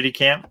in your shitty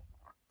camp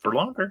for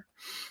longer.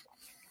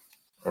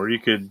 Or you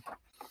could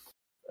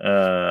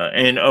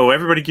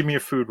everybody give me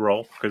a food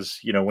roll, because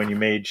when you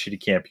made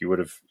shitty camp you would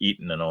have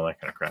eaten and all that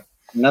kind of crap.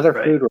 Another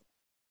food roll.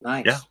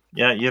 Nice.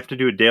 Yeah, you have to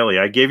do it daily.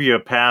 I gave you a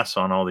pass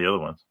on all the other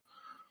ones.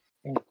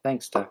 Yeah,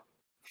 thanks, Doc.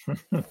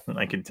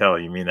 I can tell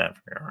you mean that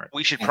from your heart.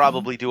 We should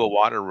probably do a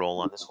water roll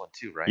on this one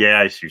too, right?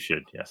 Yeah, you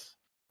should. Yes.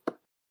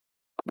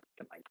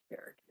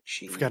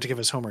 Forgot to give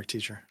his homework,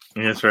 teacher.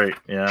 That's right.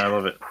 Yeah, I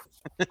love it.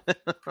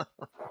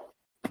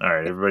 All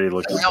right, everybody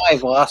look. Now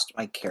I've lost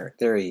my character.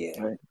 There he is.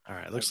 All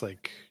right, looks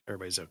like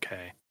everybody's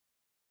okay.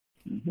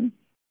 Mm-hmm.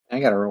 I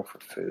got to roll for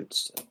food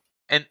still.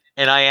 And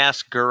I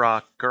asked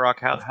Guruk,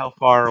 how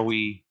far are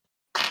we?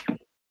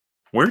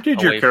 Where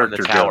did your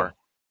character go?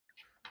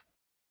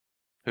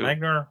 Who?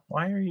 Magnor,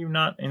 why are you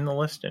not in the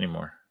list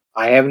anymore?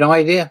 I have no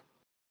idea.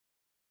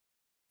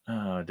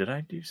 Did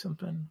I do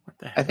something? What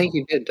the hell? I think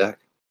you did, Doc.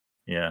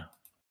 Yeah.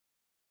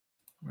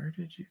 Where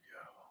did you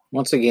go?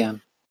 Once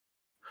again.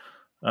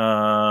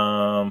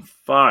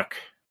 Fuck.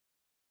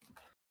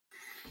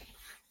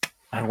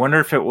 I wonder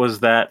if it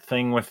was that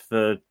thing with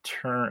the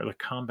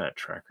combat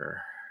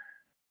tracker.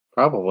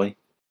 Probably.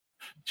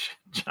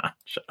 John,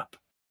 shut up.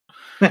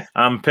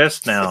 I'm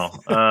pissed now.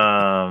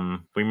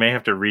 We may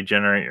have to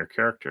regenerate your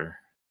character.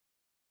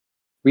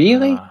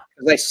 Really?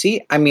 Because I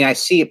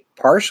see it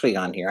partially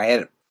on here. I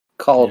had it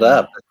called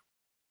up.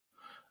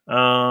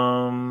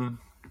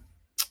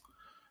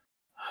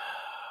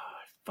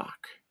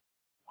 Fuck.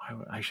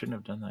 I shouldn't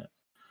have done that.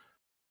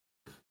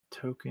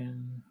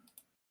 Token.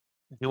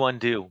 Do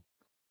undo.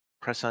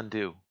 Press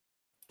undo.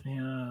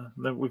 Yeah,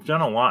 we've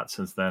done a lot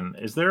since then.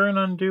 Is there an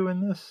undo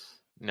in this?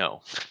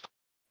 No.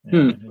 Yeah,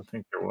 I didn't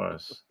think there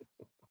was.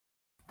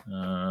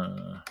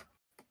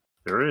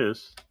 There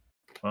is.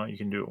 Well, you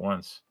can do it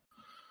once.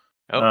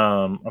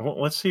 Oh.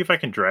 Let's see if I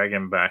can drag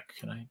him back.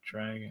 Can I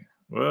drag it?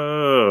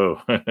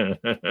 Whoa.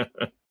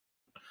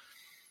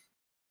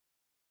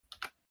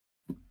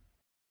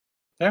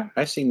 Yeah,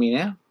 I see me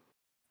now.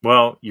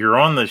 Well, you're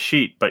on the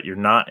sheet, but you're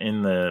not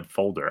in the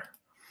folder.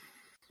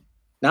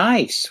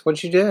 Nice.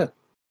 What'd you do?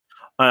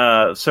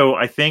 So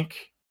I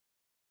think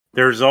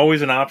there's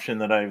always an option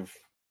that I've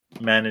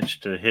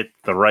managed to hit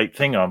the right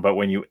thing on, but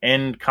when you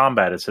end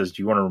combat, it says,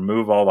 do you want to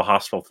remove all the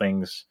hostile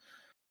things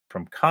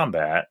from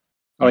combat?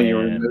 Oh, you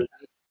removed it?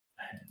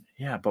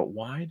 Yeah, but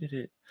why did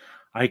it?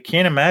 I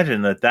can't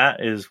imagine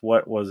that is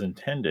what was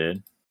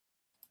intended.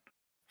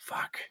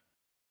 Fuck.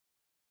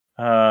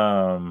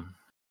 I'll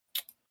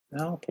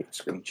take a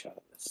screenshot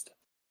of this stuff.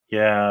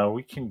 Yeah,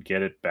 we can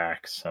get it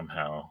back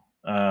somehow.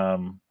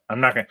 I'm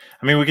not gonna.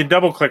 I mean, we can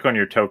double click on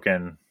your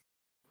token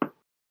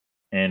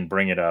and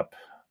bring it up.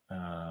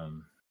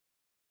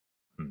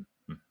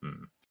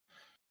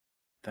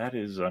 That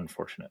is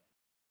unfortunate.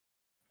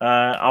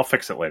 I'll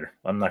fix it later.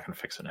 I'm not going to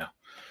fix it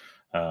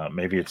now.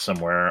 Maybe it's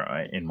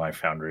somewhere in my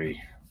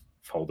Foundry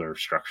folder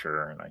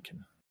structure, and I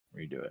can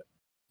redo it.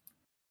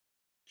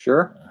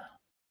 Sure.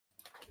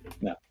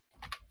 No.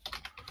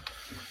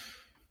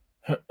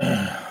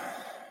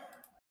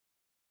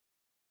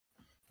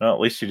 Well, at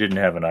least you didn't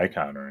have an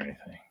icon or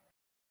anything.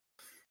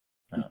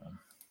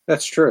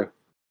 That's true.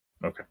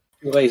 Okay.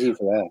 You're lazy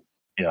for that.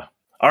 Yeah.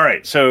 All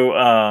right.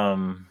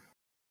 So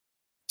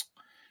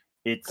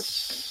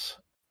it's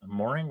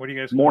morning. What do you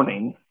guys?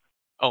 Morning.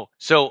 Oh,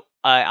 so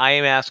I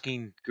am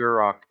asking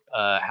Gurok,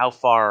 how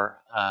far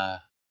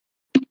are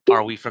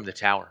we from the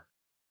tower?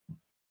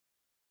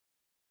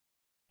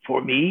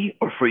 For me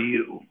or for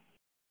you?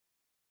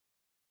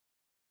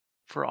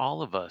 For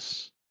all of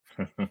us.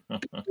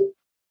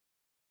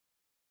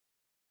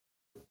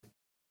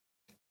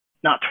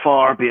 Not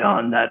far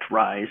beyond that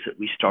rise that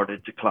we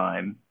started to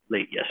climb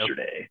late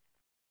yesterday.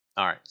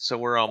 All right, so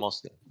we're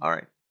almost there. All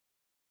right.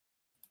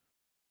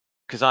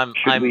 Because I'm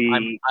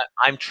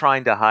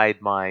trying to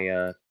hide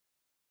my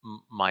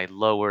my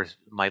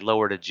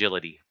lowered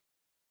agility.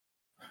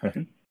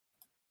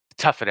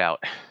 Tough it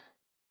out.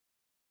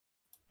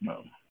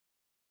 No.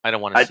 I don't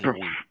want to I'd see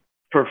me.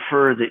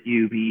 prefer that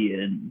you be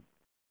in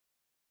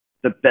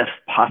the best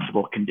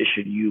possible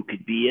condition you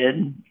could be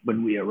in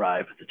when we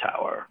arrive at the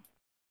tower.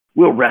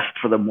 We'll rest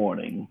for the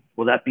morning.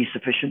 Will that be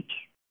sufficient?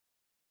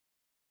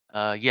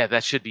 Yeah,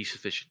 that should be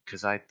sufficient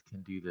because I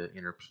can do the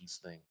inner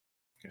peace thing.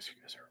 I guess you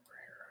guys are over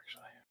here,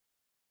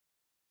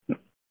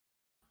 actually.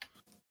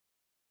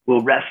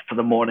 We'll rest for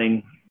the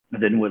morning,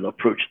 and then we'll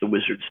approach the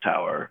wizard's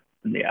tower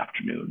in the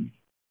afternoon.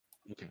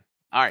 Okay.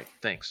 All right.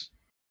 Thanks.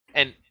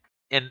 And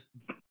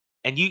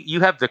you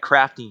have the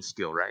crafting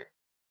skill, right?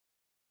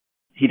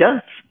 He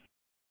does.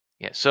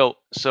 Yeah. So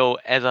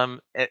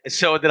then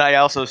I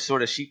also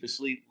sort of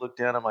sheepishly look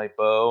down at my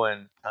bow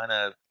and kind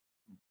of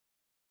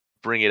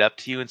bring it up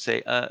to you and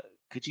say,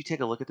 could you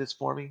take a look at this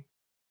for me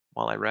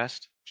while I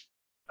rest?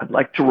 I'd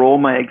like to roll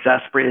my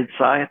exasperated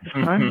sigh at this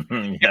time.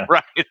 Yeah.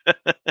 Right.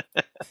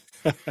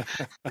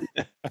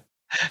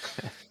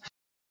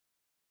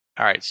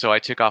 All right. So I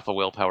took off a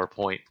willpower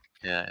point,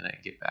 and I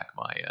get back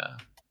my.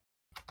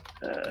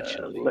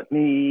 Let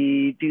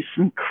me do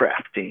some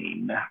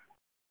crafting.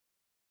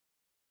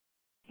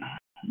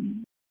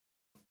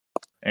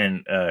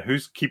 And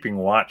who's keeping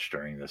watch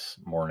during this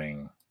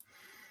morning?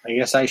 I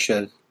guess I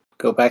should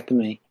go back to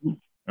me.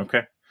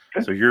 Okay.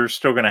 So you're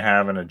still going to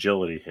have an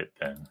agility hit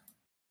then.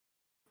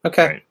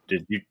 Okay. Right.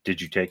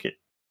 Did you take it?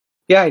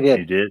 Yeah, I did.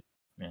 You did?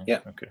 Yeah.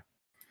 Okay.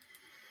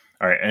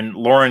 All right. And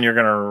Lauren, you're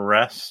going to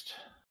rest?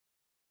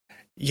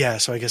 Yeah,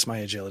 so I guess my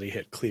agility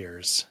hit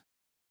clears.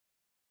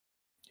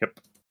 Yep.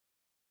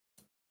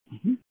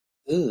 Mm-hmm.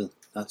 Ooh,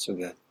 not so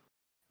good.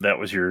 That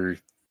was your...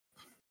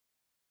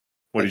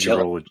 What did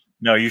Agility. you roll?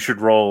 No, you should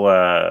roll...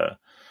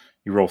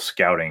 you roll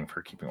scouting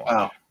for keeping watch.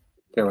 Oh,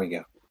 there we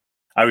go.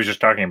 I was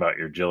just talking about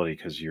your agility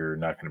because you're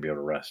not going to be able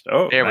to rest.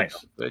 Oh, there nice. we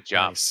go. Good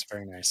job. Nice,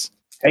 very nice.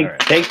 Hey, All right.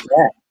 take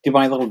that. Do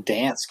my little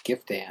dance,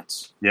 gift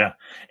dance. Yeah.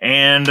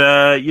 And,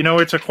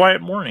 it's a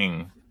quiet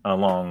morning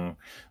along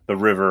the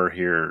river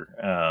here.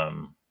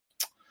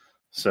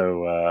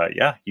 So,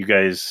 you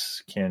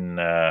guys can,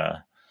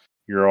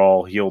 you're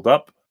all healed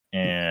up,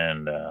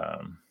 and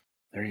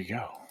there you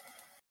go.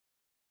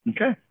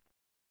 Okay.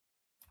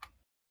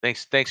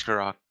 Thanks,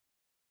 Gurok.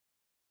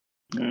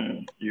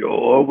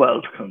 You're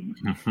welcome.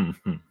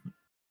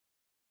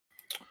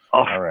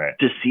 Off All right.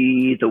 to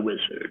see the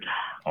wizard.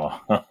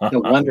 The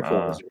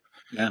wonderful wizard.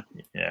 Yeah.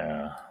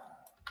 Yeah.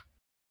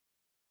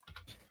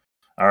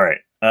 All right.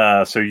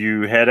 So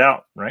you head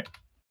out, right?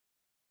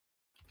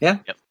 Yeah.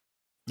 Yep.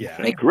 Yeah.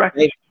 Make Correct.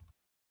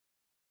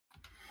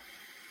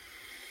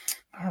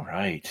 All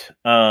right.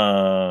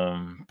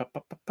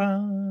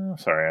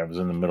 Sorry, I'm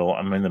in the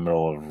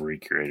middle of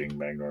recreating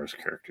Magnor's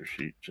character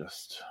sheet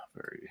just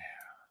very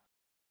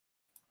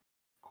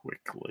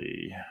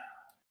quickly,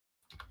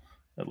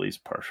 at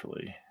least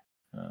partially.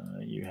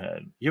 You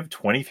have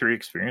 23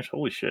 experience.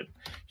 Holy shit!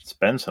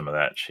 Spend some of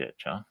that shit,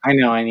 John. I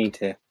know. I need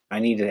to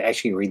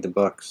actually read the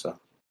book. So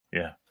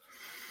yeah.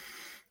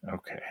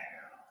 Okay.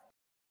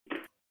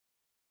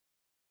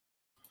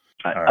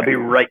 I'll be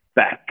right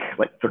back.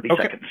 Like 30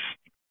 seconds.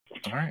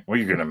 All right. Well,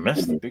 you're gonna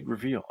miss the big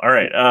reveal. All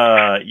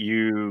right.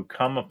 You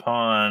come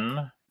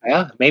upon.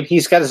 Yeah, maybe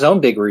he's got his own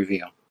big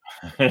reveal,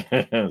 so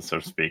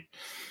to speak.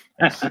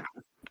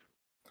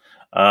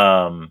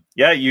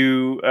 Yeah,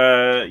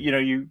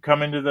 you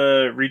come into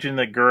the region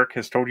that Gurk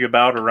has told you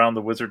about around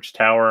the Wizard's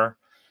Tower,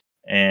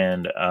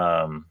 and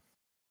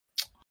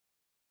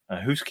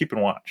who's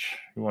keeping watch?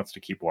 Who wants to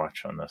keep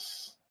watch on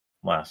this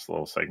last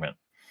little segment?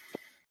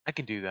 I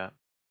can do that.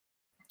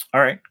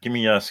 All right, give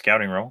me a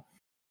scouting roll.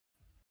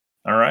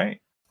 All right.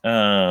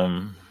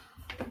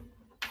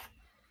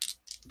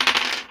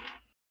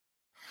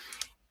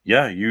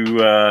 Yeah,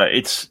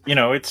 it's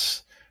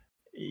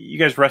you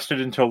guys rested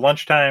until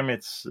lunchtime.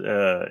 It's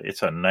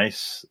a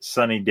nice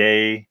sunny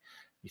day.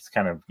 It's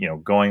kind of,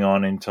 going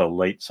on into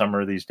late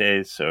summer these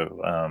days.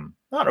 So,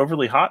 not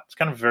overly hot. It's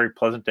kind of a very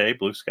pleasant day,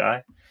 blue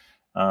sky.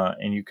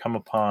 And you come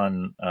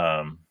upon,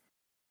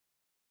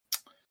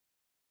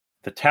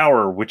 the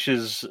tower, which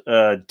is,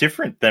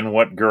 different than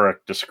what Gurk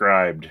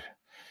described.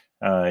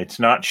 It's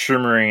not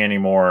shimmering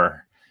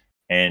anymore.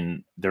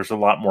 And there's a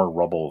lot more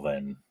rubble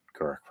than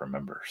Gurk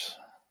remembers.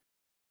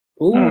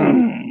 Ooh.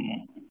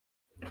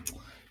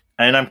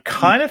 And I'm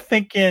kind of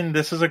thinking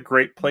this is a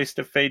great place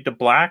to fade to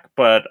black,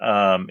 but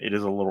it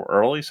is a little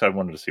early, so I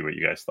wanted to see what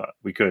you guys thought.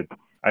 We can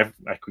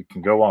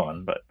go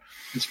on, but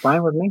it's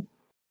fine with me.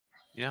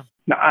 Yeah.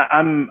 No,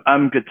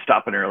 I'm good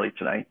stopping early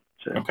tonight.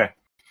 So. Okay.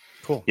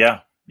 Cool. Yeah.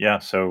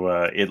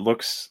 So it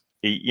looks,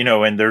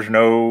 and there's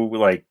no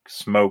like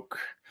smoke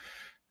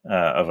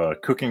of a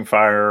cooking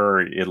fire.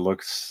 It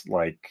looks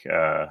like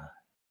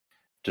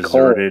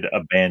deserted,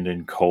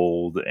 abandoned,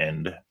 cold,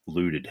 and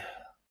looted.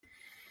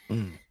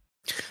 Mm.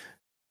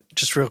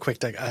 Just real quick,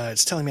 Doug,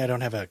 it's telling me I don't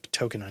have a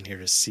token on here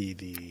to see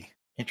the...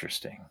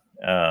 Interesting.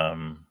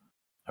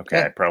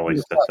 Okay, I probably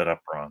set that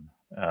up wrong.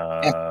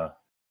 I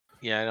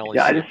only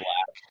see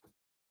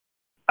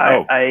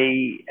black.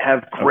 I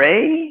have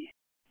gray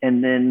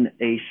and then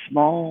a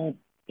small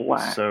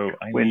black So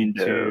I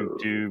window. need to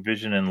do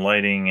vision and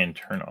lighting and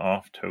turn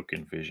off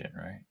token vision,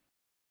 right? I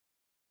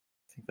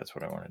think that's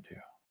what I want to do.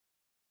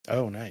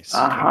 Oh, nice.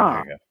 Uh-huh.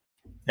 There you go.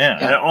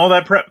 Yeah, all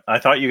that prep. I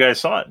thought you guys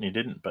saw it and you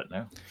didn't, but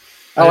no.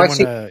 I want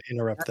to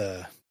interrupt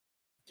the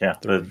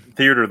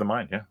theater of the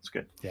mind. Yeah, it's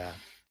good. Yeah.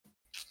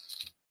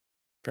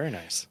 Very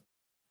nice.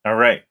 All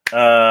right.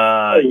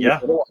 Yeah.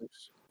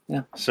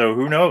 So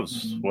who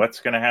knows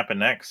what's going to happen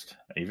next?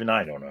 Even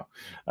I don't know.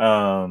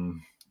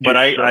 But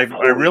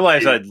I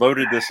realized I'd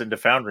loaded this into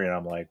Foundry and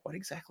I'm like, what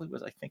exactly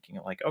was I thinking?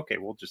 I'm like, okay,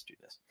 we'll just do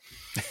this.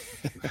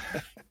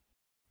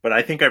 But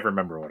I think I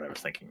remember what I was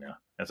thinking now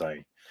as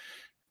I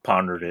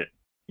pondered it,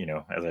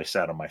 as I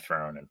sat on my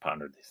throne and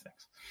pondered these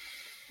things.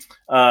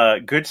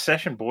 Good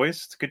session,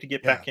 boys. It's good to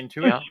get back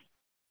into it.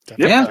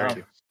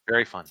 Definitely.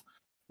 Very fun.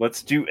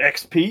 Let's do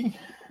XP.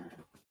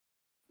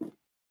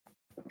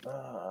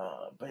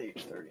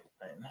 Page 39.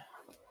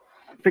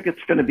 I think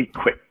it's going to be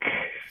quick.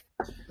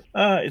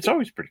 It's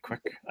always pretty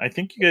quick. I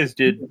think you guys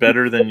did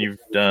better than you've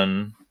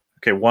done.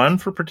 Okay, 1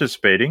 for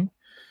participating.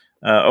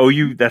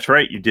 That's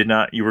right. You did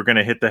not. You were going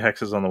to hit the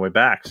hexes on the way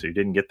back, so you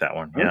didn't get that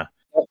one. Yeah.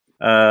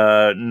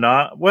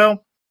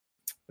 I'll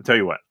tell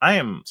you what. I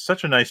am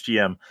such a nice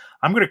GM.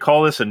 I'm going to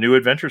call this a new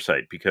adventure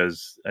site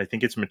because I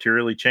think it's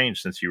materially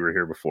changed since you were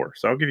here before.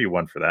 So I'll give you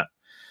 1 for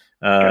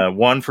that.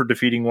 1 for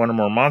defeating 1 or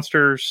more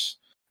monsters.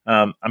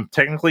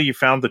 Technically you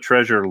found the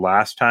treasure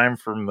last time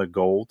from the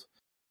gold.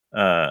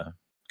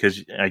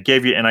 Because I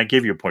gave you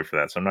a point for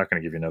that, so I'm not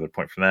going to give you another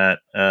point for that.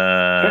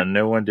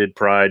 No one did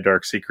Pride,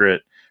 Dark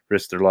Secret,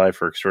 risk their life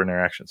for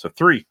extraordinary action. So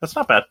 3. That's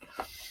not bad.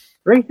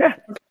 3, yeah.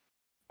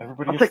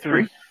 Everybody I'll gets take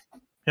 3.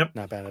 Yep.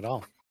 Not bad at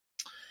all.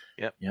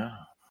 Yep. Yeah.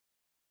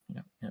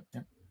 Yep.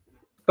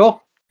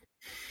 Cool.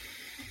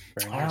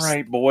 Very All nice.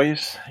 right,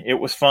 boys. It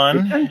was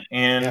fun,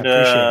 and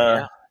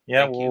I'll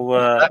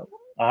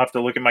have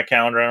to look at my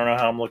calendar. I don't know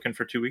how I'm looking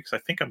for 2 weeks. I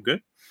think I'm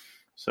good.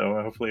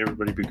 So hopefully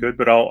everybody be good.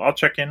 But I'll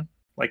check in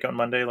like on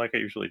Monday, like I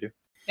usually do.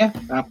 Yeah.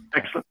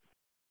 Excellent.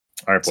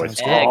 All right,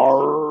 boys.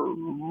 All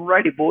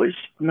righty, boys.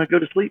 I'm going to go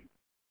to sleep.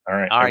 All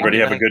right. Everybody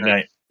have a good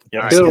night.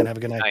 Yep. All Right. Have a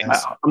good night, Night.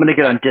 guys. I'm going to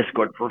get on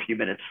Discord for a few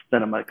minutes,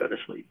 then I might go to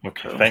sleep.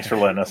 Okay. Thanks for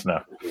letting us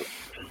know.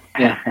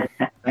 Yeah.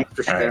 Thanks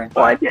for All right. sharing.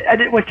 Well, I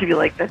didn't want you to be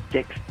like, that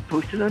dick's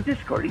posted on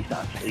Discord. He's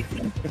not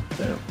sleeping.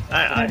 So,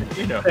 I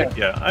mean,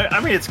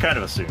 it's kind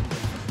of assumed.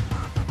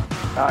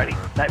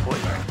 alrighty. Night, boys.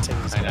 Take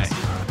it easy, Night, guys.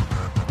 night.